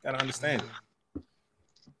 Gotta understand it.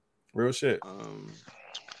 Real shit.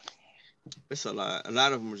 It's a lot. A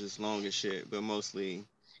lot of them are just long as shit, but mostly,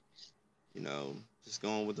 you know, just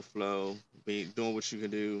going with the flow, doing what you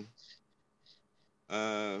can do.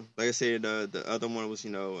 Like I said, the other one was,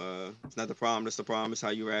 you know, it's not the problem, that's the problem. It's how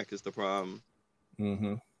you act is the problem.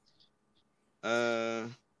 Mm-hmm.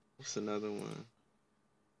 What's another one?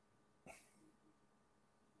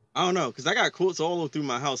 I don't know, because I got quotes all through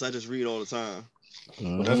my house. I just read all the time.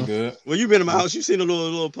 Well, that's good. When you've been in my house, you've seen a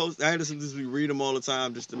little post. I had to just read them all the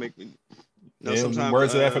time just to make me. You know, sometimes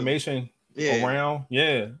words of affirmation yeah. around.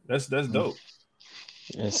 Yeah, that's dope.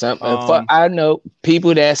 And I know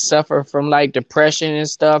people that suffer from like depression and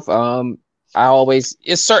stuff.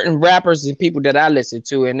 It's certain rappers and people that I listen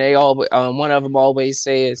to, and they all one of them always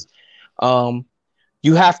says,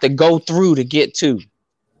 you have to go through to get to.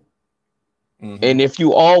 Mm-hmm. And if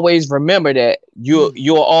you always remember that,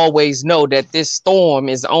 you'll always know that this storm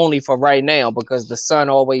is only for right now because the sun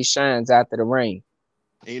always shines after the rain.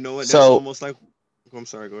 And you know what? That's almost like. I'm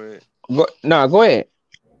sorry. Go ahead. Go ahead.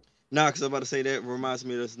 Nah, because I'm about to say that reminds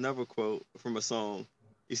me of this another quote from a song.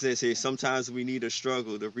 He says, "Hey, sometimes we need a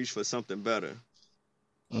struggle to reach for something better."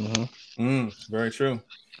 Mm-hmm. Very true.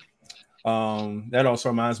 That also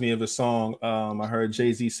reminds me of a song I heard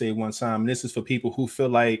Jay-Z say one time. This is for people who feel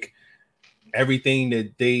like everything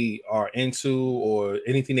that they are into or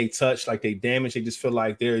anything they touch, like they damage, they just feel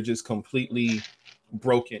like they're just completely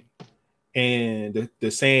broken. And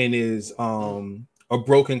the saying is, a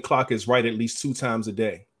broken clock is right at least 2 times a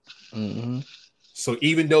day. Mm-hmm. So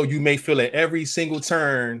even though you may feel at every single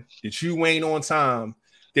turn that you ain't on time,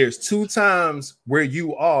 there's 2 times where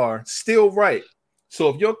you are still right. So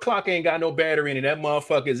if your clock ain't got no battery in it, that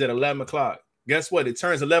motherfucker is at 11 o'clock. Guess what? It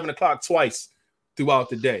turns 11 o'clock twice throughout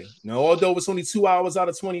the day. Now, although it's only 2 hours out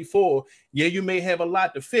of 24, yeah, you may have a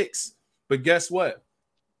lot to fix, but guess what?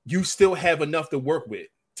 You still have enough to work with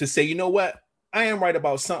to say, you know what? I am right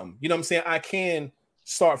about something. You know what I'm saying? I can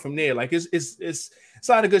start from there. Like it's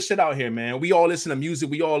a lot of good shit out here, man. We all listen to music.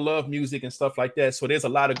 We all love music and stuff like that. So there's a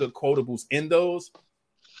lot of good quotables in those.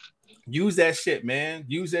 Use that shit, man.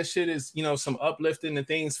 Use that shit as, you know, some uplifting and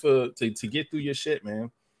things to get through your shit,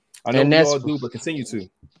 man. I know we all do, but continue to.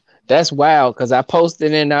 That's wild because I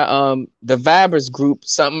posted in the Vibers group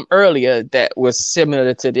something earlier that was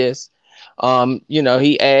similar to this. You know,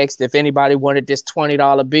 he asked if anybody wanted this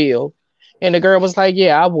 $20 bill. And the girl was like,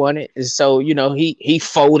 yeah, I want it. And so, you know, he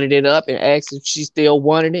folded it up and asked if she still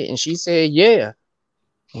wanted it. And she said, yeah.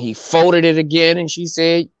 He folded it again. And she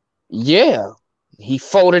said, yeah. He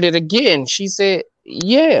folded it again. She said,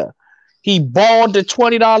 yeah. He balled the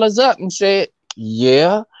 $20 up and said,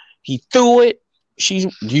 yeah. He threw it.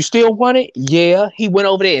 You still want it? Yeah. He went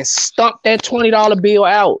over there and stumped that $20 bill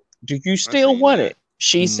out. Do you still want it?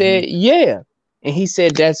 She said, yeah. And he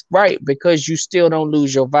said, that's right, because you still don't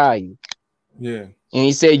lose your value. Yeah. And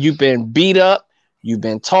he said, you've been beat up, you've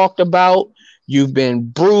been talked about, you've been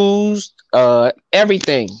bruised,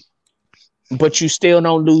 everything, but you still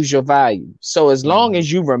don't lose your value. So as long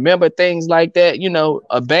as you remember things like that, you know,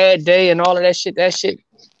 a bad day and all of that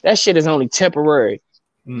shit is only temporary.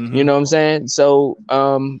 Mm-hmm. You know what I'm saying? So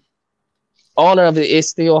all of it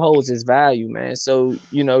still holds its value, man. So,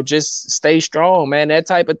 you know, just stay strong, man. That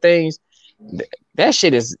type of things. That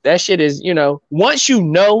shit is, you know, once you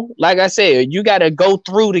know, like I said, you got to go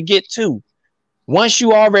through to get to. Once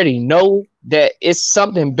you already know that it's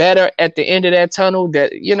something better at the end of that tunnel,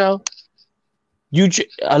 that, you know,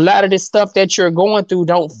 a lot of this stuff that you're going through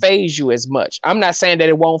don't phase you as much. I'm not saying that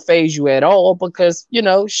it won't phase you at all because, you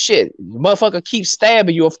know, shit, motherfucker keeps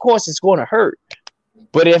stabbing you. Of course, it's going to hurt.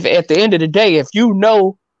 But if at the end of the day, if you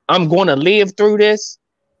know I'm going to live through this,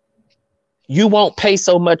 you won't pay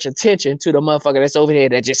so much attention to the motherfucker that's over there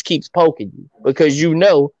that just keeps poking you because you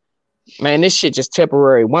know, man, this shit just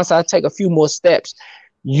temporary. Once I take a few more steps,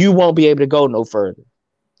 you won't be able to go no further.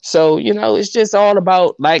 So, it's just all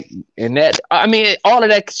about like, and that, I mean, all of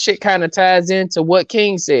that shit kind of ties into what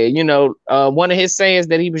King said. One of his sayings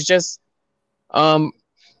that he was just I'm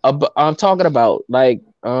talking about, like,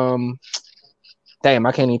 damn,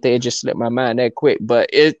 I can't even think, it just slipped my mind that quick, but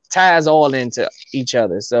it ties all into each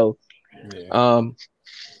other. So, Yeah.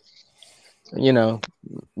 you know,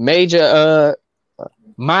 major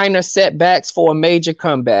minor setbacks for a major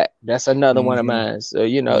comeback. That's another one of mine. So,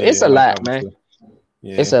 it's Yeah, a I like lot, that one man. too.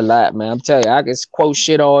 Yeah. It's a lot, man. I'm telling you, I can quote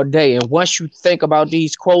shit all day. And once you think about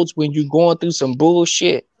these quotes when you're going through some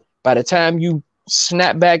bullshit, by the time you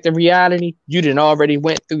snap back to reality, you done already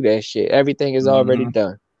went through that shit. Everything is already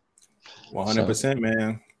done. 100%,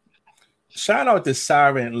 man. Shout out to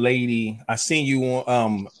Siren Lady. I seen you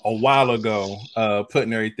on a while ago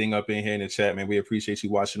putting everything up in here in the chat, man. We appreciate you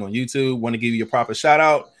watching on YouTube. Want to give you a proper shout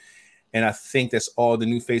out. And I think that's all the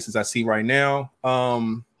new faces I see right now.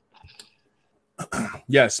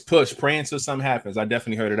 Yes, push, pray until something happens. I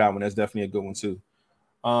definitely heard of that one. That's definitely a good one too.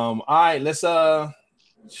 All right, let's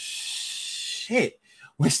shit.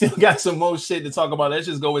 We still got some more shit to talk about. Let's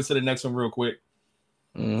just go into the next one real quick.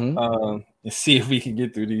 And see if we can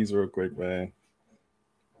get through these real quick, man.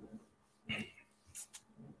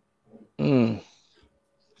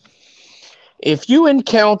 If you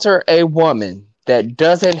encounter a woman that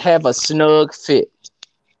doesn't have a snug fit,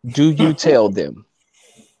 do you tell them?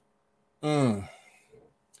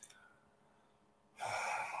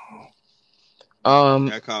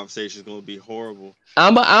 That conversation is gonna be horrible.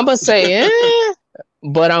 I'm gonna say,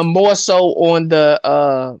 but I'm more so on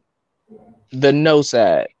the no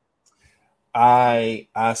side. I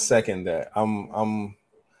second that. I'm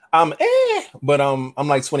but I'm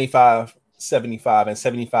like 25, 75, and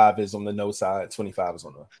 75 is on the no side. 25 is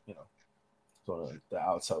on the on the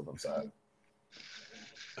outside side.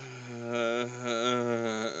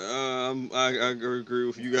 I agree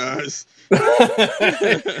with you guys.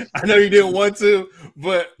 I know you didn't want to,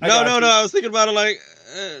 but no. I was thinking about it like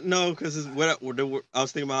no, because it's what I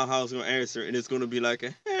was thinking about how I was going to answer, and it's going to be like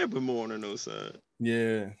a bit more on the no side.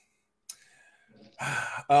 Yeah.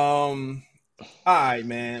 All right,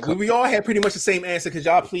 man. We all had pretty much the same answer. Could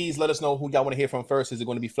y'all please let us know who y'all want to hear from first? Is it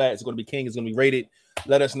going to be flat? Is it going to be King? Is it going to be rated?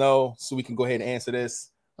 Let us know so we can go ahead and answer this.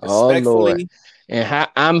 Oh Lord! And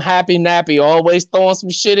I'm happy nappy, always throwing some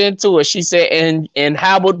shit into it. She said, "And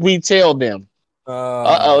how would we tell them?"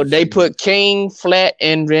 They put King, flat,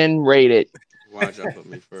 and then rated. Why'd y'all put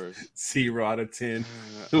me first? 0 out of 10.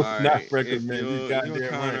 All right. Not recommend you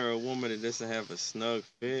encounter a woman that doesn't have a snug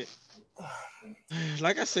fit.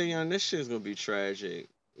 Like I said, this shit's gonna be tragic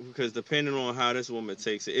because depending on how this woman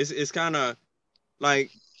takes it, it's kind of like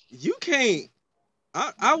you can't.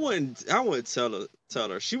 I wouldn't tell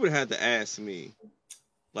her. She would have to ask me.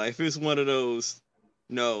 Like if it's one of those,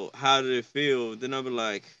 how did it feel? Then I'll be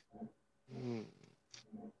like,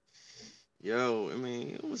 yo, I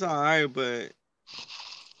mean, it was all right, but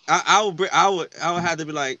I would have to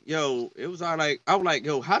be like, yo, it was all right. I would like,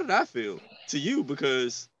 yo, how did I feel to you?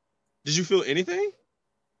 Because did you feel anything?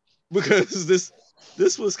 Because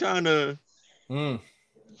this was kind of.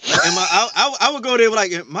 I would go there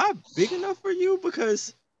like, am I big enough for you?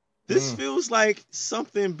 Because this feels like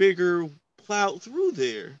something bigger plowed through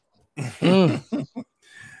there.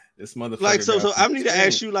 This motherfucker. Like so I need to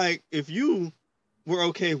ask you like if you were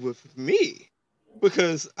okay with me,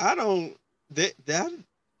 because I don't that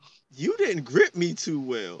you didn't grip me too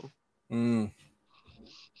well.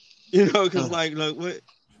 Because like what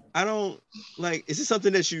I don't like. Is it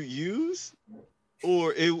something that you use,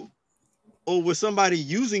 or was somebody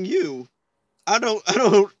using you?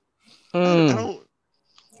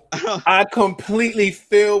 I completely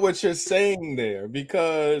feel what you're saying there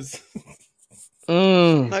because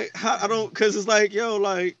like how I don't, because it's like it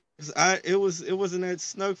wasn't that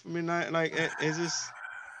snug for me. Like it's just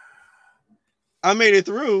I made it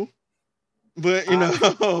through, but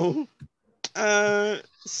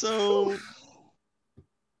so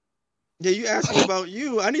yeah, you asked me about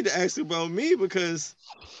you. I need to ask you about me because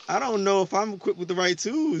I don't know if I'm equipped with the right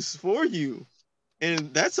tools for you,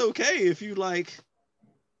 and that's okay if you like,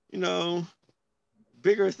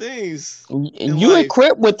 bigger things. You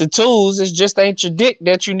equipped with the tools. It's just ain't your dick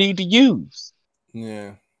that you need to use.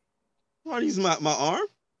 Yeah. Want to use my arm?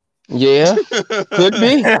 Yeah, could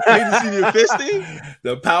be. Need to see your fisting?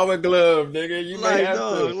 The power glove, nigga. You like, may have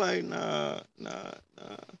no, to. like, nah.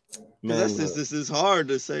 Because this is hard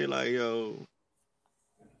to say, like, yo.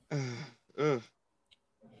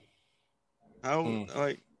 How,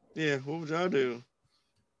 like, yeah, what would y'all do?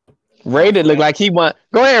 Rated look like he want.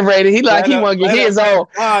 Go ahead, Rated. He like he want to get his on.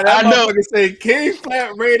 That I know. motherfucker say King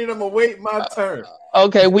Flat Rated. I'm gonna wait my turn.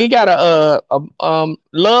 Okay, we got a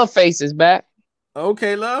love faces back.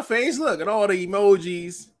 Okay, love face. Look at all the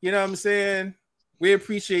emojis. You know what I'm saying? We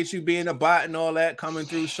appreciate you being a bot and all that, coming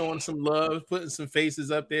through, showing some love, putting some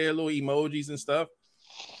faces up there, little emojis and stuff.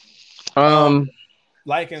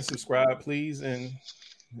 Like and subscribe, please. And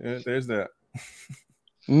there's that.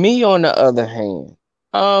 Me on the other hand,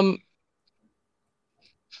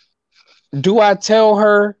 do I tell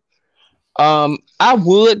her? I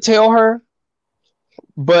would tell her,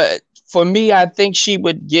 but for me, I think she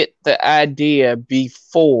would get the idea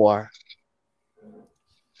before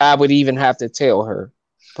I would even have to tell her.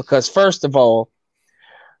 Because first of all,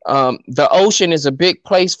 the ocean is a big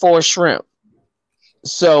place for a shrimp.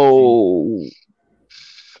 So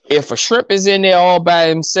if a shrimp is in there all by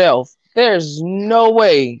himself, there's no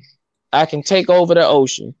way I can take over the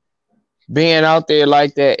ocean being out there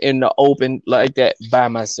like that in the open like that by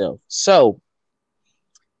myself. So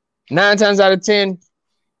 9 times out of 10,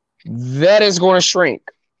 that is going to shrink.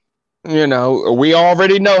 You know, we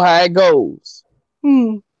already know how it goes.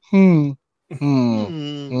 Then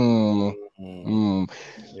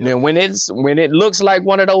when it looks like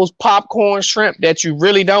one of those popcorn shrimp that you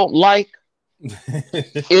really don't like,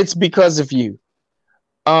 it's because of you.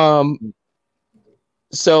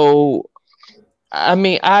 So I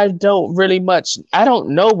mean, I don't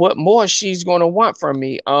know what more she's gonna want from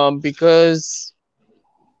me. Because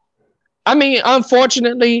I mean,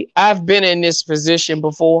 unfortunately, I've been in this position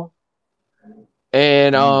before.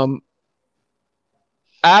 And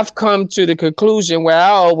I've come to the conclusion where I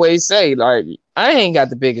always say, like, I ain't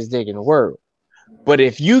got the biggest dick in the world. But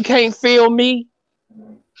if you can't feel me,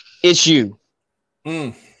 it's you.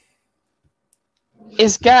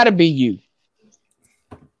 It's gotta be you.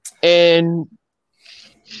 And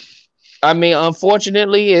I mean,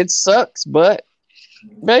 unfortunately, it sucks, but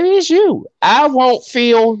baby, it's you. I won't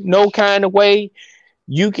feel no kind of way.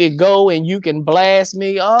 You can go and you can blast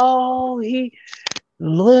me. Oh, he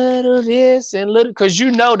little this and little, because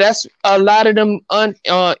you know that's a lot of them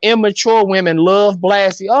immature women love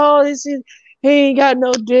blasting. Oh, he ain't got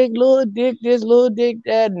no dick, little dick this, little dick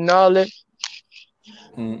that, and all that.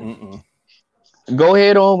 Go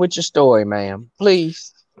ahead on with your story, ma'am,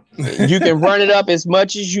 please. You can run it up as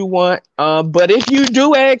much as you want, but if you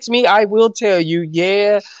do ask me, I will tell you,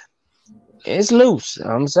 yeah, it's loose.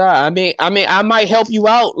 I'm sorry. I mean, I might help you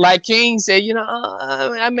out, like King said. You know,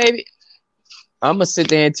 I'm gonna sit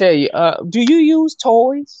there and tell you. Do you use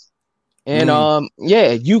toys? And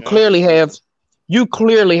yeah, you clearly have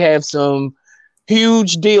some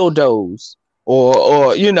huge dildos.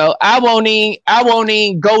 Or you know, I won't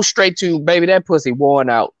even go straight to baby that pussy worn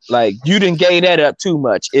out. Like you didn't gave that up too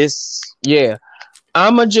much. It's yeah.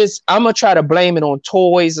 I'ma try to blame it on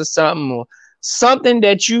toys or something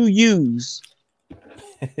that you use.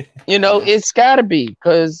 You know, it's gotta be,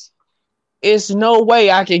 because it's no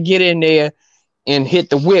way I can get in there and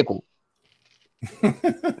hit the wiggle.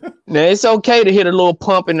 Now it's okay to hit a little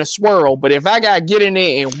pump and a swirl, but if I gotta get in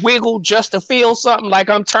there and wiggle just to feel something like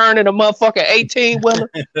I'm turning a motherfucking 18 wheeler,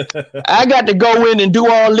 I got to go in and do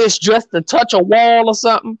all this just to touch a wall or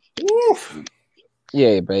something. Oof.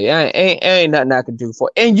 Yeah, baby, ain't nothing I can do for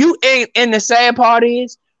it. And you ain't. And the sad part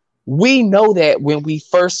is, we know that when we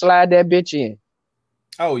first slide that bitch in.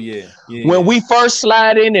 Oh yeah. When we first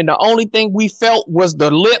slide in, and the only thing we felt was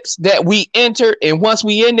the lips that we entered, and once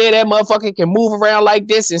we in there, that motherfucker can move around like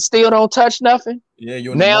this and still don't touch nothing.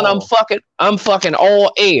 Yeah, now I'm fucking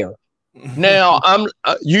all air. Now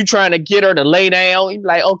you trying to get her to lay down. You're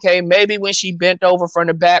like, okay, maybe when she bent over from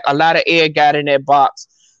the back, a lot of air got in that box.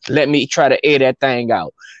 Let me try to air that thing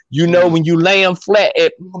out. You know, when you lay them flat,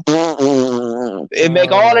 it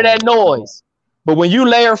make all of that noise. But when you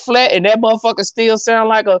lay her flat and that motherfucker still sound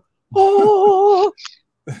like a oh,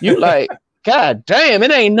 you like, God damn,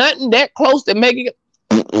 it ain't nothing that close to making it.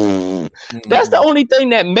 That's the only thing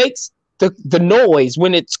that makes the noise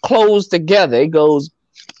when it's closed together. It goes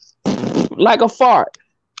like a fart.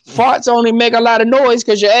 Farts only make a lot of noise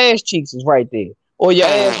because your ass cheeks is right there, or your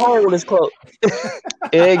asshole is closed.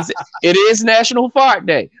 It is National Fart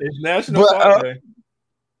Day. It's National Fart Day.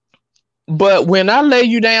 But when I lay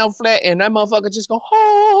you down flat and that motherfucker just go,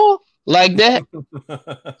 oh, like that.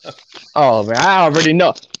 Oh, man, I already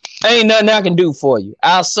know. Ain't nothing I can do for you.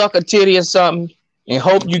 I'll suck a titty or something and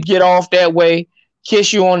hope you get off that way,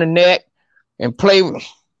 kiss you on the neck, and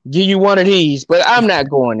give you one of these. But I'm not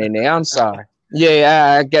going in there. I'm sorry.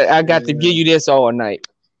 Yeah, I got to give you this all night.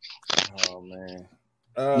 Oh, man.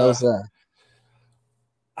 No, sir.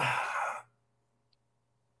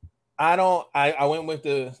 I went with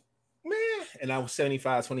the and I was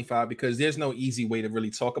 75-25 because there's no easy way to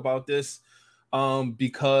really talk about this.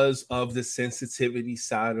 Because of the sensitivity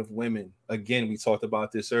side of women. Again, we talked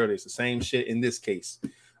about this earlier. It's the same shit in this case.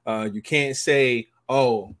 You can't say,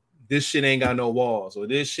 oh, this shit ain't got no walls, or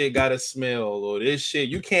this shit got a smell, or this shit.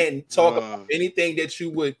 You can't talk about anything that you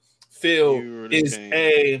would feel is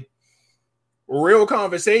a real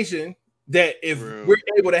conversation that if we're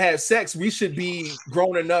able to have sex, we should be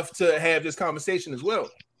grown enough to have this conversation as well.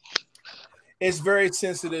 It's very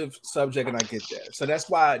sensitive subject, and I get that. So that's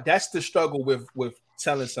the struggle with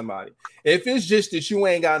telling somebody. If it's just that you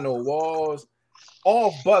ain't got no walls,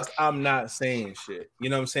 all bucks, I'm not saying shit.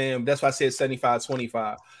 You know what I'm saying? That's why I said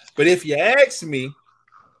 75-25. But if you ask me,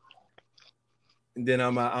 then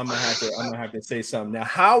I'm gonna have to say something. Now,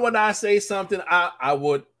 how would I say something? I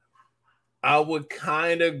would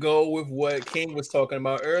kind of go with what King was talking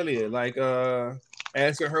about earlier, like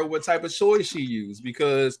asking her what type of toy she used,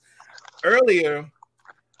 because earlier,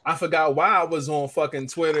 I forgot why I was on fucking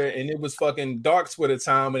Twitter and it was fucking dark Twitter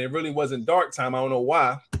time and it really wasn't dark time. I don't know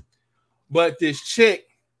why. But this chick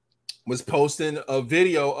was posting a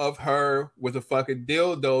video of her with a fucking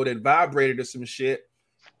dildo that vibrated or some shit.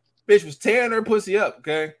 Bitch was tearing her pussy up,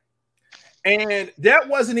 okay? And that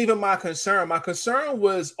wasn't even my concern. My concern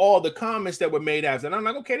was all the comments that were made after. And I'm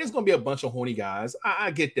like, okay, there's going to be a bunch of horny guys.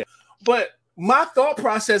 I get that. But my thought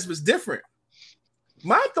process was different.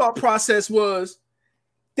 My thought process was,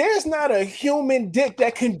 there's not a human dick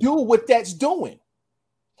that can do what that's doing.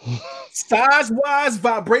 Size-wise,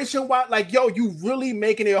 vibration-wise, like, yo, you really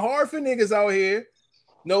making it hard for niggas out here.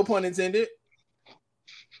 No pun intended.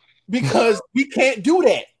 Because we can't do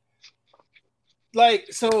that.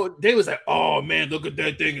 Like, so they was like, oh, man, look at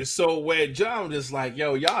that thing. It's so wet. John just like,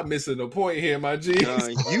 yo, y'all missing the point here, my G. You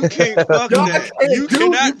can't fuck that. You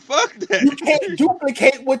cannot fuck that. You can't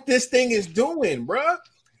duplicate what this thing is doing, bruh.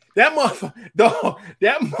 That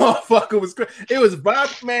motherfucker was crazy. It was Bob,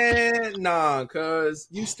 man. Nah, cuz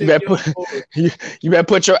you you better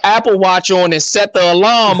put your Apple Watch on and set the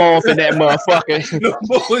alarm off in that motherfucker. No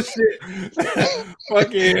bullshit.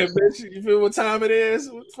 Fucking bitch. You feel what time it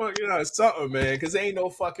is? Fucking something, man. Cause there ain't no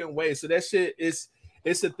fucking way. So that shit is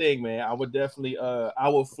it's a thing, man. I would definitely I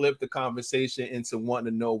will flip the conversation into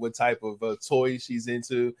wanting to know what type of toy she's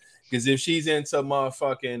into. Because if she's into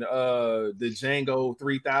motherfucking the Django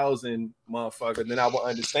 3000 motherfucker, then I will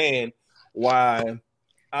understand why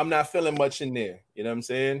I'm not feeling much in there. You know what I'm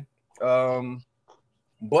saying?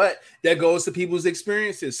 But that goes to people's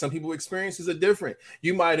experiences. Some people's experiences are different.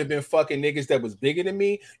 You might have been fucking niggas that was bigger than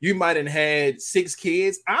me. You might have had 6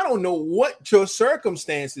 kids. I don't know what your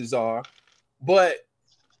circumstances are, but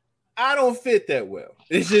I don't fit that well.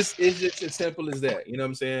 It's just as simple as that. You know what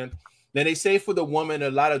I'm saying? Now they say for the woman,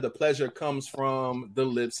 a lot of the pleasure comes from the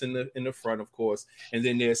lips in the front, of course, and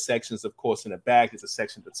then there's sections, of course, in the back. There's a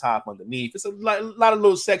section at the top, underneath. It's a lot of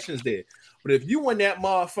little sections there. But if you and that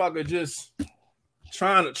motherfucker just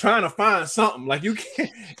trying to find something, like you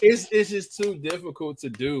can't, it's just too difficult to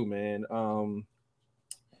do, man.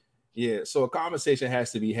 Yeah. So a conversation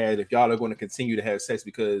has to be had if y'all are going to continue to have sex,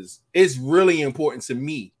 because it's really important to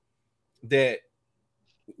me that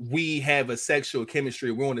we have a sexual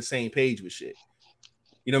chemistry. We're on the same page with shit.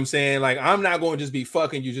 You know what I'm saying? Like, I'm not going to just be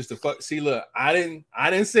fucking you just to fuck. See, look, I didn't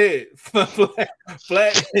say it.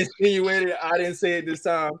 Flat insinuated. I didn't say it this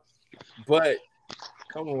time. But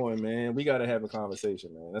come on, man. We got to have a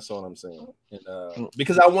conversation, man. That's all I'm saying. And,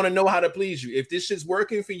 because I want to know how to please you. If this shit's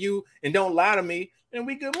working for you and don't lie to me, then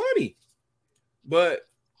we good money. But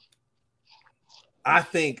I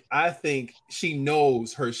think she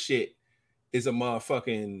knows her shit is a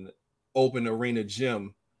motherfucking open arena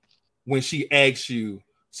gym when she asks you,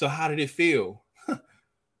 so how did it feel?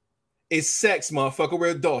 It's sex, motherfucker. We're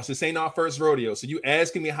adults. This ain't our first rodeo. So you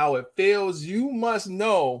asking me how it feels, you must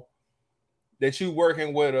know that you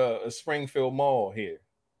working with a Springfield Mall here.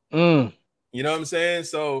 You know what I'm saying?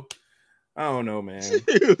 So I don't know, man.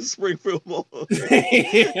 Springfield Mall.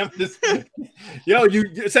 Yo, you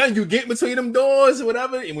get between them doors or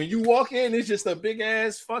whatever, and when you walk in, it's just a big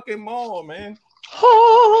ass fucking mall, man.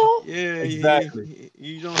 Yeah, exactly.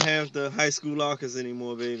 You don't have the high school lockers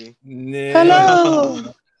anymore, baby.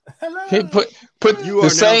 Hello. Put you are now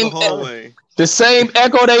the hallway. The same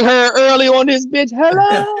echo they heard early on this bitch.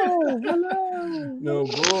 Hello. No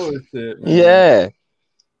bullshit, man. Yeah.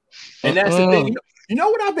 And that's the thing. You know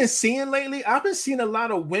what I've been seeing lately? I've been seeing a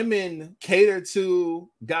lot of women cater to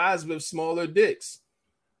guys with smaller dicks.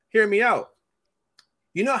 Hear me out.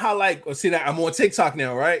 You know how, like, see that I'm on TikTok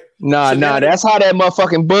now, right? Nah, that's how that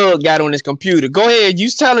motherfucking bug got on his computer. Go ahead, you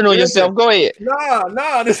telling on yourself. Go ahead.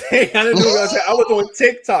 Nah, this ain't. I didn't know what I was on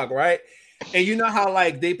TikTok, right? And you know how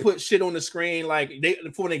like they put shit on the screen, like they,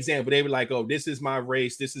 for an example, they were like, "Oh, this is my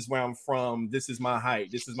race, this is where I'm from, this is my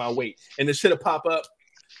height, this is my weight," and the shit'll pop up.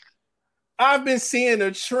 I've been seeing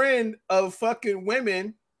a trend of fucking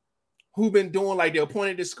women who've been doing like they'll point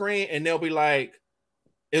at the screen and they'll be like,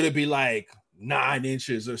 it'll be like 9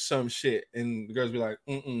 inches or some shit, and the girls be like,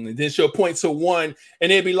 and then she'll point to one,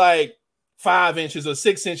 and it'd be like 5 inches or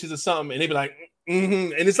 6 inches or something, and they'd be like,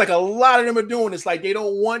 and it's like a lot of them are doing this. Like they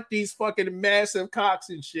don't want these fucking massive cocks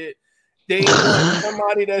and shit. They want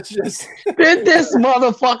somebody that's just. Did this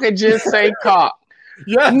motherfucker just say cock?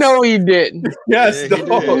 Yes. No, he didn't. Yes, Yeah, he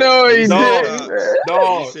dog. did. No, he Dog. didn't.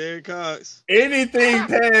 Dog. He said cocks. Anything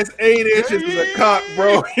past 8 inches is a cock,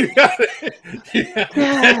 bro.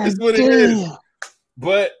 That's what it is.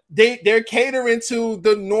 But they're catering to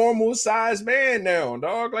the normal size man now,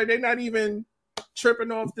 dog. Like they're not even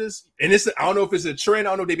tripping off this. And it's, I don't know if it's a trend.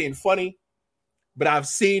 I don't know if they're being funny, but I've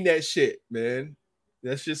seen that shit, man.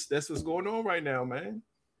 That's what's going on right now, man.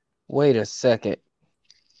 Wait a second.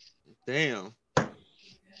 Damn.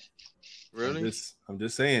 Really? I'm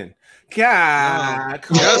just saying. God,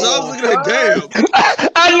 come That's all I was looking at. Damn.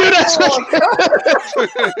 I knew that's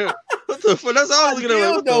what. What the fuck? That's all I was looking at.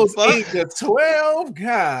 Like, what the those fuck? 8 to 12.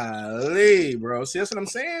 Golly, bro. See, that's what I'm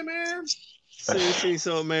saying, man. See,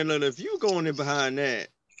 so man, look, if you going in behind that,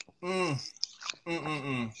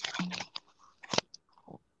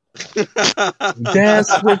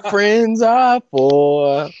 That's what friends are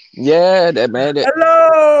for. Yeah, that man.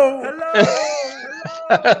 Hello.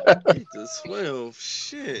 8 to 12,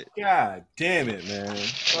 shit. God damn it, man.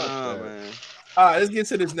 Fuck Oh that. man. All right, let's get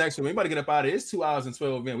to this next one. We about to get up out of here. It's 2 hours and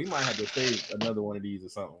 12 minutes. We might have to save another one of these or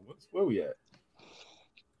something. Where we at?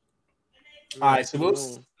 All right, so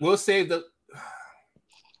we'll save the.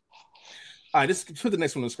 All right, just put the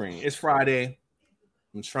next one on the screen. It's Friday.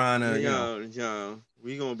 I'm trying to. Yeah.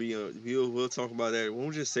 We gonna be. We'll talk about that.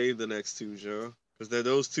 We'll just save the next two, Joe, because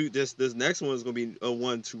those two. This next one is gonna be a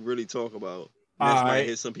one to really talk about. That might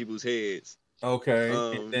hit some people's heads. Okay,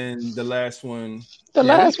 and then the last one. The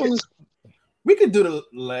last one is. We could do the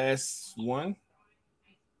last one.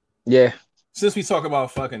 Yeah. Since we talk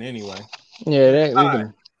about fucking anyway. Yeah, that we All can.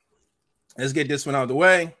 right. Let's get this one out of the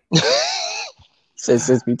way.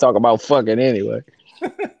 Since we talk about fucking anyway.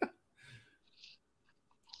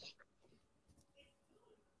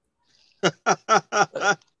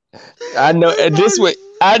 I know this way.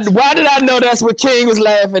 Why did I know that's what King was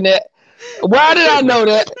laughing at? Why did I know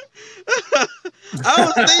that? I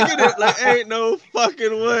was thinking it like ain't no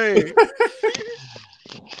fucking way.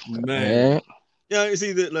 Man. Yeah, you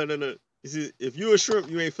see that? No. You see, if you a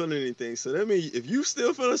shrimp, you ain't feeling anything. So that means if you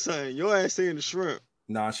still feeling something, your ass saying the shrimp.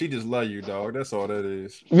 Nah, she just love you, dog. That's all that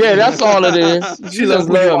is. Yeah, that's all it is. She just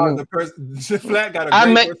love the person. Flat got a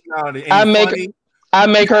great personality. I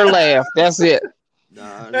make her laugh. That's it.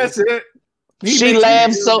 Nah, that's it. She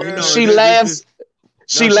laughs so she laughs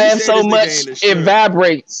so much it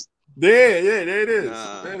vibrates. Yeah, there it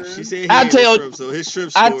is. She said I tell shrimp, so his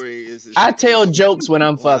shrimp story is. I tell jokes when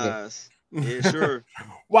I'm fucking. Yeah, sure.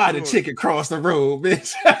 Why the chicken cross the road,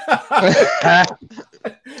 bitch?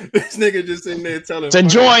 This nigga just in there telling to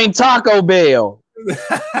join Taco Bell.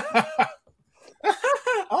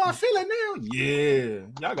 Oh, I feel it now. Yeah,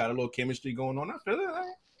 y'all got a little chemistry going on. I feel it.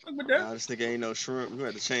 Look with that. Nah, this nigga ain't no shrimp. We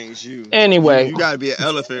had to change you. Anyway, you gotta be an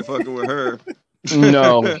elephant fucking with her.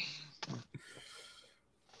 No.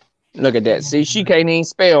 Look at that. See, she can't even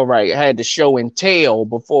spell right. I had to show and tell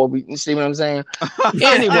before we see what I'm saying.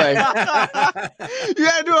 Anyway. You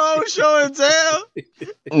had to do a whole show and tell?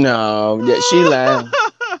 No, yeah, she lied.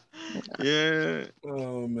 Yeah.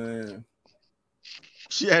 Oh man.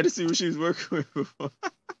 She had to see what she was working with before.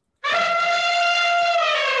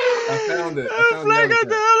 I found it. Flag got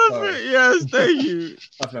the elephant. Yes, thank you.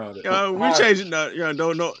 I found it. We changing that. Yeah,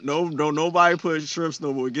 don't nobody put shrimps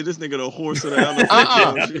no more. Get this nigga the horse or the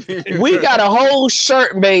elephant. We got a whole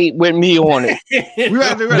shirt made with me on it. We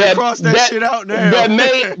had to cross that shit out now.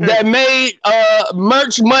 That made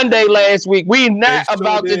merch Monday last week. We not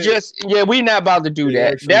about to we not about to do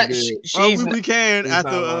that. We can at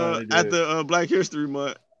the Black History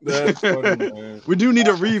Month. That's funny, man. We do need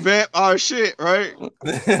to revamp our shit, right? All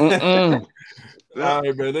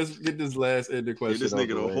right, man. Let's get this last ending question. Get this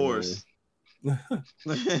nigga the horse.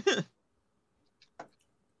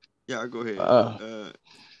 Yeah, go ahead.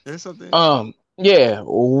 There's something. Yeah.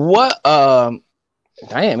 What?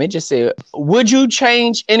 Damn! It just said, "Would you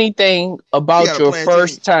change anything about your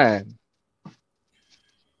first time?"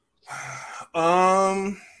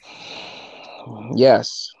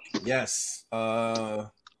 Yes. Yes.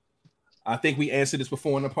 I think we answered this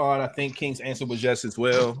before in the pod. I think King's answer was yes as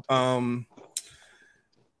well.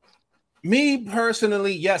 Me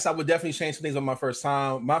personally, yes, I would definitely change some things on my first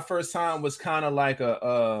time. My first time was kind of like it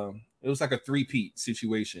was like a three-peat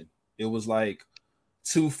situation. It was like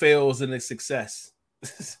two fails and a success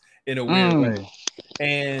in a weird way.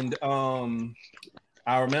 And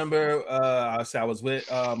I remember I was with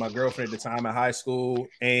my girlfriend at the time at high school,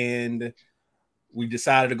 and we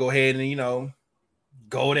decided to go ahead and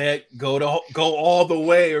go all the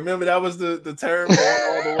way. Remember that was the term, going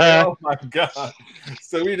all the way. Oh my god!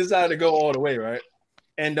 So we decided to go all the way, right?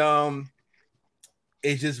 And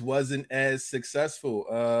it just wasn't as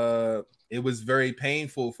successful. It was very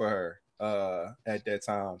painful for her at that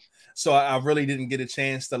time. So I really didn't get a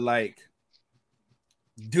chance to like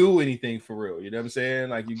do anything for real. You know what I'm saying?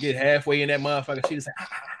 Like you get halfway in that motherfucker, she just like,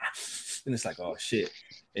 and it's like, oh shit.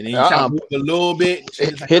 And then you try to move a little bit.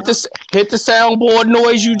 Like, hit the soundboard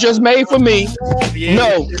noise you just made for me. Yeah,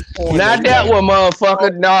 no, not that one,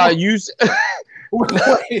 motherfucker. Nah, you.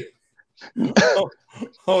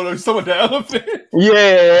 Hold on, some of the elephant.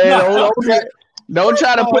 Yeah, don't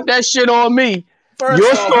try to put that shit on me.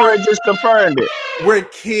 Your story just confirmed it. We're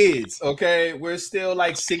kids, okay? We're still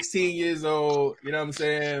like 16 years old. You know what I'm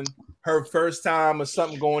saying? Her first time or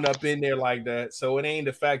something going up in there like that. So it ain't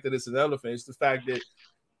the fact that it's an elephant. It's the fact that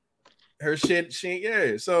her shit,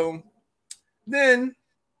 So then,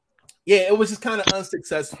 it was just kind of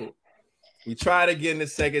unsuccessful. We tried again the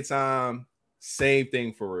second time. Same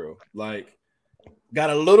thing for real. Like,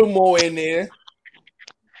 got a little more in there.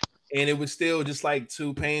 And it was still just like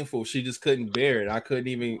too painful. She just couldn't bear it. I couldn't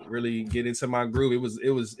even really get into my groove.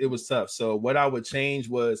 It was tough. So what I would change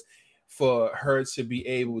was for her to be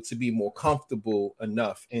able to be more comfortable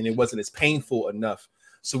enough, and it wasn't as painful enough,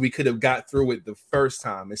 so we could have got through it the first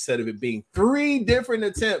time instead of it being 3 different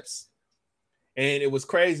attempts. And it was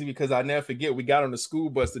crazy because I'll never forget, we got on the school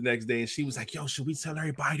bus the next day and she was like, yo, should we tell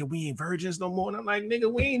everybody that we ain't virgins no more? And I'm like, nigga,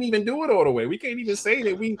 we ain't even do it all the way. We can't even say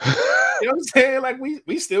that we, you know what I'm saying? Like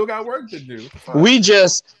we still got work to do. We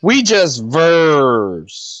just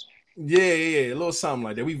verbs. Yeah, a little something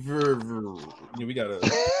like that. We we got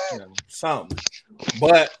something.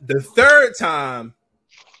 But the third time,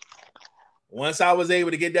 once I was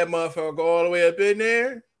able to get that motherfucker go all the way up in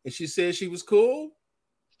there and she said she was cool,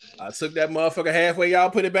 I took that motherfucker halfway, y'all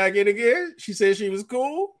put it back in again. She said she was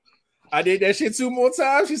cool. I did that shit 2 more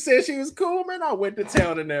times. She said she was cool, man. I went to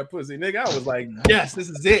town in that pussy, nigga. I was like, yes, this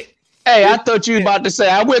is it. Hey, I thought you were about to say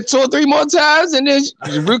I went 2 or 3 more times and then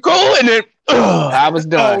we're cool, and then I was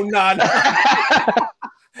done. Oh, nah.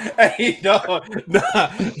 Hey, no.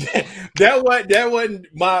 That wasn't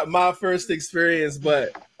my first experience, but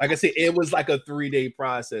like I said, it was like a 3-day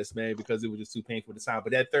process, man, because it was just too painful at the time.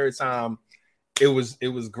 But that third time, it was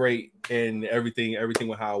great, and everything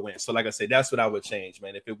went how it went. So like I said, that's what I would change,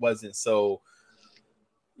 man. If it wasn't so,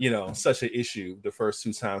 such an issue the first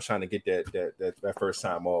 2 times trying to get that first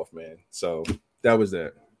time off, man. So that was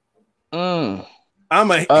that. I'm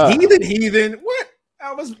a heathen. What?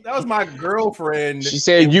 That was my girlfriend. She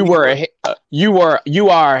said you are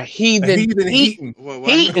heathen. Heathen. Heathen.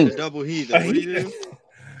 Double heathen. What do you do?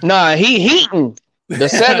 Nah, he heating. The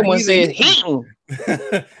second one said heating.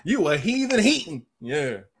 You a heathen.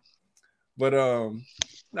 Yeah. But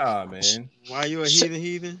nah, man. Why you a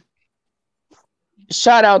heathen?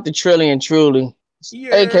 Shout out to Trillian Truly,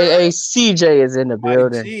 aka CJ is in the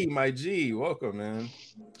building. My G, welcome, man.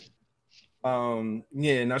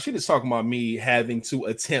 Now she just talking about me having to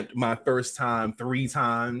attempt my first time 3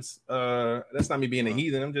 times. That's not me being a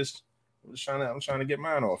heathen. I'm just trying to get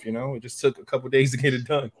mine off, It just took a couple days to get it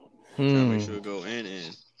done. Make sure it go in.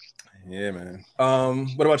 Yeah, man.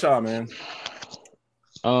 What about y'all, man?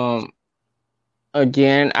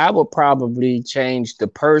 Again, I would probably change the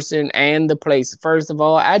person and the place. First of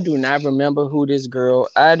all, I do not remember who this girl.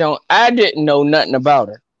 I didn't know nothing about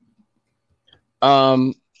her.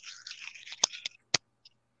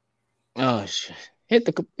 Oh shit! Hit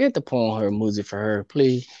the Pornhub music for her,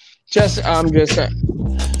 please. I'm just saying.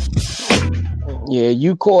 Yeah,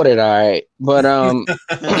 you caught it, all right. But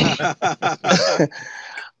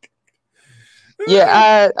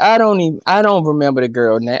yeah, I don't remember the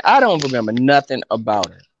girl name. I don't remember nothing about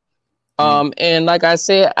her. And like I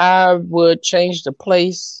said, I would change the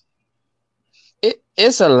place.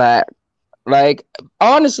 It's a lot. Like,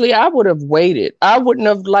 honestly, I would have waited. I wouldn't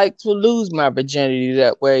have liked to lose my virginity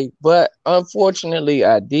that way, but unfortunately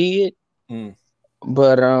I did.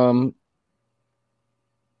 But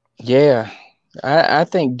yeah, I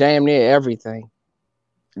think damn near everything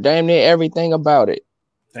about it.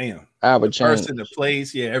 Damn. I would change. Person, the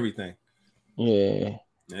place, everything. Yeah.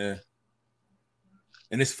 And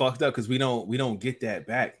it's fucked up because we don't get that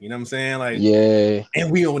back. You know what I'm saying? Like, yeah.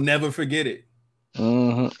 And we'll never forget it.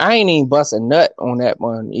 I ain't even bust a nut on that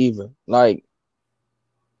one either. Like,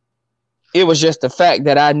 it was just the fact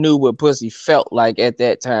that I knew what pussy felt like at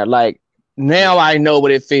that time. Like, now I know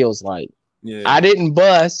what it feels like. Yeah. I didn't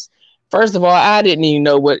bust. First of all, I didn't even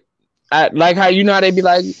know what. Like how you know how they be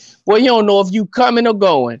like, well, you don't know if you coming or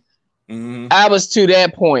going. I was to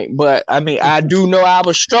that point, but I mean, I do know I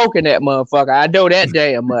was stroking that motherfucker. I know that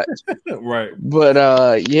damn much. Right.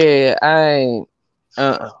 But yeah, I ain't.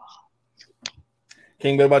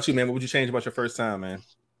 King, what about you, man? What would you change about your first time, man?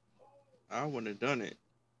 I wouldn't have done it.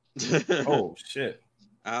 Oh shit!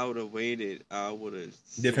 I would have waited. I would have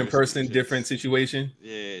different person, different situation.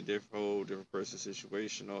 Yeah, different person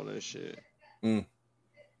situation, all that shit. I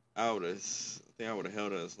think I would have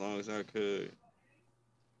held it as long as I could.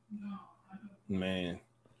 Man,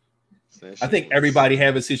 I think everybody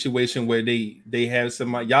have a situation where they have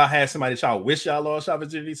somebody. Y'all had somebody that y'all wish y'all lost y'all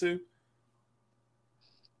virginity to.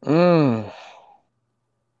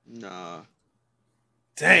 Nah.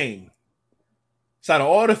 Dang. So out of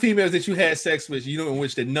all the females that you had sex with, you don't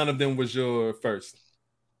wish that none of them was your first.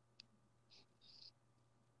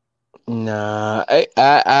 Nah,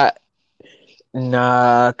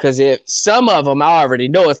 nah, because if some of them I already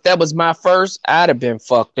know, if that was my first, I'd have been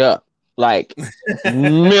fucked up, like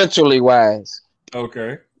mentally wise.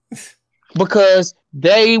 Okay. Because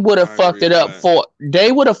they would have fucked it up for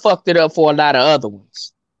a lot of other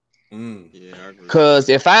ones. Yeah, I agree. Because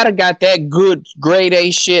if I'd have got that good grade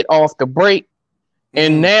A shit off the break,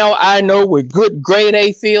 and now I know what good grade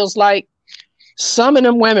A feels like, some of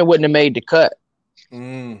them women wouldn't have made the cut.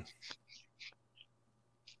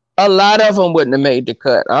 A lot of them wouldn't have made the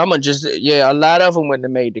cut. A lot of them wouldn't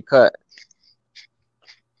have made the cut.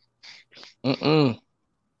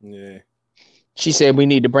 Yeah. She said we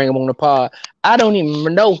need to bring them on the pod. I don't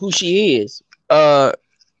even know who she is.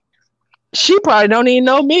 She probably don't even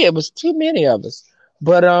know me. It was too many of us.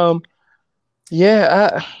 But I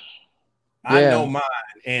know mine,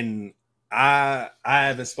 and I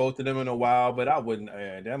haven't spoke to them in a while, but I wouldn't.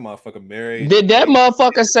 That motherfucker married. Did that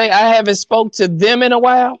motherfucker say I haven't spoke to them in a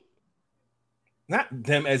while? Not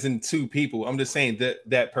them as in two people. I'm just saying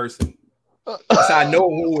that person. So I know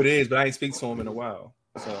who it is, but I ain't speak to him in a while.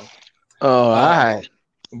 So. All right.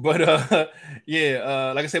 But like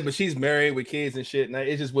I said, but she's married with kids and shit, and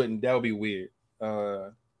it just wouldn't. That would be weird.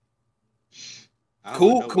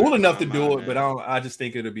 Cool enough to do it, but I just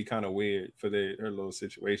think it'd be kind of weird for her little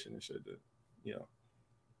situation and shit.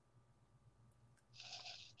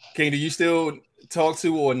 King, do you still talk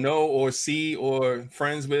to or know or see or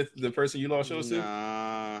friends with the person you lost yours to?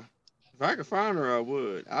 Nah. If I could find her, I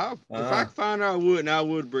would. If I could find her, I would, and I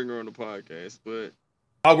would bring her on the podcast. But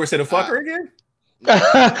we're saying to fuck her again?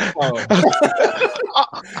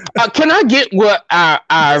 Can I get what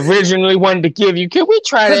I originally wanted to give you? Can we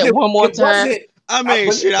try that one more time? I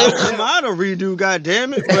mean, shit, I was out of redo,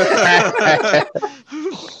 goddammit.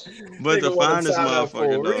 But to find this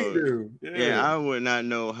motherfucker, yeah, I would not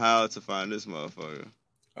know how to find this motherfucker.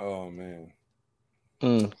 Oh, man.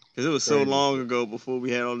 Because it was so long ago before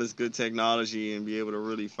we had all this good technology and be able to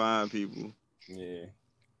really find people. Yeah.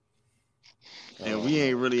 And we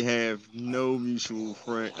ain't really have no mutual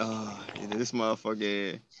friend. This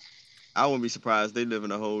motherfucker, I wouldn't be surprised they live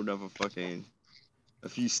in a whole nother fucking a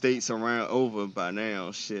few states around over by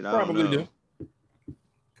now. Shit, I don't know.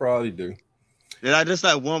 Probably do. And I just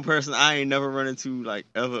like one person I ain't never run into like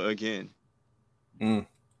ever again.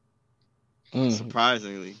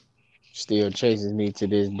 Surprisingly. Still chases me to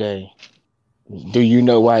this day. Do you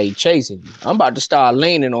know why he chasing you? I'm about to start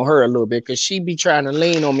leaning on her a little bit because she be trying to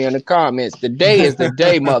lean on me in the comments. The day is the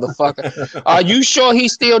day, motherfucker. Are you sure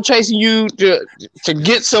he's still chasing you to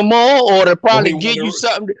get some more or to probably give you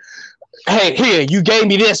something? Hey, here, you gave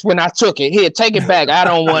me this when I took it. Here, take it back. I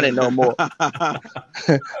don't want it no more.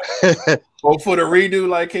 Oh, for the redo,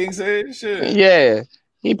 like King said? Shit. Yeah.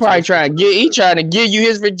 He probably trying to give you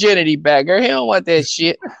his virginity back. Girl, he don't want that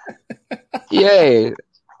shit. Yeah.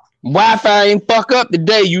 Wi-Fi ain't fuck up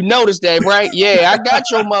today. You noticed that, right? Yeah, I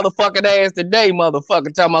got your motherfucking ass today,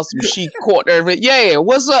 motherfucker. Talking about some she caught everything. Yeah,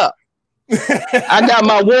 what's up? I got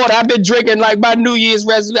my water. I've been drinking like my New Year's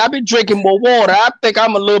resolution. I've been drinking more water. I think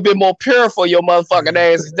I'm a little bit more pure for your motherfucking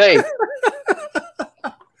ass today.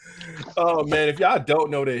 Oh man, if y'all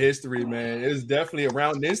don't know the history, man, it was definitely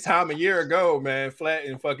around this time a year ago, man. Flat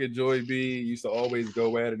and fucking Joy B used to always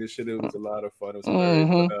go at it. This shit, it was a lot of fun. It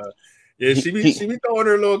was but, yeah, she be throwing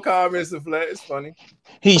her little comments and Flat. It's funny.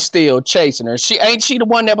 He's still chasing her. She the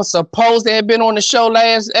one that was supposed to have been on the show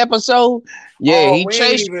last episode. Yeah, he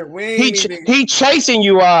chasing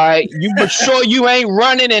you, all right. You but sure you ain't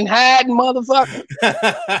running and hiding, motherfucker.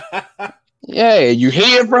 Yeah, you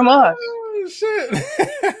hear from us. Oh shit.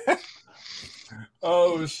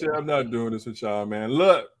 Oh shit. I'm not doing this with y'all, man.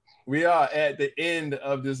 Look, we are at the end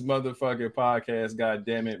of this motherfucking podcast. God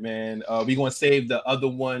damn it, man. We're gonna save the other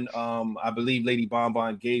one. I believe Lady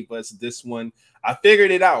Bonbon gave us this one. I figured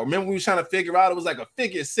it out. Remember, we were trying to figure out it was like a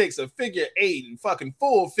figure 6, a figure 8, and fucking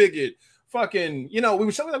full figured. Fucking, we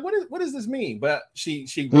were showing like, what does this mean? But she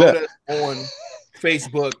wrote us on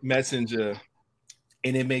Facebook Messenger,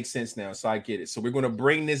 and it makes sense now. So I get it. So we're gonna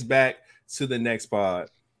bring this back to the next pod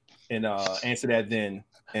and answer that then.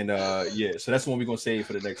 And yeah, so that's the one we're gonna save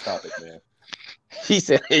for the next topic, man. He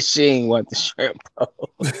said she ain't want the shirt, bro.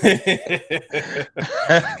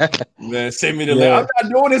 Man, send me the link. I'm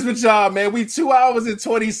not doing this with y'all, man. We 2 hours and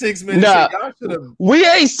 26 minutes. Nah, y'all should've... we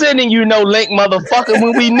ain't sending you no link, motherfucker.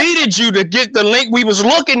 When we needed you to get the link, we was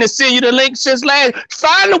looking to send you the link since last.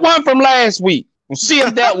 Find the one from last week and see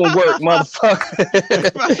if that one worked,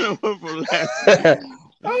 motherfucker. Find the one from last week.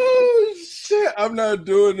 Oh shit! I'm not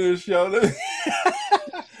doing this, yo.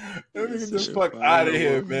 Let me get the fuck out of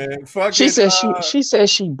here, man. Fucking, she said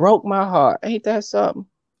she broke my heart. Ain't that something?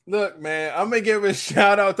 Look, man, I'm gonna give a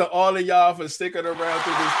shout out to all of y'all for sticking around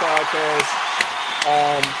through this podcast.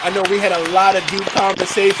 I know we had a lot of deep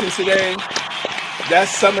conversations today.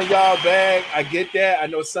 That's some of y'all bag. I get that. I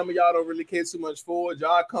know some of y'all don't really care too much for it.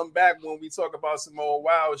 Y'all come back when we talk about some more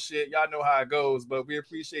wild shit. Y'all know how it goes, but we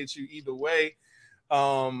appreciate you either way.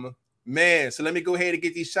 Man, so let me go ahead and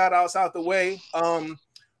get these shout outs out the way.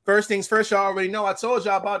 First things first, y'all already know I told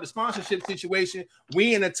y'all about the sponsorship situation.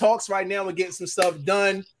 We in the talks right now. We're getting some stuff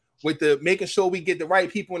done with the making sure we get the right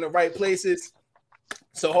people in the right places.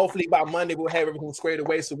 So hopefully by Monday we'll have everything squared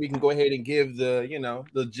away so we can go ahead and give the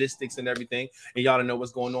logistics and everything, and y'all to know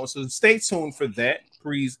what's going on. So stay tuned for that,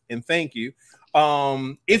 please and thank you.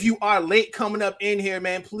 If you are late coming up in here,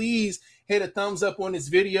 man, please hit a thumbs up on this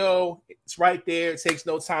video. It's right there. It takes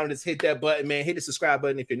no time to just hit that button, man. Hit the subscribe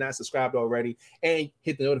button if you're not subscribed already, and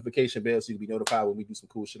hit the notification bell so you can be notified when we do some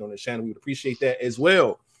cool shit on the channel. We would appreciate that as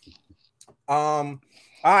well. All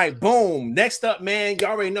right, boom. Next up, man, you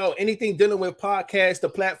already know anything dealing with podcasts, the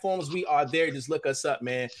platforms, we are there. Just look us up,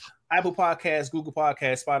 man. Apple Podcasts, Google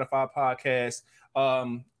Podcasts, Spotify Podcasts.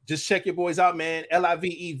 Just check your boys out, man.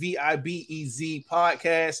 LIVEVIBEZ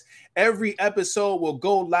podcast. Every episode will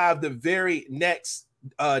go live the very next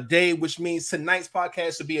day, which means tonight's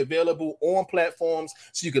podcast will be available on platforms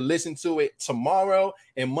so you can listen to it tomorrow.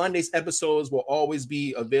 And Monday's episodes will always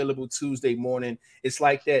be available Tuesday morning. It's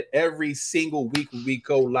like that every single week we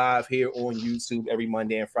go live here on YouTube every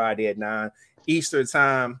Monday and Friday at 9 Eastern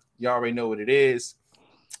time. You already know what it is.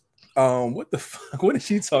 What the fuck? What is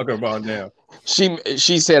she talking about now? She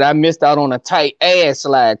said I missed out on a tight ass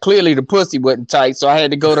slide. Clearly the pussy wasn't tight, so I had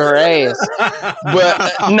to go to her ass. But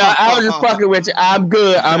no, I was just fucking with you. I'm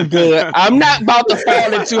good. I'm not about to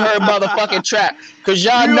fall into her motherfucking trap because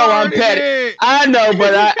y'all know I'm petty. I know,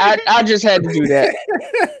 but I just had to do that.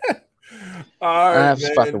 All right,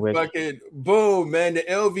 man. Fucking boom, man. The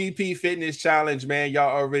LVP Fitness Challenge, man.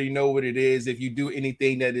 Y'all already know what it is. If you do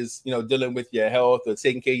anything that is, dealing with your health or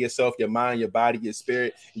taking care of yourself, your mind, your body, your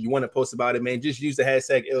spirit, and you want to post about it, man, just use the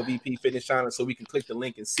hashtag LVP Fitness Challenge so we can click the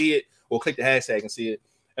link and see it, or click the hashtag and see it.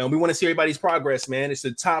 And we want to see everybody's progress, man. It's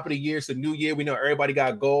the top of the year. It's a new year. We know everybody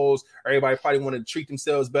got goals. Everybody probably want to treat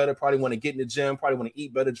themselves better, probably want to get in the gym, probably want to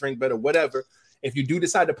eat better, drink better, whatever. If you do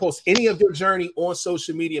decide to post any of your journey on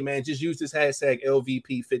social media, man, just use this hashtag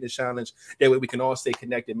LVP Fitness Challenge. That way we can all stay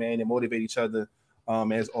connected, man, and motivate each other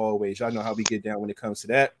as always. Y'all know how we get down when it comes to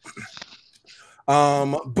that.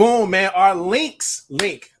 Boom, man. Our link.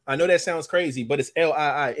 I know that sounds crazy, but it's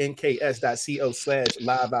links.co/Live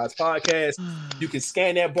Vibes Podcast. You can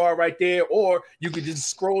scan that bar right there, or you can just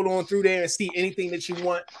scroll on through there and see anything that you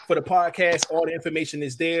want for the podcast. All the information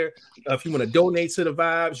is there. If you want to donate to the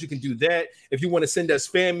vibes, you can do that. If you want to send us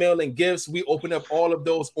fan mail and gifts, we open up all of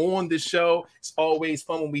those on the show. It's always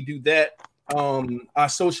fun when we do that. Our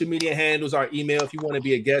social media handles, our email. If you want to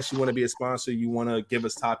be a guest, you want to be a sponsor, you want to give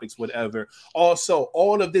us topics, whatever. Also,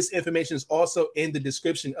 all of this information is also in the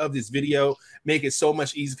description of this video. Make it so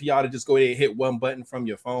much easier for y'all to just go ahead and hit one button from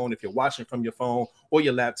your phone if you're watching from your phone or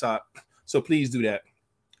your laptop. So please do that.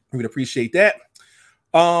 We would appreciate that.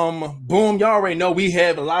 Boom, y'all already know we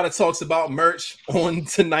have a lot of talks about merch on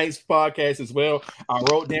tonight's podcast as well. I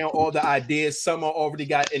wrote down all the ideas. Some are already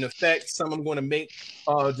got in effect. Some I'm going to make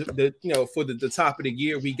for the top of the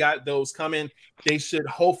year. We got those coming. They should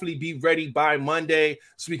hopefully be ready by Monday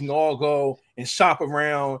so we can all go and shop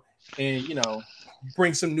around and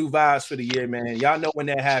bring some new vibes for the year, man. Y'all know when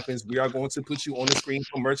that happens, we are going to put you on the screen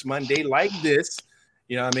for Merch Monday like this.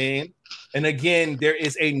 You know what I mean? And again, there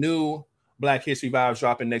is a new Black History Vibes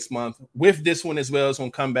dropping next month with this one as well. It's gonna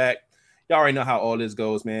come back. y'all already know how all this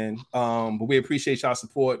goes, man. But we appreciate y'all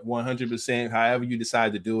support 100%. However you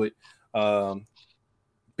decide to do it,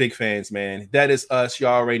 big fans, man. That is us.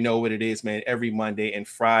 Y'all already know what it is, man. Every Monday and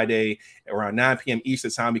Friday around 9 p.m.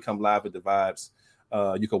 Eastern time, we come live with the Vibes.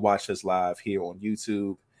 You can watch us live here on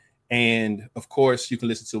YouTube, and of course, you can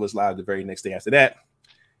listen to us live the very next day after that.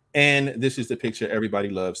 And this is the picture everybody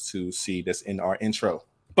loves to see that's in our intro.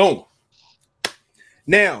 Boom.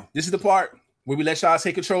 Now, this is the part where we let y'all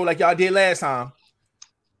take control like y'all did last time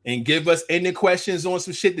and give us any questions on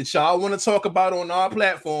some shit that y'all want to talk about on our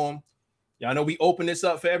platform. Y'all know we open this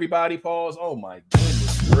up for everybody. Pause. Oh, my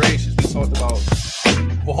goodness gracious. We talked about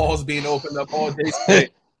balls being opened up all day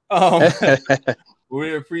today.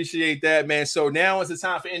 We appreciate that, man. So now is the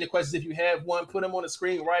time for any questions. If you have one, put them on the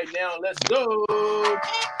screen right now. Let's go.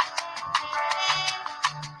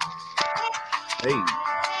 Hey.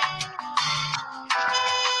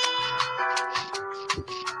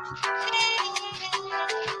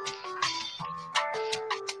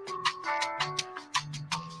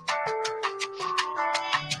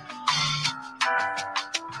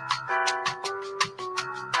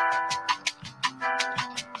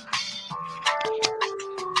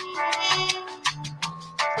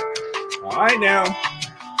 All right now.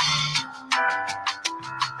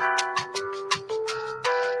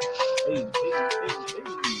 Hey.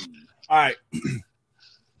 All right.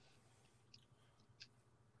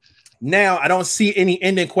 Now I don't see any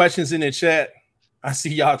ending questions in the chat. I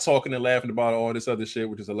see y'all talking and laughing about all this other shit,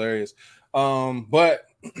 which is hilarious. But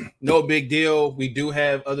no big deal. We do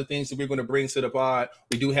have other things that we're going to bring to the pod.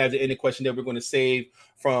 We do have the ending question that we're going to save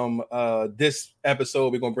from this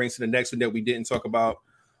episode. We're going to bring to the next one that we didn't talk about.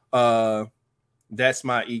 That's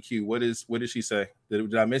my EQ. What did she say?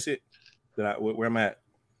 Did I miss it? Where am I at?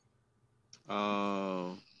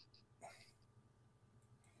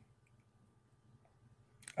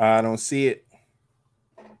 I don't see it.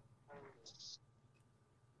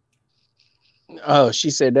 Oh, she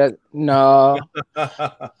said that. No,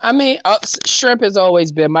 I mean, shrimp has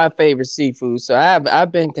always been my favorite seafood, so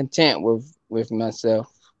I've been content with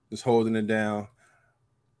myself. Just holding it down.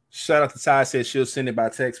 Shout out to Ty, said she'll send it by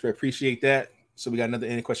text. We appreciate that. So we got another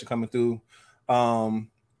ending question coming through.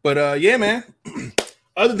 Yeah, man.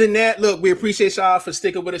 Other than that, look, we appreciate y'all for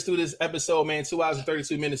sticking with us through this episode, man. 2 hours and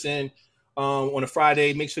 32 minutes in on a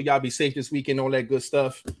Friday. Make sure y'all be safe this weekend, all that good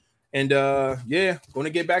stuff. And yeah, going to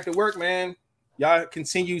get back to work, man. Y'all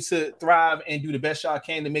continue to thrive and do the best y'all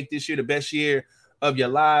can to make this year the best year of your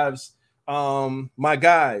lives. My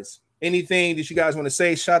guys, anything that you guys want to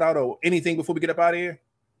say, shout out or anything before we get up out of here?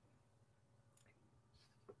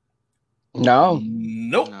 No.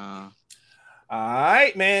 Nope. Nah. All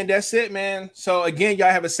right, man. That's it, man. So again, y'all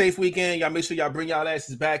have a safe weekend. Y'all make sure y'all bring y'all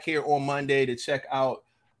asses back here on Monday to check out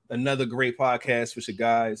another great podcast with your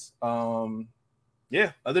guys.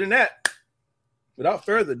 Yeah, other than that, without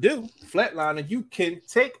further ado, Flatliner, you can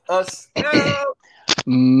take us out.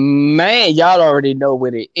 Man, y'all already know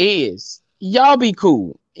what it is. Y'all be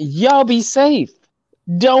cool. Y'all be safe.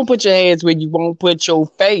 Don't put your hands where you won't put your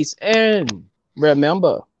face. And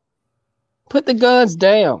remember, put the guns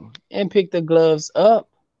down and pick the gloves up.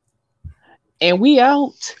 And we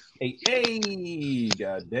out. Hey,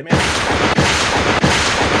 God damn it.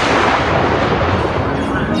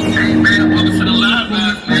 Hey, man, welcome to the live,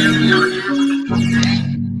 man.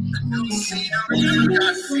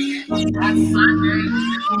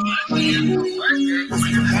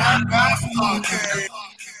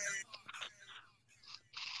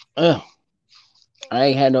 I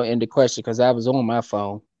ain't had no end of question because I was on my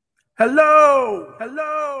phone. Hello.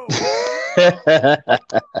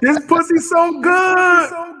 This pussy so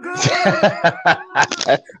good.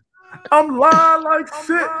 I'm lying like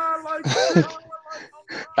shit.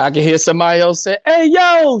 I can hear somebody else say, "Hey,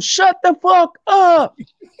 yo, shut the fuck up."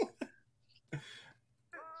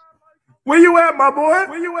 Where you at, my boy?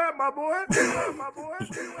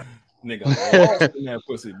 Nigga, I'm in that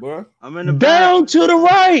pussy, boy. I'm in the down back. To the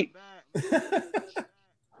right.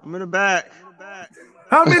 I'm in the back.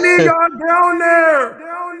 How many of y'all down there?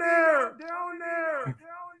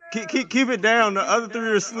 Keep it down. The other three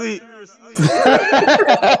are asleep.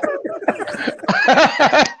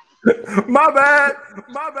 My bad.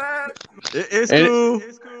 It's cool.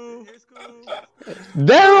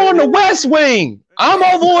 They're on the west wing. I'm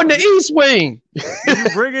over on the east wing. You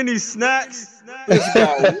bringing these snacks? This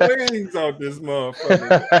got wings out this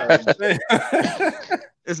motherfucker.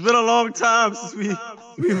 It's been a long time since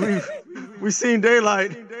we seen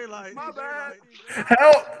daylight. My bad.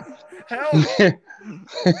 Help.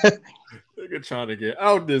 Nigga trying to get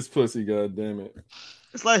out this pussy, god damn it.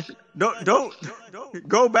 It's like don't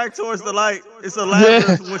go back towards the light. It's a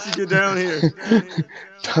labyrinth once you get down here.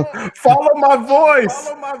 Follow my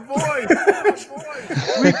voice.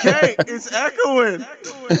 We can't. It's echoing.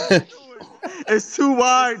 It's too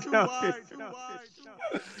wide down here.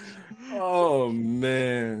 Oh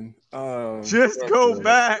man. Just go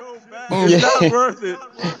back. It's not worth it.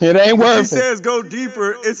 It ain't worth it. He says go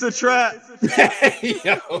deeper. It's a trap.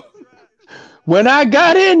 Yo. When I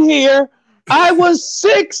got in here, I was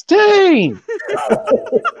 16.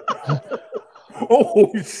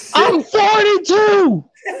 Oh shit. I'm 42.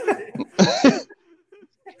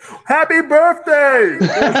 Happy birthday.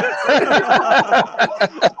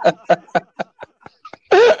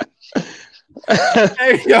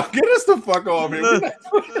 Hey, yo, get us the fuck off here. Look,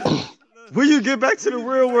 when you get back to the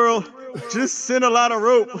real world, just send a lot of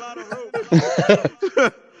rope.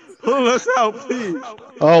 Pull us out, please.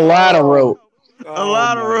 A lot of rope. A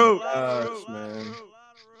lot of rope. Gosh, man.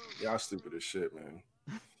 Y'all stupid as shit, man.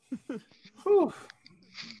 Whew.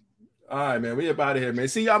 All right, man. We up out of here, man.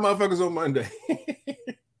 See y'all motherfuckers on Monday.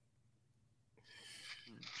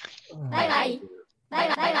 Bye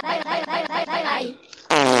bye.